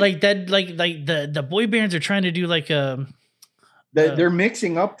like that, like the boy bands are trying to do like They're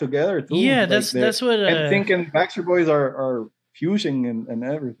mixing up together too. Yeah, Like, that's what. and thinking Backstreet Boys are fusing and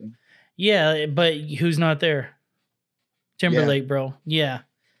everything. Yeah, but who's not there? Timberlake, bro. Yeah.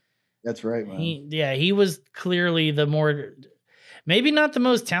 That's right, man. He was clearly the more, maybe not the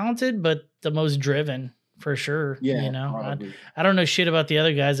most talented, but the most driven for sure. Yeah, you know, probably. I don't know shit about the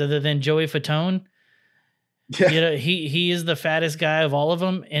other guys other than Joey Fatone. Yeah. You know, he is the fattest guy of all of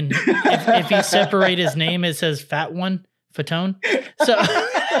them, and if you separate his name, it says Fat One Fatone. So.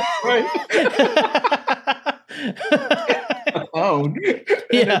 Oh,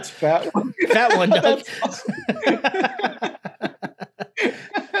 yeah, it's Fat One. Fat One, dog.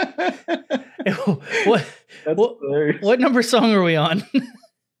 What number song are we on?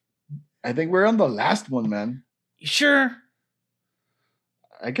 I think we're on the last one, man. Sure.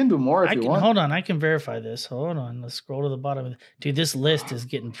 I can do more if you want. Hold on, I can verify this. Hold on, let's scroll to the bottom. Dude, this list is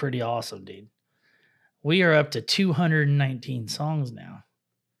getting pretty awesome, dude. We are up to 219 songs now.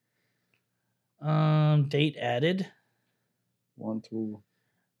 Date added. 1, 2,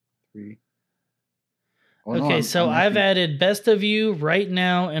 3. Okay, so I've added Best of You, Right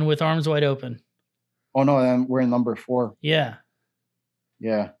Now, and With Arms Wide Open. Oh no, we're in number 4. Yeah.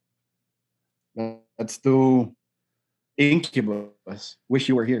 Yeah. Let's do Incubus. Wish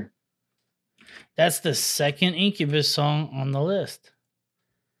You Were Here. That's the second Incubus song on the list.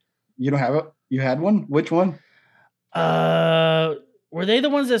 You don't have it? You had one? Which one? Were they the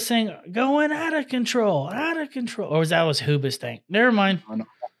ones that sang "Going Out of Control"? Or was that Hoobastank? Never mind.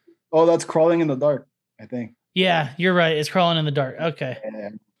 Oh, that's Crawling in the Dark, I think. Yeah, you're right. It's Crawling in the Dark. Okay.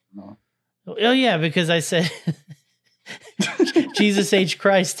 No. Oh yeah, because I said Jesus H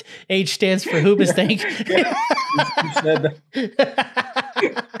Christ. H stands for Hoobastank. You said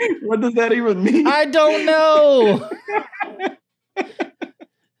that. What does that even mean? I don't know.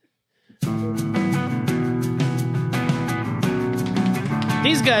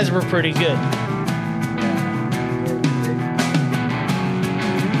 These guys were pretty good.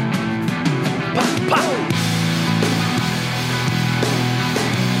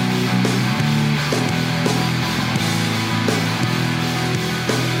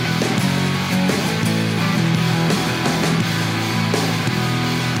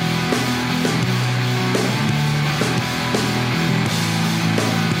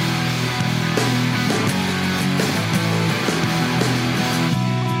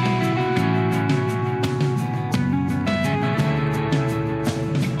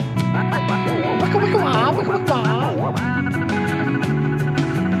 I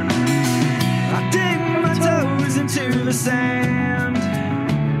dig my toes into the sand.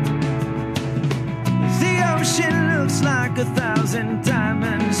 The ocean looks like 1,000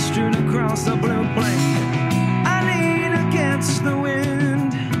 diamonds strewn across a blue blanket. I lean against the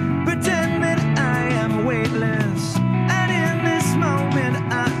wind, pretend that I am weightless, and in this moment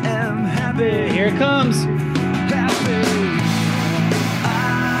I am happy. Here it comes. Happy. I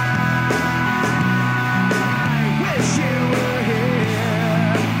wish you were here.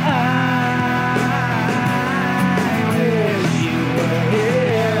 I wish you were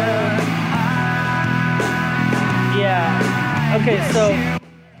here. Yeah. Okay, so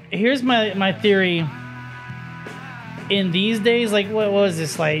here's my theory. In these days, like what was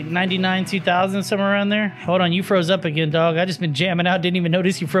this, like 99, 2000, somewhere around there? Hold on, you froze up again, dog. I just been jamming out, didn't even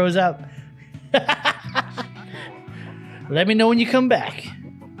notice you froze up. Let me know when you come back.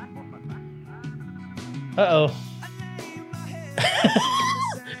 Uh-oh.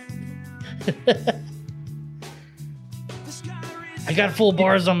 I got full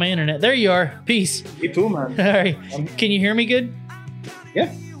bars on my internet. There you are. Peace. Me too, man. All right. Can you hear me good?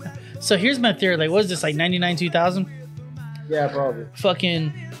 Yeah. So here's my theory. Like, what is this, like 99, 2000? Yeah, probably.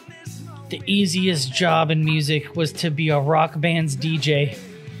 Fucking the easiest job in music was to be a rock band's DJ.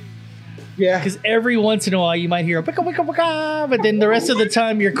 Yeah. Because every once in a while you might hear a wicka wicka wicka, but then the rest of the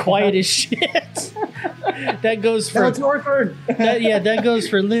time you're quiet as shit. That goes for... That's your turn. that goes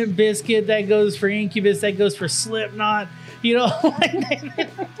for Limp Bizkit. That goes for Incubus. That goes for Slipknot. You know,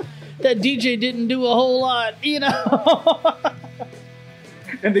 that DJ didn't do a whole lot, you know.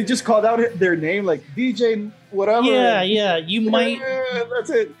 And they just called out their name, like DJ whatever. Yeah. You might. That's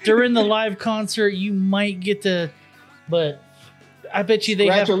it. During the live concert, you might get to, but I bet you they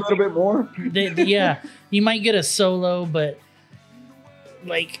Scratch have a little bit more. Yeah, you might get a solo, but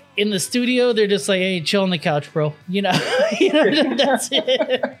like in the studio, they're just like, "Hey, chill on the couch, bro." You know, that's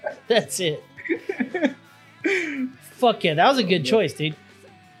it. That's it. Fuck yeah, that was a good choice, dude.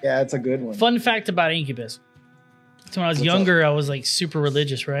 Yeah, it's a good one. Fun fact about Incubus. So when I was younger, I was like super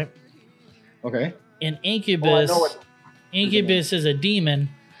religious, right? Okay. And Incubus is a demon.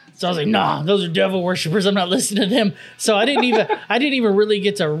 So I was like, nah, those are devil worshippers. I'm not listening to them. So I didn't even really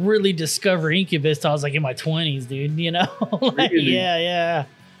get to really discover Incubus till I was like in my 20s, dude. You know? Like, Really? Yeah.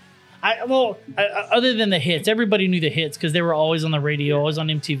 Other than the hits, everybody knew the hits because they were always on the radio, always on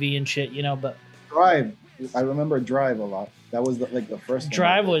MTV and shit, you know, but Drive. I remember Drive a lot. That was the first one.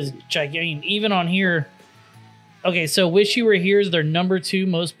 Drive was gigantic. Even on here. Okay, so Wish You Were Here is their number 2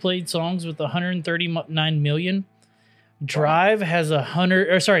 most played songs with 139 million. Drive has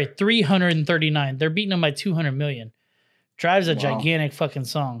 339. They're beating them by 200 million. Drive's a gigantic fucking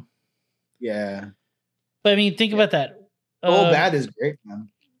song. Yeah. But I mean, think about that. The whole band is great, man.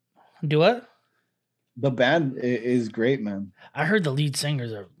 Do what? The band is great, man. I heard the lead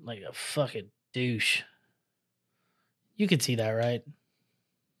singers are like a fucking douche. You could see that, right?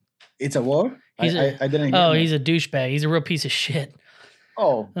 It's a what? I didn't hear Oh, that. he's a douchebag. He's a real piece of shit.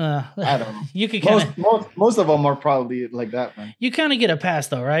 Oh, I don't know. You could most of them are probably like that, man. You kind of get a pass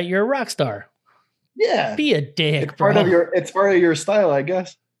though, right? You're a rock star. Yeah. Be a dick, It's bro. part of your style, I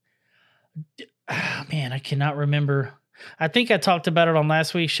guess. Man, I cannot remember. I think I talked about it on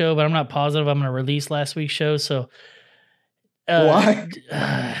last week's show, but I'm not positive I'm going to release last week's show. So, Why?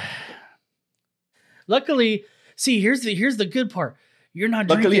 Luckily, see, here's the good part. You're not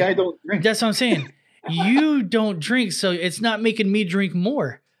Luckily, drinking. I don't drink. That's what I'm saying. You don't drink, so it's not making me drink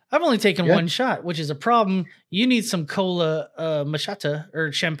more. I've only taken one shot, which is a problem. You need some cola machata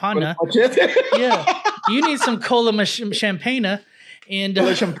or champagne. Yeah, you need some cola champagne. And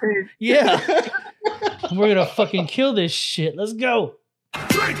champagne. Yeah, we're gonna fucking kill this shit. Let's go.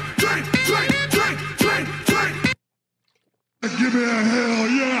 Drink. Give me a hell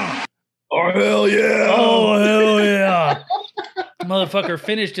yeah. Oh, hell yeah. Oh, hell yeah. Motherfucker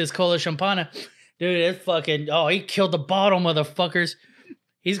finished his cola champagne. Dude, it's fucking, he killed the bottle, motherfuckers.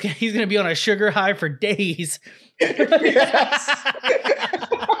 He's gonna be on a sugar high for days. Yes.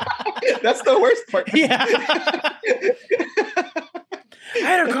 That's the worst part. Yeah. I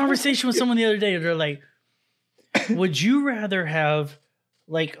had a conversation with someone the other day. They're like, would you rather have,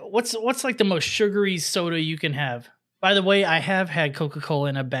 like, what's like the most sugary soda you can have? By the way, I have had Coca-Cola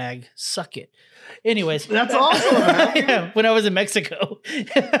in a bag. Suck it. Anyways. That's awesome, man. Yeah, when I was in Mexico.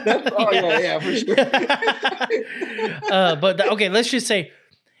 Yeah, for sure. Okay, let's just say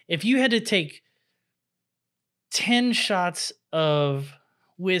if you had to take 10 shots of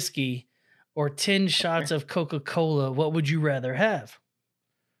whiskey or 10 shots of Coca-Cola, what would you rather have?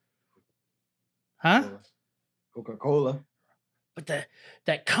 Huh? Coca-Cola. but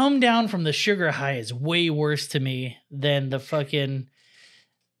that come down from the sugar high is way worse to me than the fucking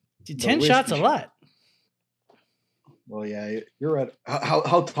 10 shots a lot. Well, yeah, you're right.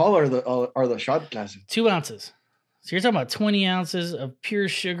 How tall are the shot glasses? 2 ounces. So you're talking about 20 ounces of pure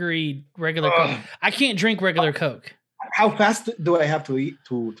sugary regular Coke. I can't drink regular Coke. How fast do I have to eat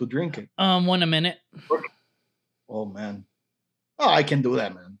to drink it? 1 a minute. Oh man. Oh, I can do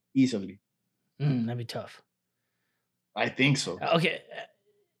that, man. Easily. That'd be tough. I think so. Okay.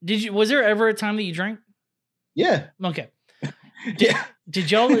 Was there ever a time that you drank? Yeah. Okay. Yeah.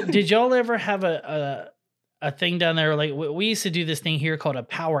 Did y'all ever have a thing down there? Like we used to do this thing here called a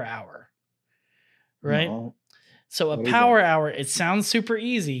power hour. Right? No. So a power hour, it sounds super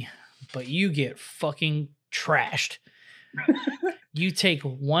easy, but you get fucking trashed. You take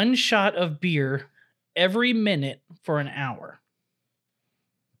 1 shot of beer every minute for an hour.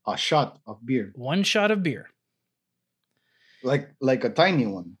 A shot of beer. 1 shot of beer. Like a tiny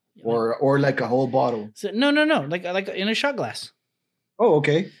one, or like a whole bottle. So, no. Like in a shot glass. Oh,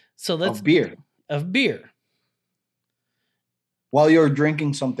 okay. So let's of beer. Of beer. While you're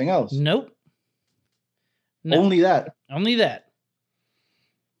drinking something else. Nope. No. Only that. Only that.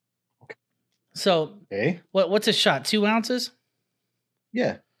 Okay. So what's a shot? 2 ounces?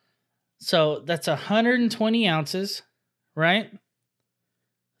 Yeah. So that's 120 ounces, right?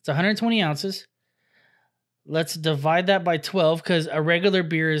 It's 120 ounces. Let's divide that by 12 because a regular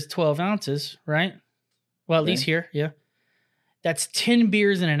beer is 12 ounces, right? Well, at least here, yeah. That's 10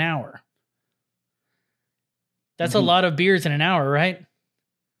 beers in an hour. That's a lot of beers in an hour, right?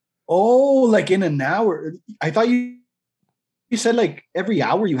 Oh, like in an hour. I thought you said like every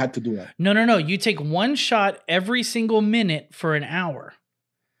hour you had to do that. No. You take 1 shot every single minute for an hour.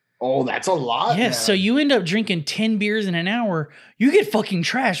 Oh, that's a lot. Yes, so you end up drinking 10 beers in an hour. You get fucking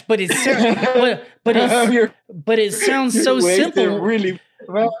trashed, but it sounds so simple. Really,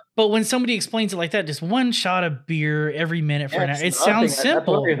 but when somebody explains it like that, just 1 shot of beer every minute for an hour, it sounds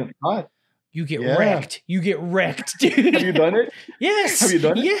simple. You get wrecked. You get wrecked, dude. Have you done it? Yes. Have you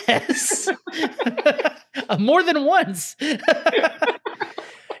done it? Yes. More than once.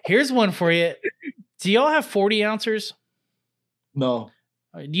 Here's one for you. Do y'all have 40 ounces? No.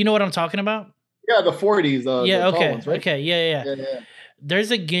 Do you know what I'm talking about? Yeah, the 40s. Yeah, the okay. ones, right? Okay, yeah.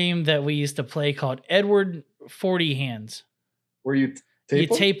 There's a game that we used to play called Edward 40 Hands. Where you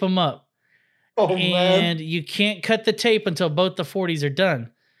tape them up. Oh, and you can't cut the tape until both the 40s are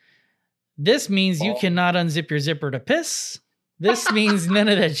done. This means you cannot unzip your zipper to piss. This means none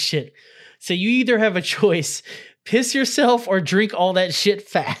of that shit. So you either have a choice, piss yourself or drink all that shit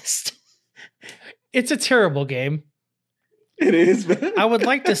fast. It's a terrible game. It is, man. I would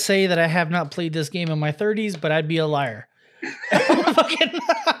like to say that I have not played this game in my 30s, but I'd be a liar.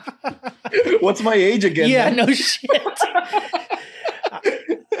 What's my age again? Yeah, man? no shit.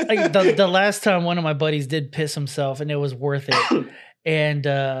 Like the last time one of my buddies did piss himself, and it was worth it.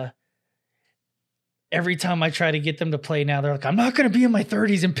 And every time I try to get them to play now, they're like, I'm not going to be in my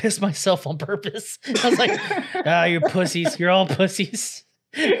 30s and piss myself on purpose. I was like, you're pussies. You're all pussies.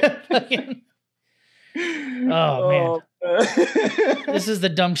 Oh, man. This is the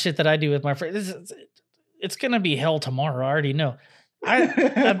dumb shit that I do with my friends. It's going to be hell tomorrow. I already know.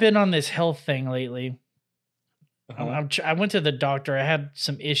 I've been on this health thing lately. I went to the doctor. I had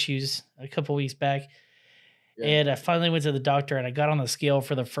some issues a couple weeks back. Yeah. And I finally went to the doctor and I got on the scale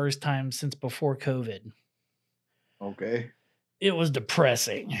for the first time since before COVID. Okay. It was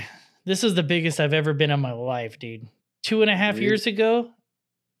depressing. This is the biggest I've ever been in my life, dude. 2.5 years ago,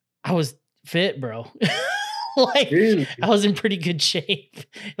 I was fit, bro. I was in pretty good shape.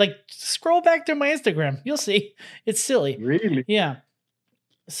 Like, scroll back through my Instagram. You'll see. It's silly. Really? Yeah.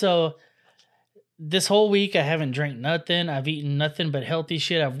 So this whole week I haven't drank nothing. I've eaten nothing but healthy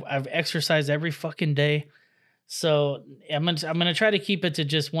shit. I've exercised every fucking day. So I'm gonna try to keep it to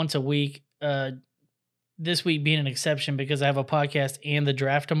just once a week. This week being an exception because I have a podcast and the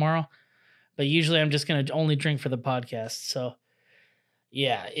draft tomorrow. But usually I'm just gonna only drink for the podcast. So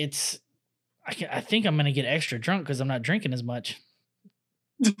yeah, I think I'm gonna get extra drunk because I'm not drinking as much.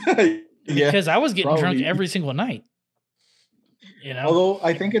 Because I was getting drunk every single night. You know? Although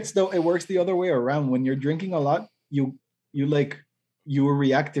I think it works the other way around. When you're drinking a lot, you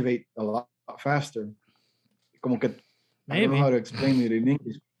reactivate a lot faster. Como que, I don't know how to explain it in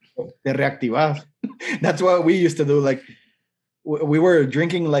English. Te reactivas. That's what we used to do. Like we were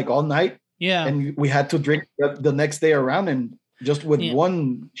drinking like all night. Yeah. And we had to drink the next day around, and just with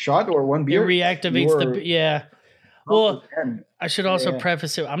one shot or one beer, it reactivates yeah. Well, I should also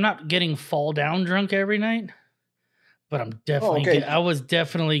preface it. I'm not getting fall down drunk every night, but I'm definitely I was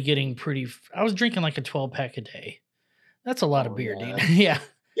definitely getting I was drinking like a 12-pack a day. That's a lot of beer, dude. Yeah.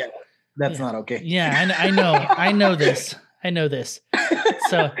 Yeah. That's not okay. Yeah, I know. I know this.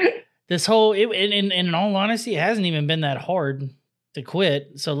 So this whole, and in all honesty, it hasn't even been that hard to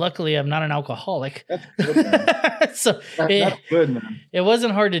quit. So luckily, I'm not an alcoholic. That's good, man. So That's good, man. It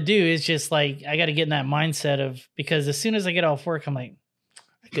wasn't hard to do. It's just like I got to get in that mindset of, because as soon as I get off work, I'm like,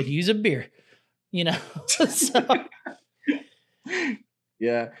 I could use a beer, you know. So,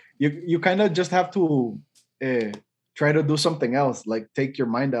 yeah, you kind of just have to try to do something else, like take your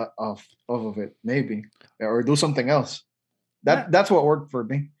mind off of it, maybe, or do something else. That's what worked for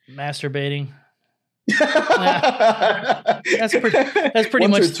me. Masturbating. That's pretty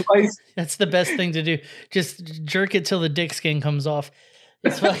much twice. That's the best thing to do. Just jerk it till the dick skin comes off.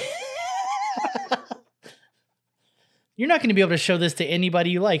 It's fine. You're not going to be able to show this to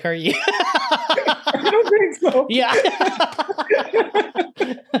anybody you like, are you? I don't think so. Yeah.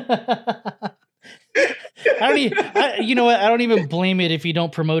 You know what? I don't even blame it if you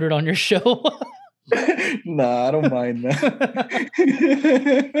don't promote it on your show. Nah, I don't mind that.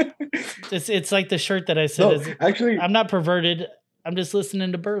 It's like the shirt that I said. Actually, I'm not perverted. I'm just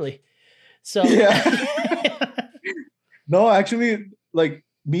listening to Burley. So yeah. No, actually, like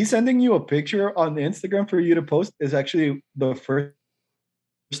me sending you a picture on Instagram for you to post is actually the first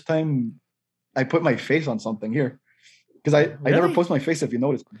time I put my face on something here. Because I never post my face, if you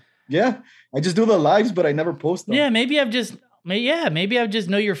notice. Yeah, I just do the lives, but I never post them. Yeah, maybe I've just know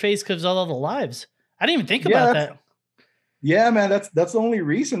your face because of all the lives. I didn't even think about that. Yeah, man, that's the only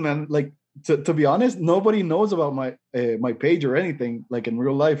reason, man. Like to be honest, nobody knows about my my page or anything. Like in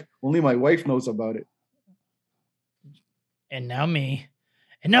real life, only my wife knows about it. And now me,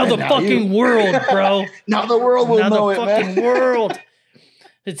 and now the fucking world, bro. Now the world will know it, man. Now the fucking world.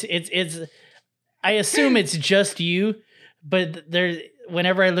 It's. I assume it's just you, but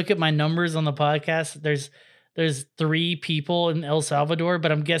whenever I look at my numbers on the podcast, there's 3 people in El Salvador,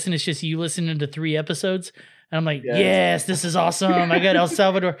 but I'm guessing it's just you listening to 3 episodes. And I'm like, yes, this is awesome. I got El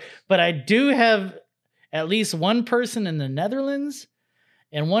Salvador. But I do have at least one person in the Netherlands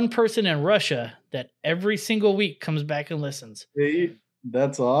and one person in Russia that every single week comes back and listens. Hey,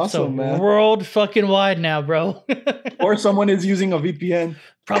 that's awesome, so man. World fucking wide now, bro. Or someone is using a VPN.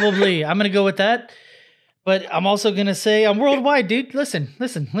 Probably. I'm going to go with that. But I'm also going to say I'm worldwide, dude. Listen.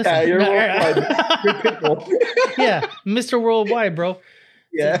 Yeah, you're worldwide. You're Pitbull. Yeah, Mr. Worldwide, bro.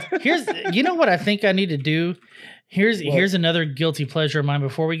 Yeah. You know what I think I need to do? Here's another guilty pleasure of mine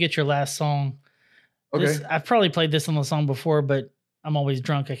before we get your last song. Okay. I've probably played this on the song before, but I'm always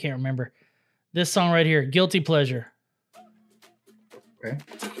drunk. I can't remember. This song right here, Guilty Pleasure. Okay.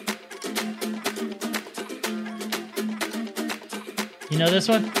 You know this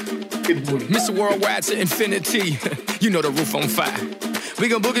one? Mr. Worldwide to infinity. You know the roof on fire. We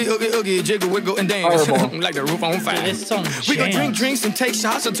gon' boogie, oogie, jiggle, wiggle, and dance like the roof on fire. Dude, this song we gon' drink drinks and take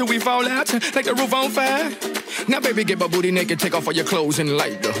shots until we fall out like the roof on fire. Now, baby, get my booty naked, take off all your clothes and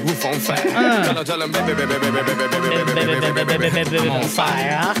light the roof on fire. Tell them, baby, I'm on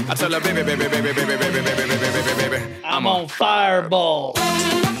fire. I tell her, baby, I'm on fireball.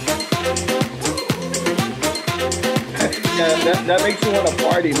 Yeah, that makes you want to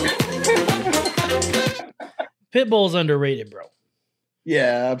party, man. Pitbull's underrated, bro.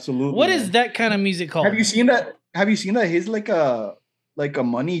 Yeah, absolutely. What is that kind of music called? Have you seen that? He's like a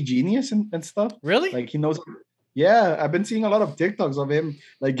money genius and stuff. Really? Like he knows. Yeah, I've been seeing a lot of TikToks of him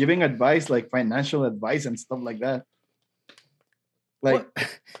like giving advice, like financial advice and stuff like that. Like,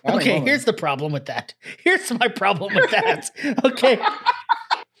 okay, here's the problem with that. Here's my problem with that. Okay.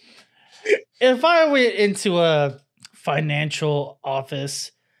 If I went into a financial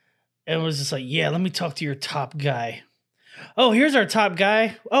office and was just like, yeah, let me talk to your top guy. Oh, here's our top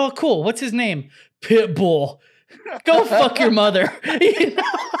guy. Oh, cool. What's his name? Pitbull. Go fuck your mother. You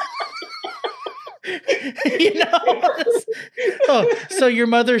know? Oh, so your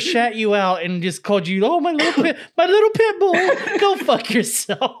mother shat you out and just called you, oh, my little Pitbull. Go fuck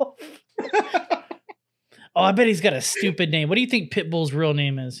yourself. Oh, I bet he's got a stupid name. What do you think Pitbull's real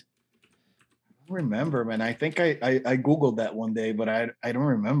name is? Remember, man. I think I googled that one day, but I don't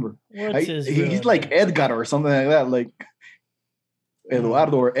remember. He's like Edgar or something like that, like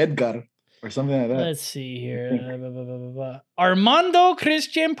Eduardo or Edgar or something like that. Let's see here. Armando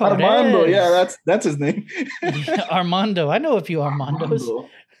Christian Perez. Armando, yeah, that's his name. Yeah, Armando. I know a few Armandos.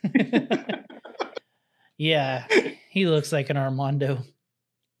 Yeah, he looks like an Armando.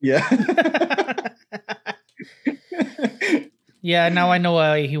 Yeah. Yeah, now I know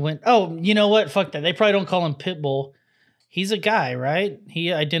why he went. Oh, you know what? Fuck that. They probably don't call him Pitbull. He's a guy, right?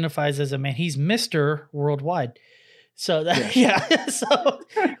 He identifies as a man. He's Mr. Worldwide. So that, yeah. So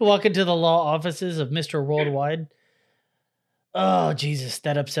walk into the law offices of Mr. Worldwide. Oh, Jesus.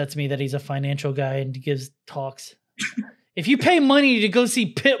 That upsets me that he's a financial guy and gives talks. If you pay money to go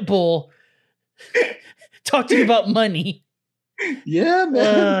see Pitbull, talk to you about money. Yeah,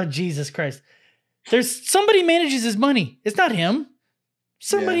 man. Jesus Christ. There's somebody manages his money. It's not him.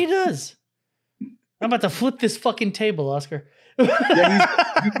 Somebody does. I'm about to flip this fucking table, Oscar.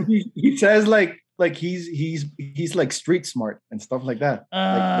 He says like he's like street smart and stuff like that.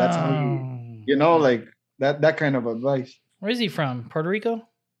 Like that's how like that kind of advice. Where is he from? Puerto Rico?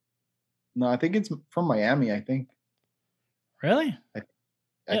 No, I think it's from Miami, I think. Really? I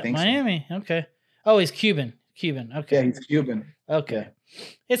think Miami. So. Okay. Oh, he's Cuban. Okay. Yeah, he's Cuban. Okay.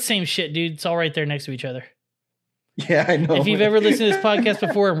 It's same shit, dude. It's all right there next to each other. Yeah, I know. If you've ever listened to this podcast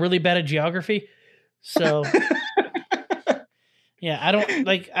before, I'm really bad at geography. So yeah, I don't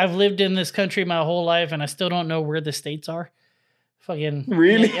I've lived in this country my whole life and I still don't know where the states are. Fucking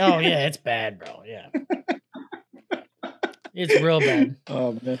really? Oh yeah, it's bad, bro. Yeah. It's real bad.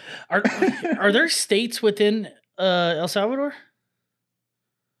 Oh man. Are there states within El Salvador?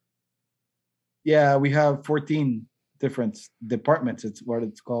 Yeah, we have 14 different departments. It's what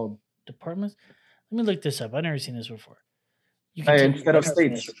it's called. Departments? Let me look this up. I've never seen this before. Instead of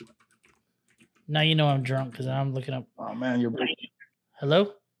states. Now you know I'm drunk because I'm looking up. Oh man, you're breaking.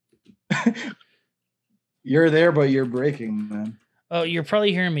 Hello? You're there, but you're breaking, man. Oh, you're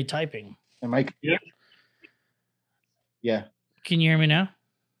probably hearing me typing. Am I? Yeah. Can you hear me now?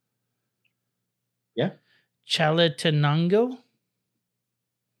 Yeah. Chalatenango?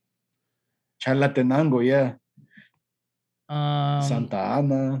 Chalatenango, yeah. Santa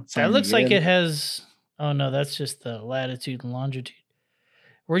Ana. That looks like it has. Oh no, that's just the latitude and longitude.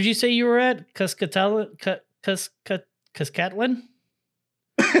 Where'd you say you were at? Cuscatlin? Cuscatlin?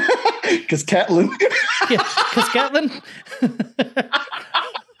 Yeah, Cuscatlin?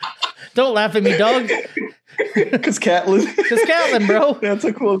 Don't laugh at me, dog. Cuscatlin, bro. That's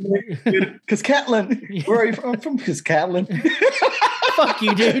a cool name. Cuscatlin. Where are you from? I'm from Cuscatlin. Fuck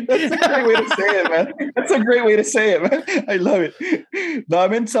you, dude. That's a great way to say it, man. That's a great way to say it, man. I love it. No,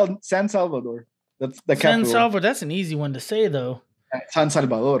 I'm in San Salvador. That's the capital. San Salvador. That's an easy one to say, though. San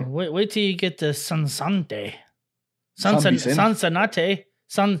Salvador. Wait till you get to Sansante. Sansonate.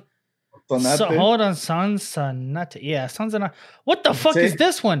 Hold on, Sansonate. Yeah, Sansonate. What the fuck is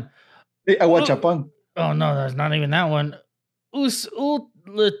this one? Aguachapán. Oh no, that's not even that one.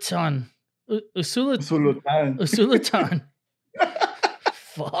 Usulatan. Usulatan.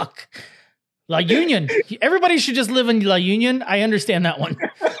 Fuck. La Union. Everybody should just live in La Union. I understand that one.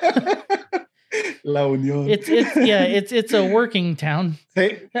 La Unión. It's a working town.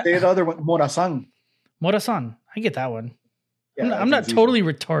 Say the other one, Morazán. Morazán. I get that one. Yeah, I'm not totally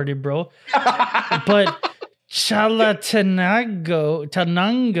retarded, bro. But Tanango.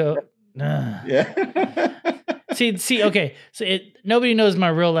 Yeah. see. Okay. So nobody knows my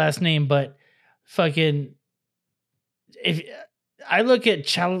real last name, but fucking, if I look at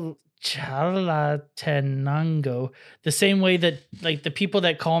Chalatenango the same way that like the people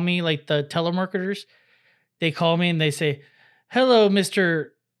that call me, like the telemarketers, they call me and they say, "Hello, Mr."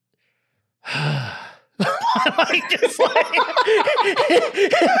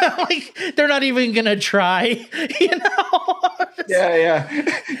 like they're not even gonna try, you know. Yeah.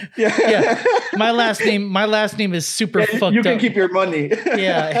 My last name is super fucked up. You can keep your money.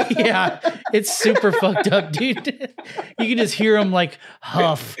 yeah, it's super fucked up, dude. You can just hear them like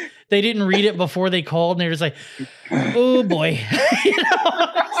huff. They didn't read it before they called, and they're just like, "Oh boy," you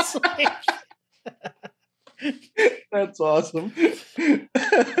know. It's like, that's awesome.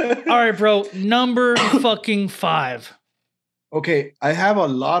 All right, bro. Number fucking 5. Okay, I have a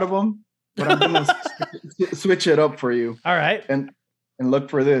lot of them, but I'm gonna switch it up for you. All right, and look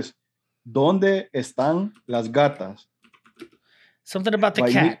for this. ¿Dónde están las gatas? Something about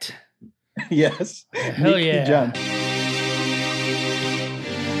the cat. Yes. Hell Nicky yeah. Jam.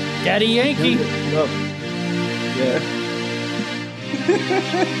 Daddy Yankee. Yeah.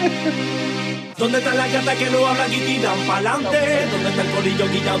 ¿Dónde están las gatas que no hablan y tiran pa'lante? ¿Dónde está el corillo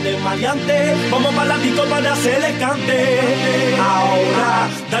guillado de maleante? Vamos pa' la disco para hacerle cante. Ahora,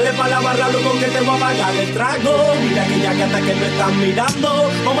 dale pa' la barra, loco, que te voy a pagar el trago. Mira aquellas gatas que me están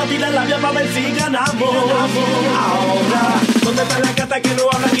mirando. Vamos a tirar la vía pa' ver si ganamos. Ahora, ¿dónde están las gatas que no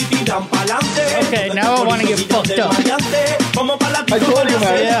hablan y tiran pa'lante? Okay, now I want to get fucked up. Vamos pa' la disco para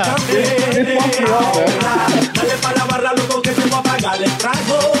hacerle cante. Ahora, dale pa' la barra, loco, que te voy a pagar el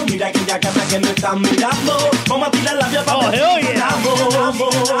trago. Mira aquellas gatas que me están mirando. Vamos a tirar la vía para ver si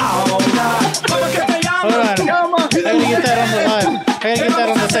ganamos. Ahora, ¿cómo es que te llamas? Hold on. I gotta get that on the line. I gotta get that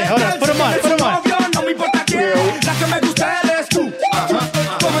on the thing. Hold on. Put him on. No me importa quién, la que me gusta eres tú.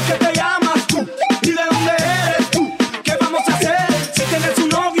 ¿Cómo es que te llamas tú? ¿Y de dónde eres tú? ¿Qué vamos a hacer?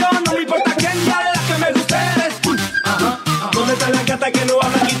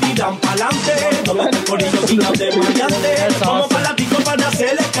 That's awesome.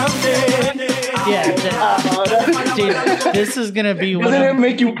 Yeah, dude, this is gonna be. Doesn't it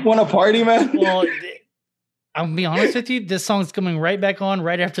make you want to party, man? Well, I'm gonna be honest with you. This song's coming right back on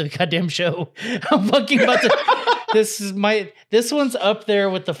right after the goddamn show. I'm fucking about to. This one's up there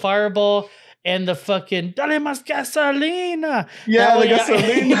with the Fireball and the fucking Dale más gasolina. Yeah, the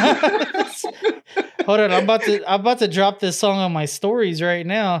gasolina. Hold on, I'm about to drop this song on my stories right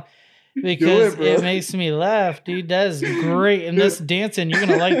now because it makes me laugh, dude. That is great. And this dancing, you're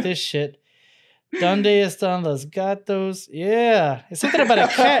gonna like this shit. Donde están los gatos? Yeah, it's something about a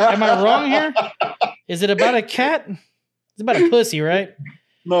cat. Am I wrong here? Is it about a cat? It's about a pussy, right?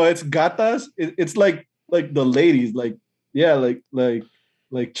 No, it's gatas. It's like the ladies, like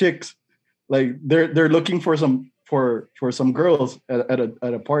chicks, like they're looking for some girls at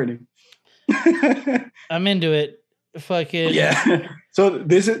a party. I'm into it. Fucking yeah. So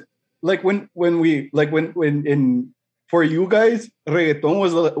this is like when for you guys, reggaeton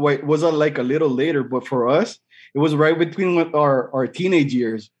was like a little later, but for us, it was right between our teenage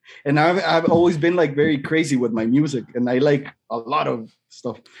years. And I've always been like very crazy with my music, and I like a lot of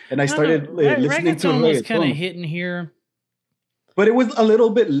stuff. And I started listening to reggaeton. Was kind of hitting here, but it was a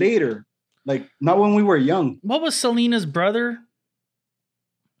little bit later, like not when we were young. What was Selena's brother?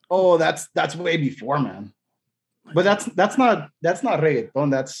 Oh, that's way before, man. But that's not reggaeton.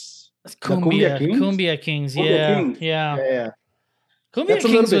 That's Cumbia Kings. Yeah. Cumbia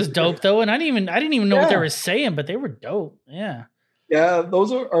Kings was dope though, and I didn't even know what they were saying, but they were dope. Yeah. Yeah,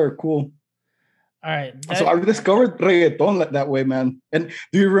 those are cool. All right. So I discovered reggaeton that way, man. And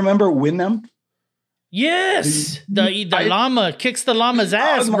do you remember Winamp? Yes. The llama kicks the llama's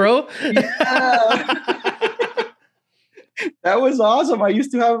ass, bro. That was awesome. I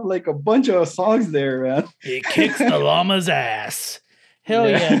used to have like a bunch of songs there, man. It kicks the llama's ass. Hell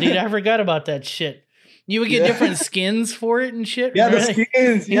yeah, dude. I forgot about that shit. You would get different skins for it and shit. Yeah, right? The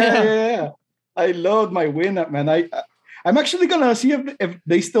skins. Yeah. I loved my Winamp, man. I'm actually gonna see if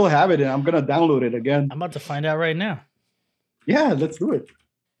they still have it, and I'm gonna download it again. I'm about to find out right now. Yeah, let's do it.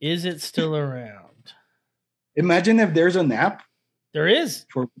 Is it still around? Imagine if there's an app. There is.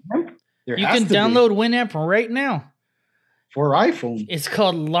 For Winamp? You can download Winamp right now. For iPhone. It's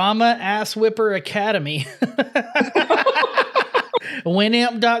called Llama Ass Whipper Academy.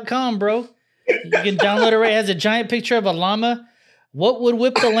 Winamp.com, bro. You can download it right. It has a giant picture of a llama. What would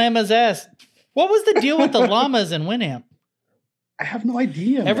whip the llama's ass? What was the deal with the llamas in Winamp? I have no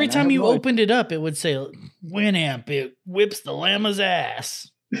idea. Every time you opened it up, it would say Winamp. It whips the llama's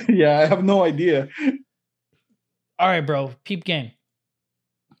ass. Yeah, I have no idea. All right, bro. Peep game.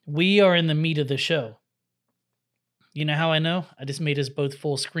 We are in the meat of the show. You know how I know? I just made us both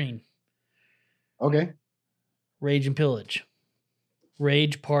full screen. Okay. Rage and pillage.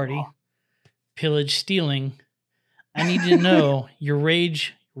 Rage party. Pillage stealing. I need to know your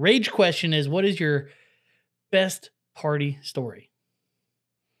rage question is, what is your best party story?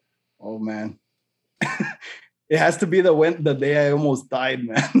 Oh man. It has to be the day I almost died,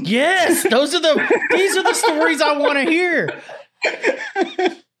 man. Yes, these are the stories I want to hear.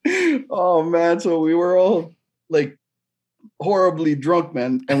 Oh man, so we were all like horribly drunk,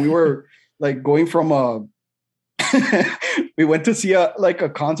 man, and we were like going from we went to see a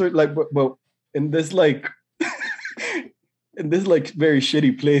concert, like but in this like very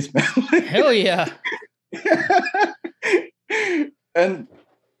shitty place, man. Hell yeah. And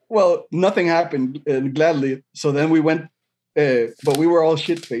well, nothing happened, and gladly. So then we went, but we were all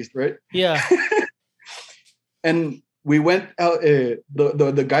shit faced, right? Yeah. And we went out.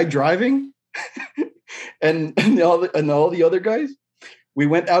 The guy driving, and all the other guys. We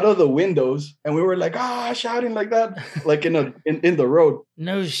went out of the windows, and we were like, shouting like that, like in the road.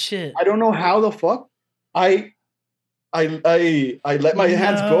 No shit. I don't know how the fuck I let my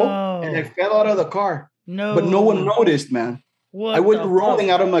hands go, and I fell out of the car. No, but no one noticed, man. What I went rolling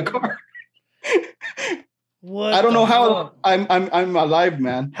out of my car. What? I don't know how I'm alive,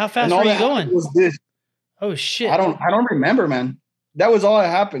 man. How fast were you going? Was this? Oh shit! I don't remember, man. That was all that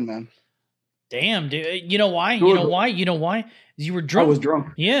happened, man. Damn, dude. You know why? You know why? You were drunk. I was drunk.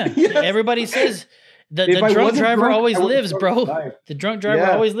 Yeah. Yes. Everybody says the drunk driver always lives, bro. The drunk driver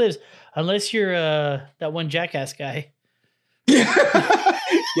always lives, unless you're that one jackass guy. Yeah,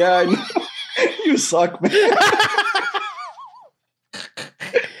 I know. You suck, man.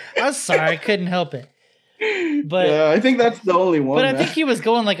 I'm sorry, I couldn't help it. But yeah, I think that's the only one. But I think he was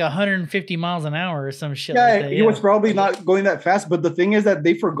going like 150 miles an hour or some shit. Yeah, like that. He was probably not going that fast. But the thing is that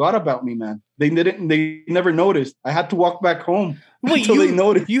they forgot about me, man. They never noticed. I had to walk back home. Wait, until they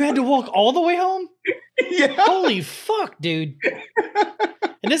noticed. You had to walk all the way home? Yeah. Holy fuck, dude.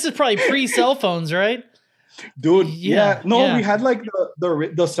 And this is probably pre-cell phones, right? Dude, yeah. No, we had like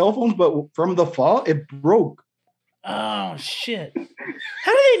the cell phones, but from the fall, it broke. Oh, shit.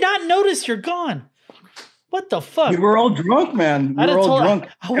 How do they not notice you're gone? What the fuck? We were all drunk, man. We were all drunk.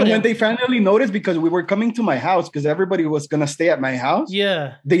 And when they finally noticed, because we were coming to my house, because everybody was going to stay at my house.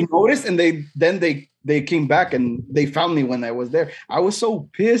 Yeah. They noticed, and they came back, and they found me when I was there. I was so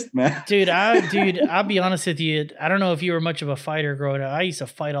pissed, man. Dude, I'll be honest with you. I don't know if you were much of a fighter growing up. I used to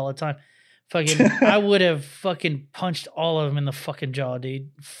fight all the time. Fucking, I would have fucking punched all of them in the fucking jaw,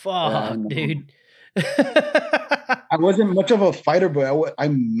 dude. Fuck, dude. I wasn't much of a fighter, but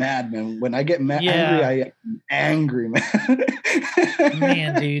I'm mad, man. When I get angry, I am angry, man.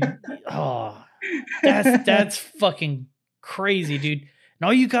 Man, dude. Oh, that's fucking crazy, dude. And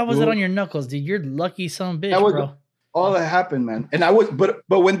all you got was it on your knuckles, dude. You're lucky son of a bitch, bro. All that happened, man. And I was, but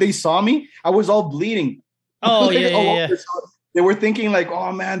when they saw me, I was all bleeding. Oh, yeah. They were thinking like,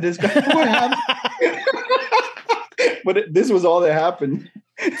 oh man, this guy, what happened? But this was all that happened.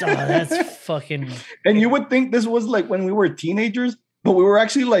 Oh, that's fucking. And you would think this was like when we were teenagers, but we were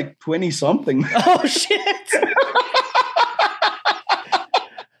actually like 20 something. Oh shit!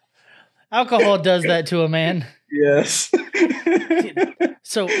 Alcohol does that to a man. Yes.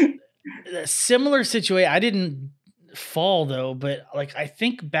 So, a similar situation. I didn't fall though, but like I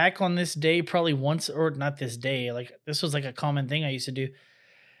think back on this day probably once, or not this day. Like this was like a common thing I used to do,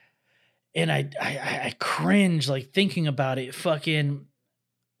 and I cringe like thinking about it. Fucking.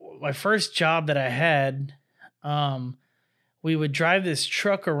 My first job that I had, we would drive this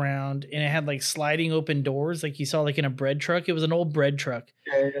truck around, and it had like sliding open doors, like you saw like in a bread truck. It was an old bread truck,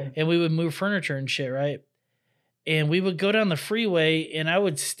 and we would move furniture and shit, right? And we would go down the freeway, and I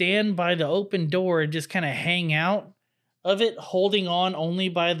would stand by the open door and just kind of hang out of it, holding on only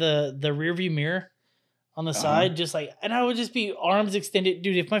by the rearview mirror on the side, just like, and I would just be arms extended,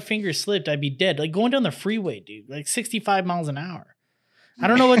 dude. If my fingers slipped, I'd be dead. Like going down the freeway, dude, like 65 miles an hour. I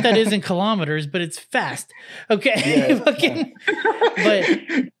don't know what that is in kilometers, but it's fast. Okay. But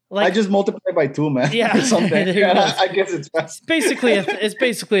like, I just multiply by 2, man. Yeah. Or something. I guess it's fast. It's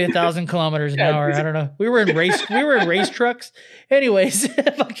basically 1,000 kilometers an hour. I don't know. We were in race trucks. Anyways.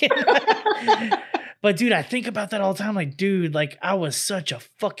 But dude, I think about that all the time. Like, dude, like I was such a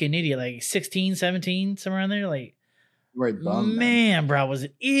fucking idiot. Like 16, 17, somewhere around there. Like, we're dumb, man, bro, I was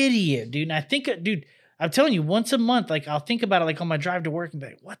an idiot, dude. And I think, dude, I'm telling you, once a month, like I'll think about it, like on my drive to work, and be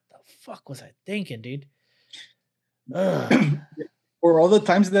like, "What the fuck was I thinking, dude?" Or all the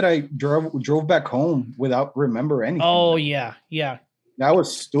times that I drove back home without remember anything. Oh yeah. That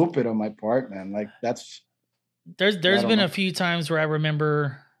was stupid on my part, man. Like that's. There's been a few times where I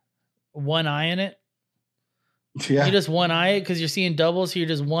remember one eye in it. Yeah. You just one eye it because you're seeing double, so you're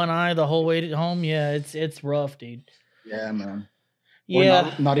just one eye the whole way to home. Yeah, it's rough, dude. Yeah, man.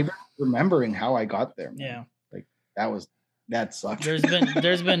 Yeah. Not even remembering how I got there, man. Yeah. Like that sucked.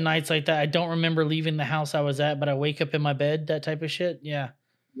 There's been nights like that. I don't remember leaving the house I was at, but I wake up in my bed, that type of shit. Yeah.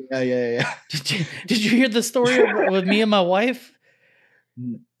 Yeah. Did you hear the story with me and my wife?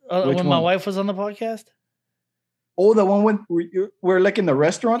 When my wife was on the podcast? Oh, the one when we're like in the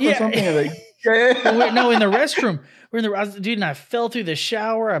restaurant or something? Like, No, in the restroom. We're in the dude, and I fell through the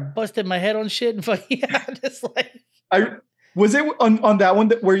shower. I busted my head on shit and fucking just like was it on that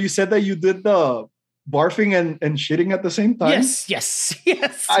one where you said that you did the barfing and shitting at the same time? Yes.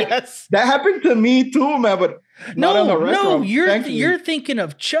 That happened to me too, man. But not on the restaurant. No, you're thinking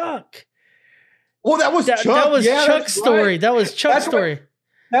of Chuck. Oh, that was Chuck. That was Chuck's story. Right. That was Chuck's story.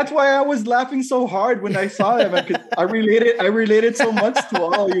 That's why I was laughing so hard when I saw him. I related so much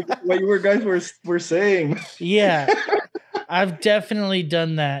to what you guys were saying. Yeah, I've definitely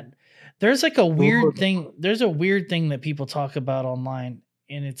done that. There's like a weird thing. There's a weird thing that people talk about online,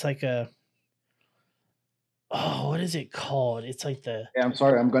 and it's like what is it called? It's like Yeah, I'm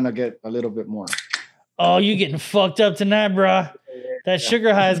sorry. I'm gonna get a little bit more. Oh, you getting fucked up tonight, bro? That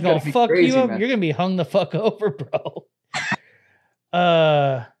sugar high is gonna fuck you up. Man. You're gonna be hung the fuck over, bro.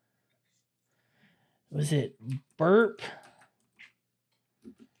 Was it burp?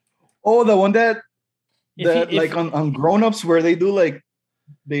 Oh, the one that like on Grown-Ups where they do like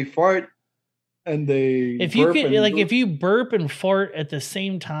they fart and they if you could like if you burp and fart at the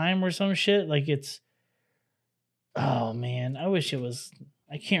same time or some shit, like it's oh man, I wish it was.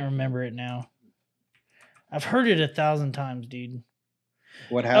 I can't remember it now. I've heard it 1,000 times, dude.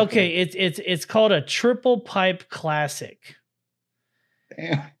 What happened? Okay, it's called a triple pipe classic.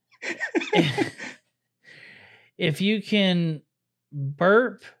 Damn. If you can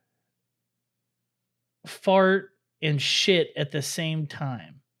burp, fart, and shit at the same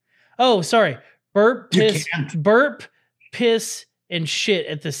time. Oh, sorry. Burp, piss, and shit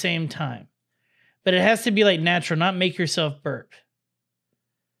at the same time. But it has to be like natural, not make yourself burp.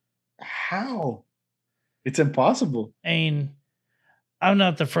 How? It's impossible. I mean, I'm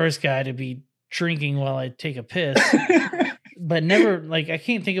not the first guy to be drinking while I take a piss. But never, like, I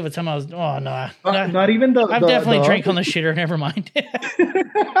can't think of a time I was, oh, no. Not even the... I've definitely drank on the shitter, never mind.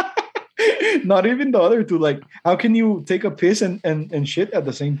 Not even the other two. Like, how can you take a piss and shit at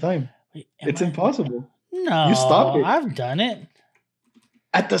the same time? It's impossible. No. You stop it. I've done it.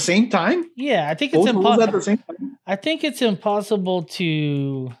 At the same time? Yeah, I think it's impossible. At the same time? I think it's impossible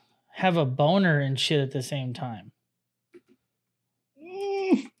to have a boner and shit at the same time.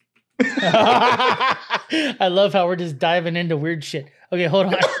 I love how we're just diving into weird shit. Okay, hold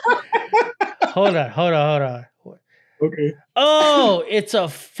on. hold on. Okay. Oh, it's a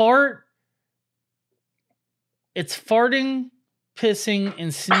fart. It's farting, pissing,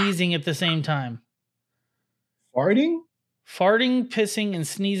 and sneezing at the same time. Farting? Farting, pissing, and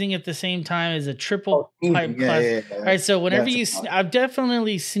sneezing at the same time is a triple pipe class. Yeah. All right, so whenever I've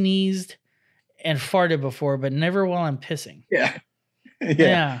definitely sneezed and farted before, but never while I'm pissing.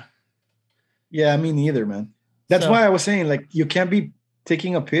 Yeah, me neither, man. That's why I was saying, like, you can't be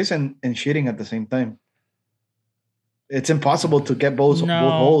taking a piss and shitting at the same time. It's impossible to get both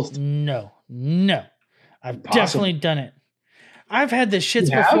holes. No. I've definitely done it. I've had the shits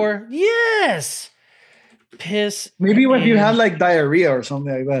before. Yes. Piss. Maybe when you had like diarrhea or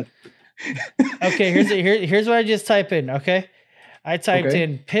something like that. Okay, here's what I just type in. Okay, I typed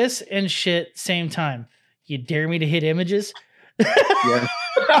in piss and shit same time. You dare me to hit images? Yeah,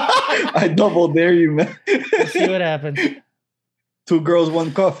 I double dare you, man. Let's see what happens. 2 girls,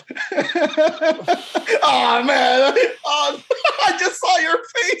 1 cup. Oh man! Oh, I just saw your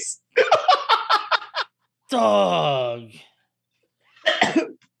face. Dog.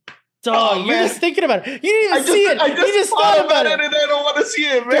 Dog, you're just thinking about it. You didn't even see it. You just thought about it. And I don't want to see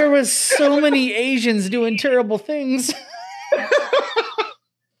it, man. There was so many Asians doing terrible things.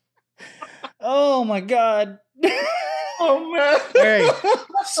 Oh my God. Oh man. All right.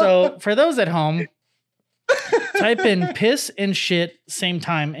 So for those at home, type in piss and shit same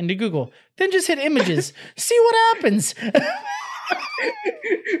time into Google. Then just hit images. See what happens.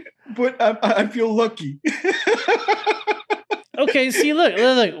 But I feel lucky. Okay, see, look.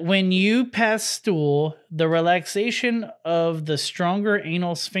 When you pass stool, the relaxation of the stronger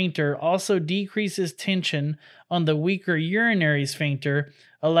anal sphincter also decreases tension on the weaker urinary sphincter,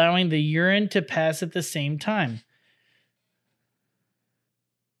 allowing the urine to pass at the same time.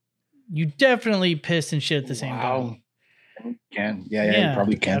 You definitely piss and shit at the same time. Can. Yeah, you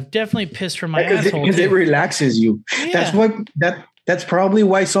probably can. I've definitely pissed from my asshole. Because it relaxes you. Yeah. That's probably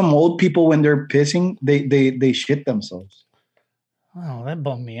why some old people, when they're pissing, they shit themselves. Oh, that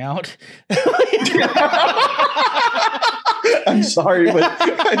bummed me out. I'm sorry, but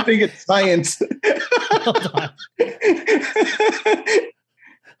I think it's science. Hold on.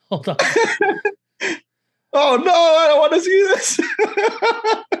 Oh no, I don't want to see this.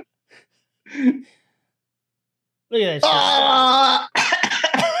 Look at that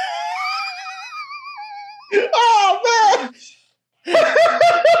shit. Oh man.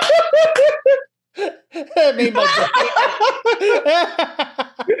 That made my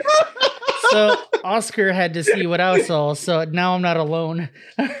So Oscar had to see what I saw, so now I'm not alone.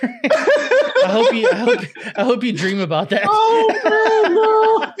 I hope you dream about that. Oh man,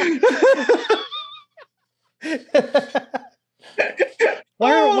 no.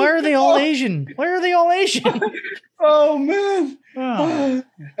 Why are they all Asian? Why are they all Asian? Oh man. Oh.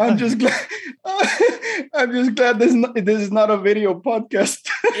 I'm just glad this is not a video podcast.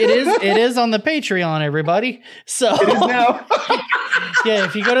 It is on the Patreon, everybody. So it is now. Yeah,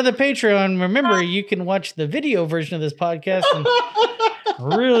 if you go to the Patreon, remember you can watch the video version of this podcast and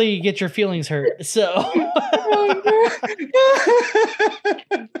really get your feelings hurt. So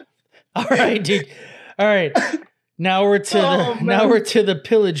all right, dude. All right. Now we're to the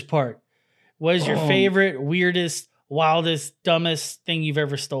pillage part. What is your favorite, weirdest, wildest, dumbest thing you've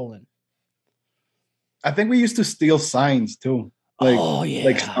ever stolen? I think we used to steal signs too.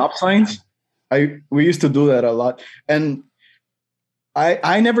 Like stop signs. We used to do that a lot. And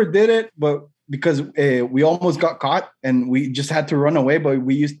I never did it, but because we almost got caught and we just had to run away. But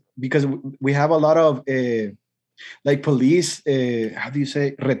because we have a lot of like police, how do you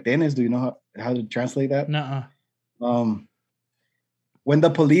say retenes? Do you know how to translate that? Nuh-uh. When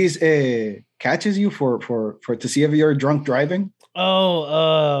the police catches you for to see if you're drunk driving.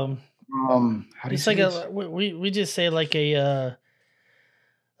 Oh, how do you say this? We just say like a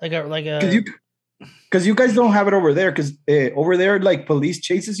because you guys don't have it over there, because over there like police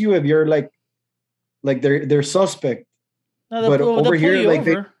chases you if you're like they're suspect. No, but over here like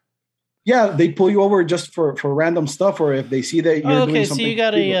Yeah, they pull you over just for random stuff, or if they see that you're doing something. So you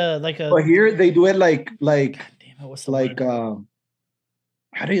got a. But here they do it like what's the word?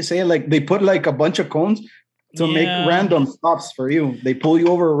 How do you say it? Like they put like a bunch of cones to make random stops for you. They pull you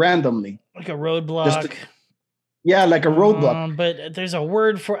over randomly, like a roadblock. Like a roadblock. But there's a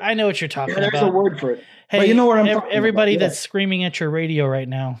word for. I know what you're talking about. There's a word for it. Hey, but you know what I'm talking about. Everybody that's screaming at your radio right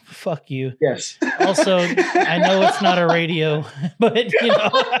now, fuck you. Yes. Also, I know it's not a radio, but you know,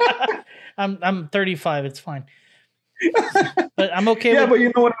 I'm 35. It's fine. But I'm okay. Yeah, but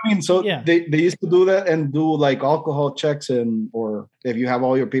you know what I mean. So they used to do that and do like alcohol checks or if you have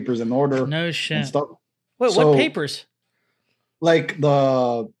all your papers in order. No shit. And stuff. Wait, what papers? Like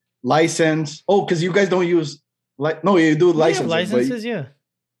the license. Oh, because you guys don't use no, you do licenses. Licenses, yeah.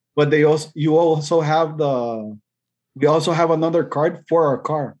 But we also have another card for our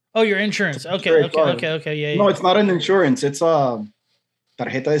car. Oh, your insurance. Okay, yeah. No, it's not an insurance. It's a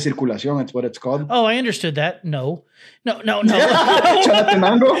tarjeta de circulación. It's what it's called. Oh, I understood that. No.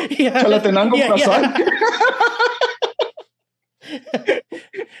 Chalatenango? Yeah. Chalatenango pasar.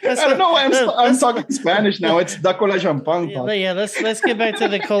 I don't know why I'm talking Spanish now. It's da cola champagne. Yeah, let's get back to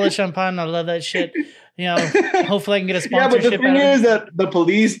the cola champagne. I love that shit. You know, hopefully I can get a sponsorship. Yeah, but the thing is that the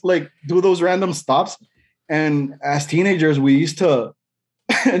police like do those random stops, and as teenagers we used to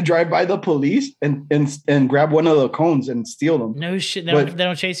drive by the police and grab one of the cones and steal them. No shit. They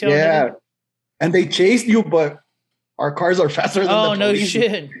don't chase you. Yeah, and they chased you, but our cars are faster than the police.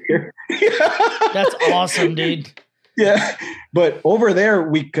 No shit. That's awesome, dude. Yeah, but over there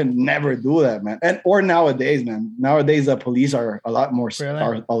we could never do that, man. Or nowadays, man. Nowadays the police are a lot more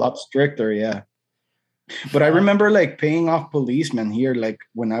are a lot stricter. Yeah. But I remember like paying off policemen here, like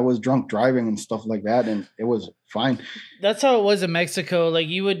when I was drunk driving and stuff like that, and it was fine. That's how it was in Mexico. Like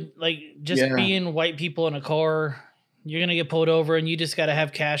you would being white people in a car, you're gonna get pulled over, and you just got to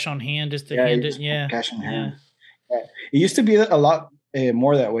have cash on hand just to hand it. Yeah, cash on hand. Yeah. It used to be a lot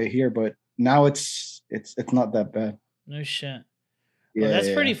more that way here, but now it's not that bad. No shit. Yeah, well,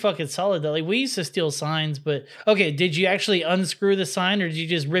 that's pretty fucking solid though. Like we used to steal signs, but okay, did you actually unscrew the sign or did you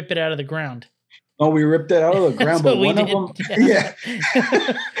just rip it out of the ground? Oh, we ripped it out of the ground, but one of them,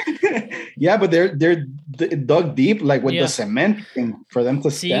 yeah, but they're dug deep, like with the cement, and for them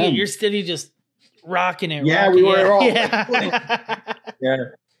to stand. You're steady just rocking it. Yeah, we were all. Yeah.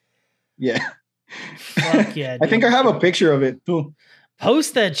 Fuck yeah! Dude. I think I have a picture of it too.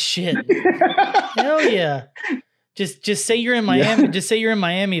 Post that shit. Hell yeah! Just say you're in Miami. Just say you're in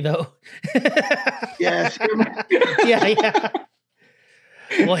Miami though. Yeah. Yeah.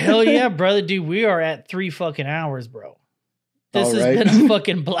 Well, hell yeah, brother, dude. We are at 3 fucking hours, bro. This has been a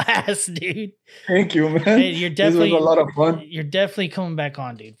fucking blast, dude. Thank you, man. Hey, you're definitely this was a lot of fun. You're definitely coming back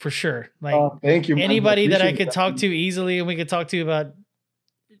on, dude, for sure. Like, thank you, man. Anybody that I could talk to easily, and we could talk to about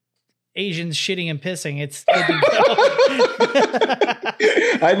Asians shitting and pissing. It's good to go.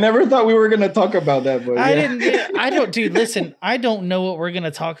 I never thought we were gonna talk about that, but dude. Listen, I don't know what we're gonna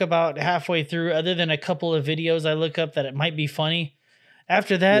talk about halfway through, other than a couple of videos I look up that it might be funny.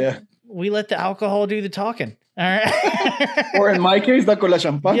 After that, we let the alcohol do the talking. All right. Or in my case, the cola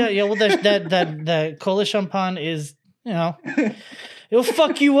champagne. Yeah. Well, that cola champagne is, it'll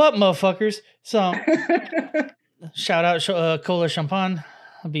fuck you up, motherfuckers. So, shout out cola champagne.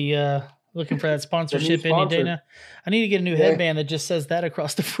 I'll be looking for that sponsorship any day now. I need to get a new headband that just says that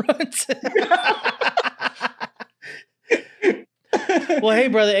across the front. Well, hey,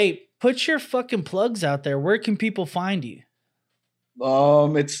 brother. Hey, put your fucking plugs out there. Where can people find you?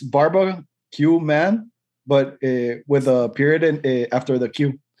 It's Barbecue Man, but with a period after the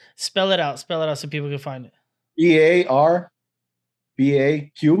Q. Spell it out so people can find it.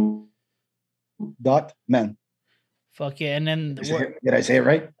 EARBAQ.man. Fuck yeah! And then did I say it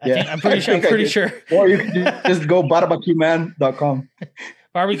right? I'm pretty sure. Or you can just go barbecueman.com.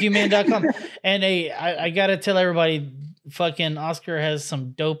 Barbecueman.com. And hey, I gotta tell everybody, fucking Oscar has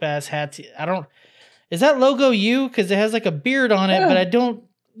some dope ass hats. Is that logo you? Because it has like a beard on it, but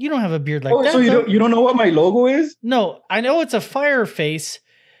you don't have a beard like that. So you don't know what my logo is? No, I know it's a fire face,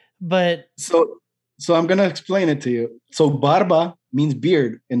 but so I'm gonna explain it to you. So barba means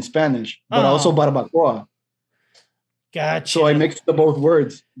beard in Spanish, but also barbacoa. Gotcha. So I mixed the both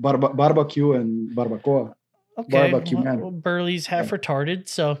words, barbecue and barbacoa. Okay. Barbecue man. Well, Burley's half retarded,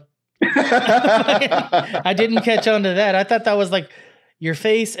 so I didn't catch on to that. I thought that was like your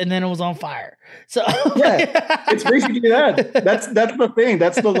face, and then it was on fire. So it's basically that. That's the thing.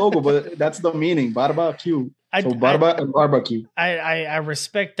 That's the logo, but that's the meaning. Barbecue. So barba and barbecue. I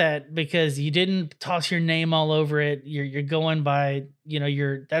respect that because you didn't toss your name all over it. You're going by,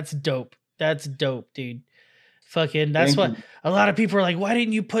 that's dope. That's dope, dude. Fucking, that's Thank what a lot of people are like, why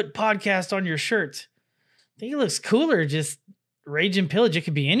didn't you put podcast on your shirt? I think it looks cooler. Just Rage and Pillage. It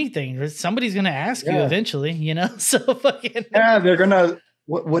could be anything. Somebody's going to ask you eventually, you know? So fucking. Yeah, they're going to,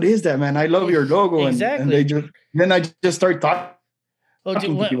 what is that, man? I love your logo. Exactly. And then I just start talking.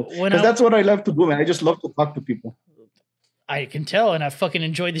 To people. Because that's what I love to do, man. I just love to talk to people. I can tell, and I fucking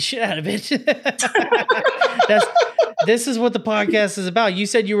enjoyed the shit out of it. This is what the podcast is about. You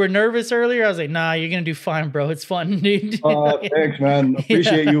said you were nervous earlier. I was like, nah, you're gonna do fine, bro. It's fun, dude. Thanks, man.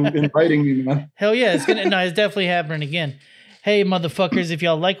 Appreciate you inviting me, man. Hell yeah, it's definitely happening again. Hey, motherfuckers, if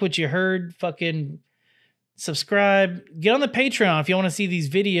y'all like what you heard, fucking subscribe. Get on the Patreon if you want to see these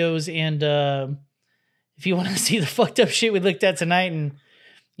videos, and if you want to see the fucked up shit we looked at tonight. And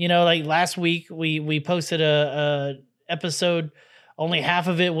you know, like last week, we posted a episode. Only half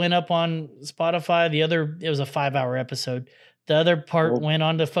of it went up on Spotify. The other, it was a 5-hour episode. The other part went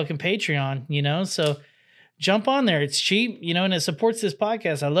on to fucking Patreon, you know? So jump on there. It's cheap, you know, and it supports this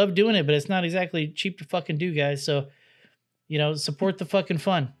podcast. I love doing it, but it's not exactly cheap to fucking do, guys. So, you know, support the fucking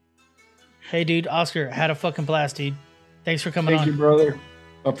fun. Hey, dude, Oscar, had a fucking blast, dude. Thanks for coming on. Thank you, brother.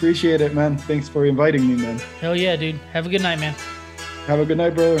 Appreciate it, man. Thanks for inviting me, man. Hell yeah, dude. Have a good night, man. Have a good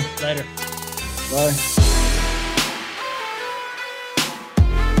night, brother. Later. Bye.